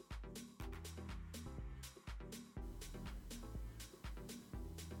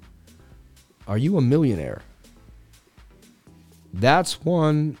 Are you a millionaire? That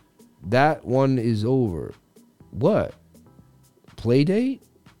one is over. What? Play date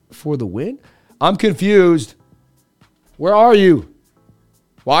for the win? I'm confused. Where are you?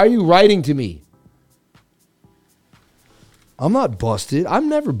 Why are you writing to me? I'm not busted. I'm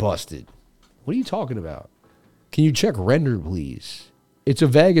never busted. What are you talking about? Can you check render, please? It's a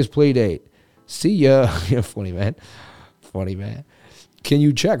Vegas play date. See ya. Funny, man. Funny, man. Can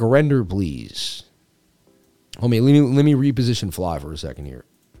you check render, please? Homie, let me reposition FLY for a second here.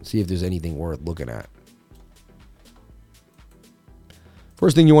 See if there's anything worth looking at.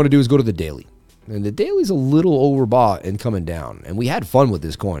 First thing you want to do is go to the daily. And the daily's a little overbought and coming down. And we had fun with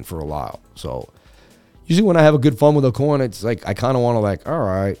this coin for a while. So usually when I have a good fun with a coin, it's like I kind of want to like, all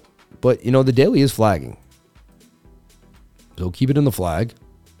right. But, you know, the daily is flagging. So keep it in the flag.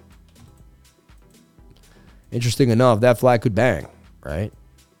 Interesting enough, that flag could bang, right?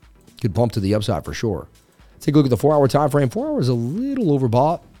 Could pump to the upside for sure. Take a look at the 4-hour time frame. 4 hours a little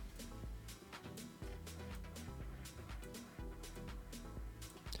overbought.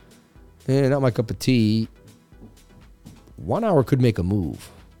 Not my cup of tea. 1 hour could make a move.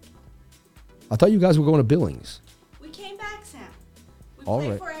 I thought you guys were going to Billings. We came back, Sam. We All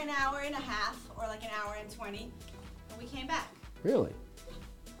played right. for an hour and a half, or like an hour and 20, and we came back. Really?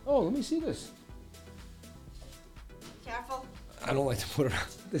 Oh, let me see this. Careful. I don't like to put it on.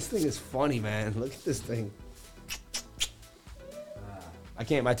 This thing is funny, man. Look at this thing. I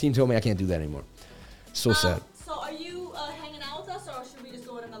can't. My team told me I can't do that anymore. So sad. So are you hanging out with us, or should we just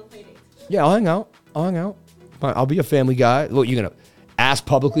go on another play date? Yeah, I'll hang out. Fine, I'll be a family guy. Look, you're going to ask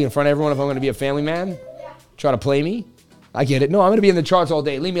publicly in front of everyone if I'm going to be a family man? Yeah. Try to play me? I get it. No, I'm going to be in the charts all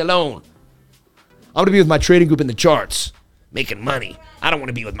day. Leave me alone. I'm going to be with my trading group in the charts, making money. I don't want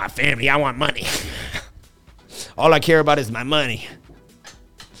to be with my family. I want money. All I care about is my money.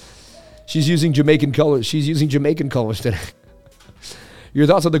 She's using Jamaican colors. She's using Jamaican colors today. Your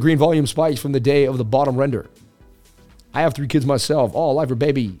thoughts on the green volume spikes from the day of the bottom render? I have 3 kids myself. Oh, lifer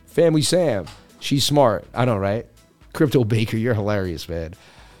baby. Family Sam. She's smart. I know, right? Crypto Baker, you're hilarious, man.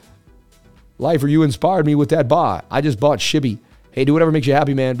 Lifer, you inspired me with that buy. I just bought Shibby. Hey, do whatever makes you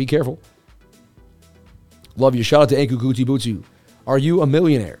happy, man. Be careful. Love you. Shout out to Anku Gucci Butsu. Are you a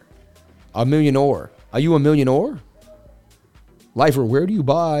millionaire? A millionaire? Are you a millionaire? Lifer, where do you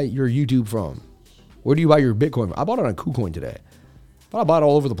buy your YouTube from? Where do you buy your Bitcoin from? I bought it on KuCoin today. But I bought it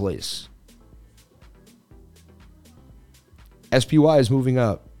all over the place. SPY is moving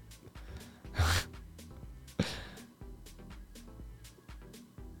up.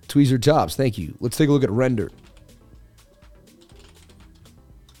 Tweezer Tops, thank you. Let's take a look at Render.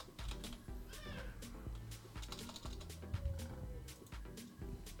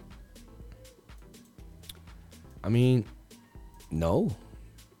 I mean, no.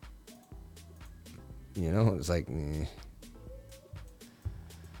 You know, it's like,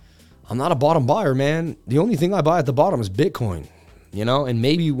 I'm not a bottom buyer, man. The only thing I buy at the bottom is Bitcoin, you know, and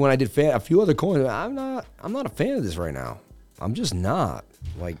maybe when I did a few other coins, I'm not a fan of this right now. I'm just not.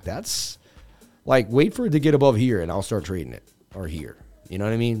 Like, that's like, wait for it to get above here and I'll start trading it, or here. You know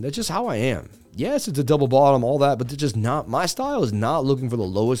what I mean? That's just how I am. Yes, it's a double bottom, all that, but it's just not, my style is not looking for the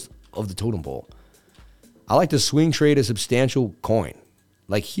lowest of the totem pole. I like to swing trade a substantial coin.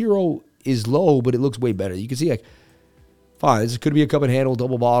 Like Hero is low, but it looks way better. You can see, like, fine, this could be a cup and handle,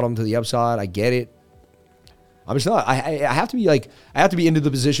 double bottom to the upside. I get it. I'm just not, I have to be like, I have to be into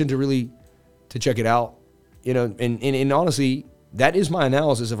the position to really, to check it out. You know, and honestly, that is my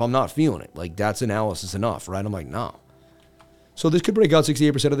analysis if I'm not feeling it. Like, that's analysis enough, right? I'm like, no. So this could break out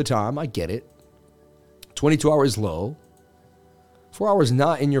 68% of the time. I get it. 22 hours low. 4 hours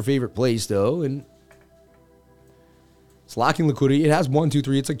not in your favorite place, though, and it's lacking liquidity. It has 1, 2,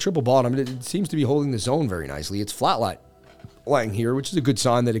 3. It's like triple bottom. It seems to be holding the zone very nicely. It's flat lying here, which is a good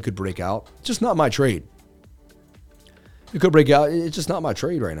sign that it could break out. Just not my trade. It could break out. It's just not my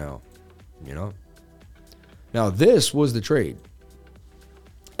trade right now, you know? Now, this was the trade.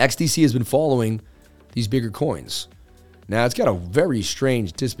 XDC has been following these bigger coins. Now, it's got a very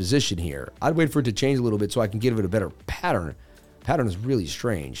strange disposition here. I'd wait for it to change a little bit so I can give it a better pattern. Pattern is really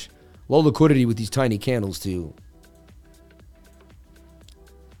strange. Low liquidity with these tiny candles, too.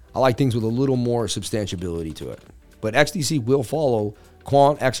 I like things with a little more substantiability to it. But XDC will follow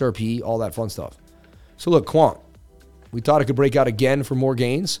Quant, XRP, all that fun stuff. So look, Quant. We thought it could break out again for more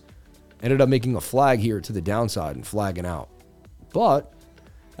gains. Ended up making a flag here to the downside and flagging out. But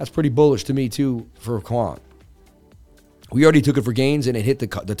that's pretty bullish to me too for Quant. We already took it for gains and it hit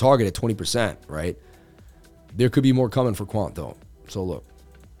the target at 20%, right? There could be more coming for Quant though. So look.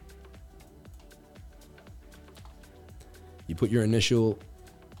 You put your initial,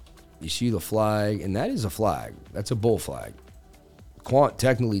 you see the flag, and that is a flag. That's a bull flag. Quant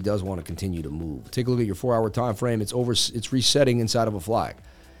technically does want to continue to move. Take a look at your 4-hour time frame. It's resetting inside of a flag.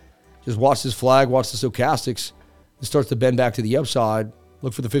 Just watch this flag, watch the stochastics. It starts to bend back to the upside.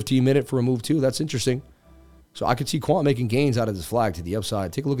 Look for the 15-minute for a move too. That's interesting. So I could see Quant making gains out of this flag to the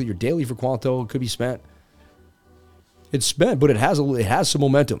upside. Take a look at your daily for Quant though. It could be spent. It's spent, but it has some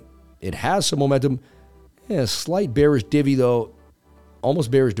momentum. It has some momentum. Yeah, a slight bearish divvy though. Almost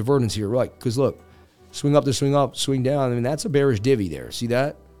bearish divergence here, right? Because look, swing up to swing up, swing down. I mean, that's a bearish divvy there. See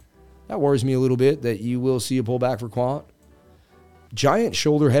that? That worries me a little bit that you will see a pullback for Quant. Giant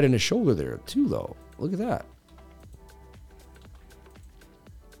shoulder, head and a shoulder there too, though. Look at that.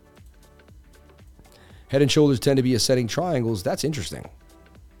 Head and shoulders tend to be ascending triangles. That's interesting.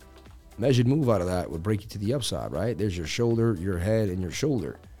 Measured move out of that would break you to the upside, right? There's your shoulder, your head, and your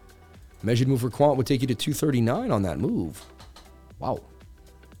shoulder. Measured move for Quant would take you to 239 on that move. Wow.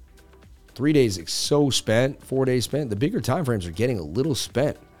 3 days so spent, 4 days spent. The bigger time frames are getting a little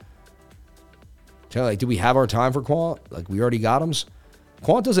spent. Like, do we have our time for Quant? Like, we already got them.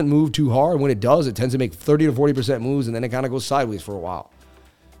 Quant doesn't move too hard. When it does, it tends to make 30 to 40% moves, and then it kind of goes sideways for a while.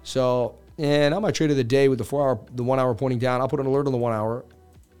 So, and on my trade of the day with the 4 hour, the 1 hour pointing down, I'll put an alert on the 1 hour.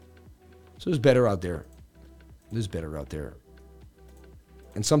 So there's better out there. There's better out there.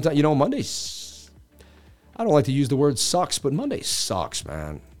 And sometimes, you know, Mondays, I don't like to use the word sucks, but Monday sucks,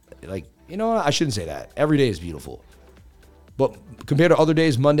 man. Like, you know, I shouldn't say that. Every day is beautiful. But compared to other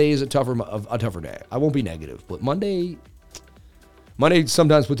days, Monday is a tougher day. I won't be negative, but Monday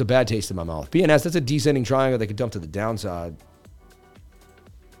sometimes puts a bad taste in my mouth. BNS, that's a descending triangle that can dump to the downside.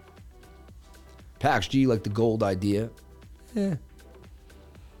 PAX G, like the gold idea. The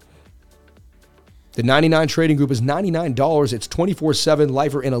 99 trading group is $99. It's 24/7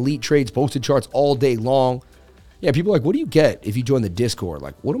 lifer and elite trades, posted charts all day long. Yeah, people are like, what do you get if you join the Discord?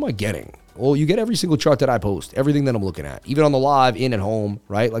 Like, what am I getting? Well, you get every single chart that I post, everything that I'm looking at, even on the live, in and home,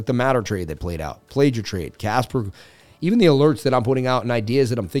 right? Like the Matter trade that played out, played your trade, Casper, even the alerts that I'm putting out and ideas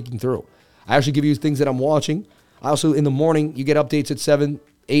that I'm thinking through. I actually give you things that I'm watching. I also, in the morning, you get updates at 7,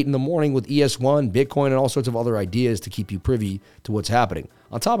 8 in the morning with ES1, Bitcoin, and all sorts of other ideas to keep you privy to what's happening.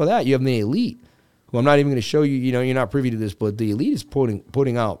 On top of that, you have the Elite, who I'm not even going to show you. You know, you're not privy to this, but the Elite is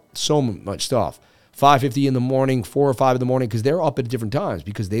putting out so much stuff. 5:50 in the morning, 4 or 5 in the morning, because they're up at different times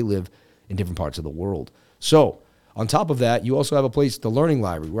because they live in different parts of the world. So on top of that, you also have a place, the Learning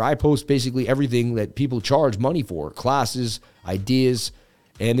Library, where I post basically everything that people charge money for, classes, ideas,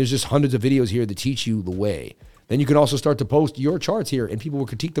 and there's just hundreds of videos here that teach you the way. Then you can also start to post your charts here, and people will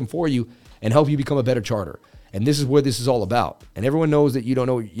critique them for you and help you become a better charter. And this is where this is all about. And everyone knows that you don't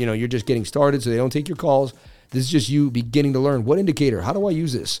know, you're just getting started, so they don't take your calls. This is just you beginning to learn. What indicator? How do I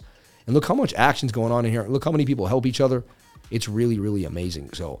use this? And look how much action's going on in here. Look how many people help each other. It's really, really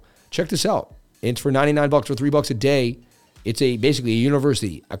amazing. So check this out. It's for $99 or $3 a day. It's basically a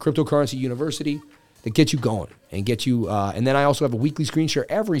university, a cryptocurrency university that gets you going and get you. And then I also have a weekly screen share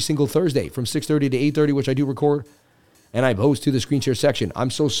every single Thursday from 6:30 to 8:30, which I do record. And I post to the screen share section. I'm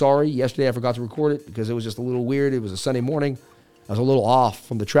so sorry. Yesterday I forgot to record it because it was just a little weird. It was a Sunday morning. I was a little off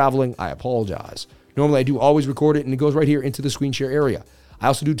from the traveling. I apologize. Normally I do always record it, and it goes right here into the screen share area. I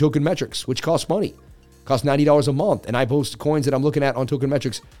also do Token Metrics, which costs money. Costs $90 a month, and I post coins that I'm looking at on Token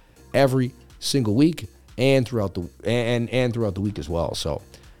Metrics every single week and throughout the and throughout the week as well. So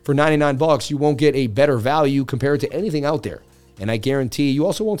for $99, you won't get a better value compared to anything out there. And I guarantee you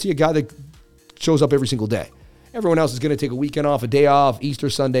also won't see a guy that shows up every single day. Everyone else is going to take a weekend off, a day off, Easter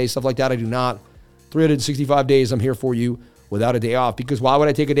Sunday, stuff like that. I do not. 365 days I'm here for you without a day off, because why would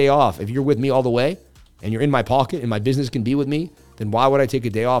I take a day off? If you're with me all the way and you're in my pocket and my business can be with me, then why would I take a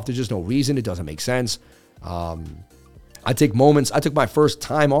day off? There's just no reason. It doesn't make sense. I take moments. I took my first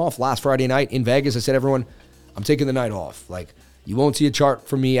time off last Friday night in Vegas. I said, everyone, I'm taking the night off. Like, you won't see a chart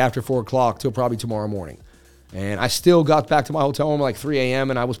from me after 4 o'clock till probably tomorrow morning. And I still got back to my hotel room like 3 a.m.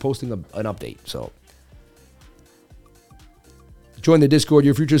 and I was posting an update. So join the Discord.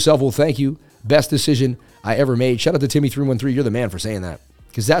 Your future self will thank you. Best decision I ever made. Shout out to Timmy313. You're the man for saying that,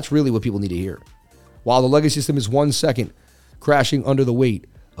 because that's really what people need to hear. While the legacy system is 1 second crashing under the weight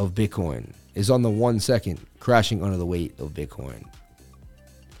of Bitcoin, is on the 1 second crashing under the weight of Bitcoin.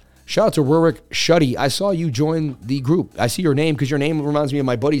 Shout out to Rurik Shuddy. I saw you join the group. I see your name because your name reminds me of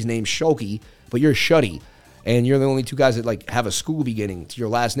my buddy's name, Shoki, but you're Shuddy. And you're the only two guys that like have a school beginning to your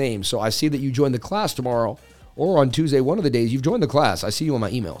last name. So I see that you joined the class tomorrow or on Tuesday, one of the days. You've joined the class. I see you on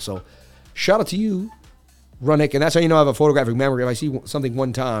my email. So shout out to you, Runik. And that's how you know I have a photographic memory. If I see something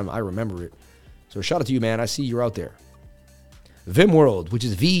one time, I remember it. So shout out to you, man. I see you're out there. Vimworld, which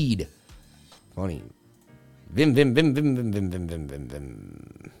is Veed. Funny. Vim.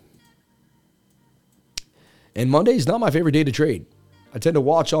 And Monday is not my favorite day to trade. I tend to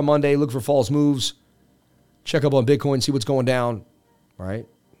watch on Monday, look for false moves, check up on Bitcoin, see what's going down, all right?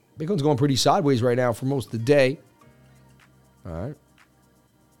 Bitcoin's going pretty sideways right now for most of the day, all right?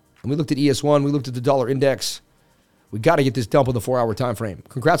 And we looked at ES1, we looked at the dollar index. We got to get this dump on the 4-hour time frame.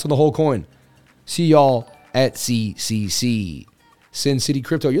 Congrats on the whole coin. See y'all at CCC. Sin City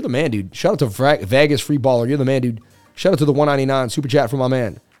Crypto, you're the man, dude. Shout out to Vegas Free Baller. You're the man, dude. Shout out to the 199 super chat from my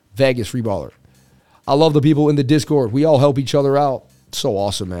man, Vegas Free Baller. I love the people in the Discord. We all help each other out. So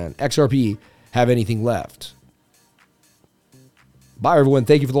awesome, man. XRP, have anything left? Bye, everyone.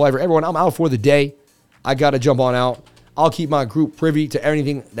 Thank you for the live. Everyone, I'm out for the day. I got to jump on out. I'll keep my group privy to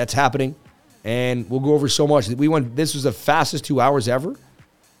anything that's happening, and we'll go over so much. This was the fastest 2 hours ever.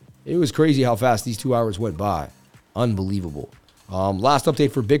 It was crazy how fast these 2 hours went by. Unbelievable. Last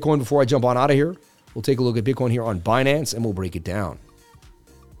update for Bitcoin before I jump on out of here. We'll take a look at Bitcoin here on Binance, and we'll break it down.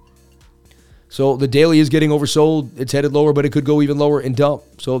 So the daily is getting oversold. It's headed lower, but it could go even lower and dump.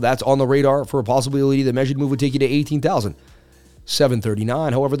 So that's on the radar for a possibility. The measured move would take you to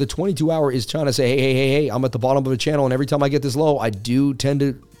 18,739. However, the 22-hour is trying to say, hey, I'm at the bottom of a channel, and every time I get this low, I do tend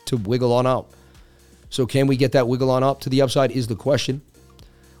to wiggle on up. So can we get that wiggle on up to the upside is the question.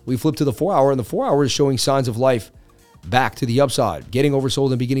 We flip to the 4-hour, and the 4-hour is showing signs of life back to the upside, getting oversold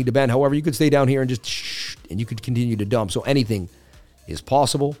and beginning to bend. However, you could stay down here and and you could continue to dump. So anything is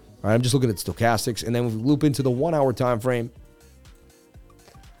possible. All right, I'm just looking at stochastics, and then we loop into the 1-hour time frame.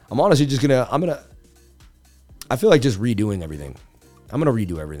 I'm honestly just I feel like just redoing everything. I'm going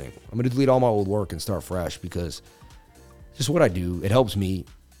to redo everything. I'm going to delete all my old work and start fresh, because just what I do, it helps me.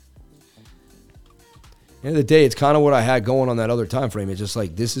 At the end of the day, it's kind of what I had going on that other time frame. It's just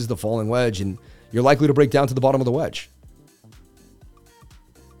like, this is the falling wedge, and you're likely to break down to the bottom of the wedge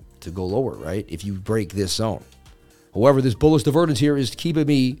to go lower, right? If you break this zone. However, this bullish divergence here is keeping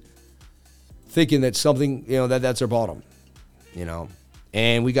me thinking that something, that's our bottom,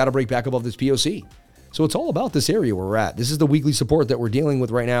 and we got to break back above this POC. So it's all about this area where we're at. This is the weekly support that we're dealing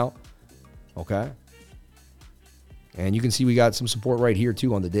with right now. Okay. And you can see we got some support right here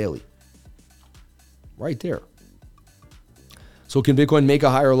too on the daily. Right there. So can Bitcoin make a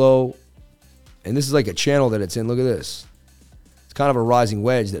higher low? And this is like a channel that it's in. Look at this. It's kind of a rising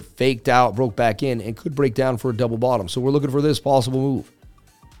wedge that faked out, broke back in, and could break down for a double bottom. So we're looking for this possible move.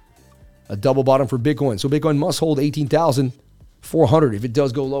 A double bottom for Bitcoin. So Bitcoin must hold 18,400 if it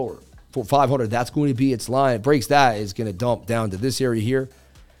does go lower. For 500, that's going to be its line. It breaks that, it's going to dump down to this area here,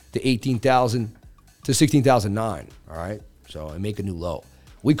 to 18,000 to 16,009. All right, so and make a new low.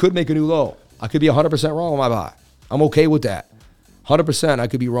 We could make a new low. I could be 100% wrong on my buy. I'm okay with that. 100%, I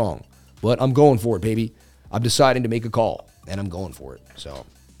could be wrong, but I'm going for it, baby. I'm deciding to make a call, and I'm going for it. So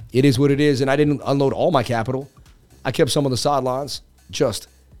it is what it is, and I didn't unload all my capital. I kept some on the sidelines just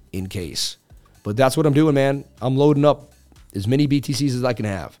in case. But that's what I'm doing, man. I'm loading up as many BTCs as I can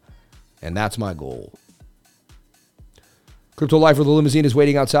have. And that's my goal. Crypto Life with the limousine is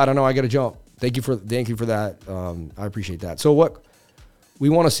waiting outside. I know I got to jump. Thank you for that. I appreciate that. So what we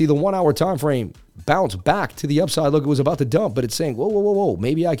want to see the 1 hour time frame bounce back to the upside. Look, it was about to dump, but it's saying, whoa.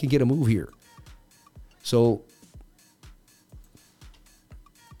 Maybe I can get a move here. So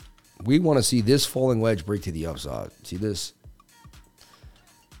we want to see this falling wedge break to the upside. See this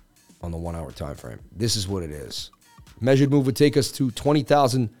on the 1 hour time frame. This is what it is. Measured move would take us to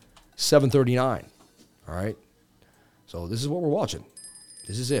 20,739. All right. So this is what we're watching.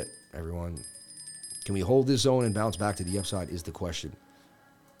 This is it, everyone. Can we hold this zone and bounce back to the upside is the question.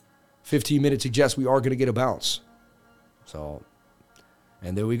 15 minutes suggests we are going to get a bounce. So,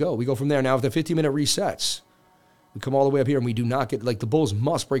 and there we go. We go from there. Now, if the 15-minute resets, we come all the way up here and we do not get, like the bulls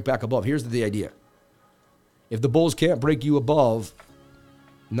must break back above. Here's the idea. If the bulls can't break you above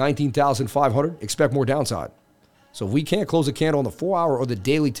 19,500, expect more downside. So if we can't close a candle on the 4 hour or the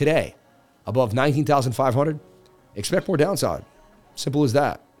daily today above 19,500, expect more downside. Simple as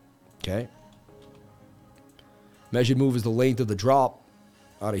that. Okay. Measured move is the length of the drop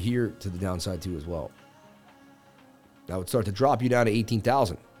out of here to the downside too as well. That would start to drop you down to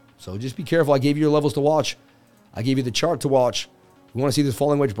 18,000. So just be careful. I gave you your levels to watch. I gave you the chart to watch. We want to see this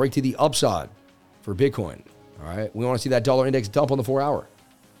falling wedge break to the upside for Bitcoin. All right. We want to see that dollar index dump on the 4 hour.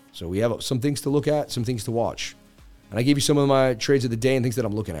 So we have some things to look at, some things to watch. And I gave you some of my trades of the day and things that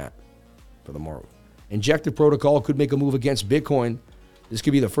I'm looking at for the morrow. Injective protocol could make a move against Bitcoin. This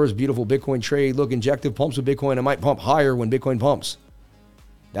could be the first beautiful Bitcoin trade. Look, Injective pumps with Bitcoin. It might pump higher when Bitcoin pumps.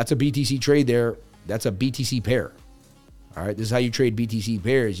 That's a BTC trade there. That's a BTC pair. All right, this is how you trade BTC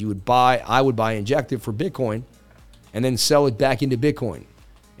pairs. I would buy Injective for Bitcoin and then sell it back into Bitcoin,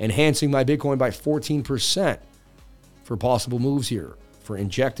 enhancing my Bitcoin by 14% for possible moves here for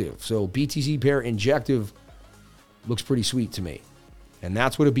Injective. So BTC pair Injective looks pretty sweet to me. And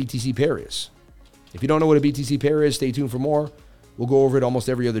that's what a BTC pair is. If you don't know what a BTC pair is, stay tuned for more. We'll go over it almost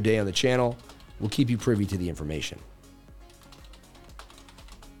every other day on the channel. We'll keep you privy to the information.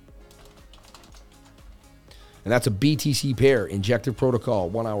 And that's a BTC pair, Injective protocol,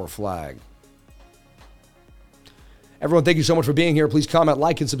 1 hour flag. Everyone, thank you so much for being here. Please comment,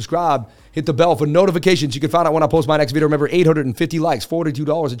 like, and subscribe. Hit the bell for notifications. You can find out when I post my next video. Remember, 850 likes,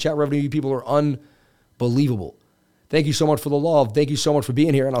 $42 in chat revenue. You people are unbelievable. Thank you so much for the love. Thank you so much for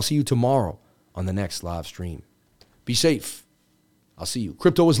being here, and I'll see you tomorrow on the next live stream. Be safe. I'll see you.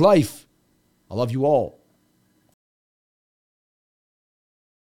 Crypto is life. I love you all.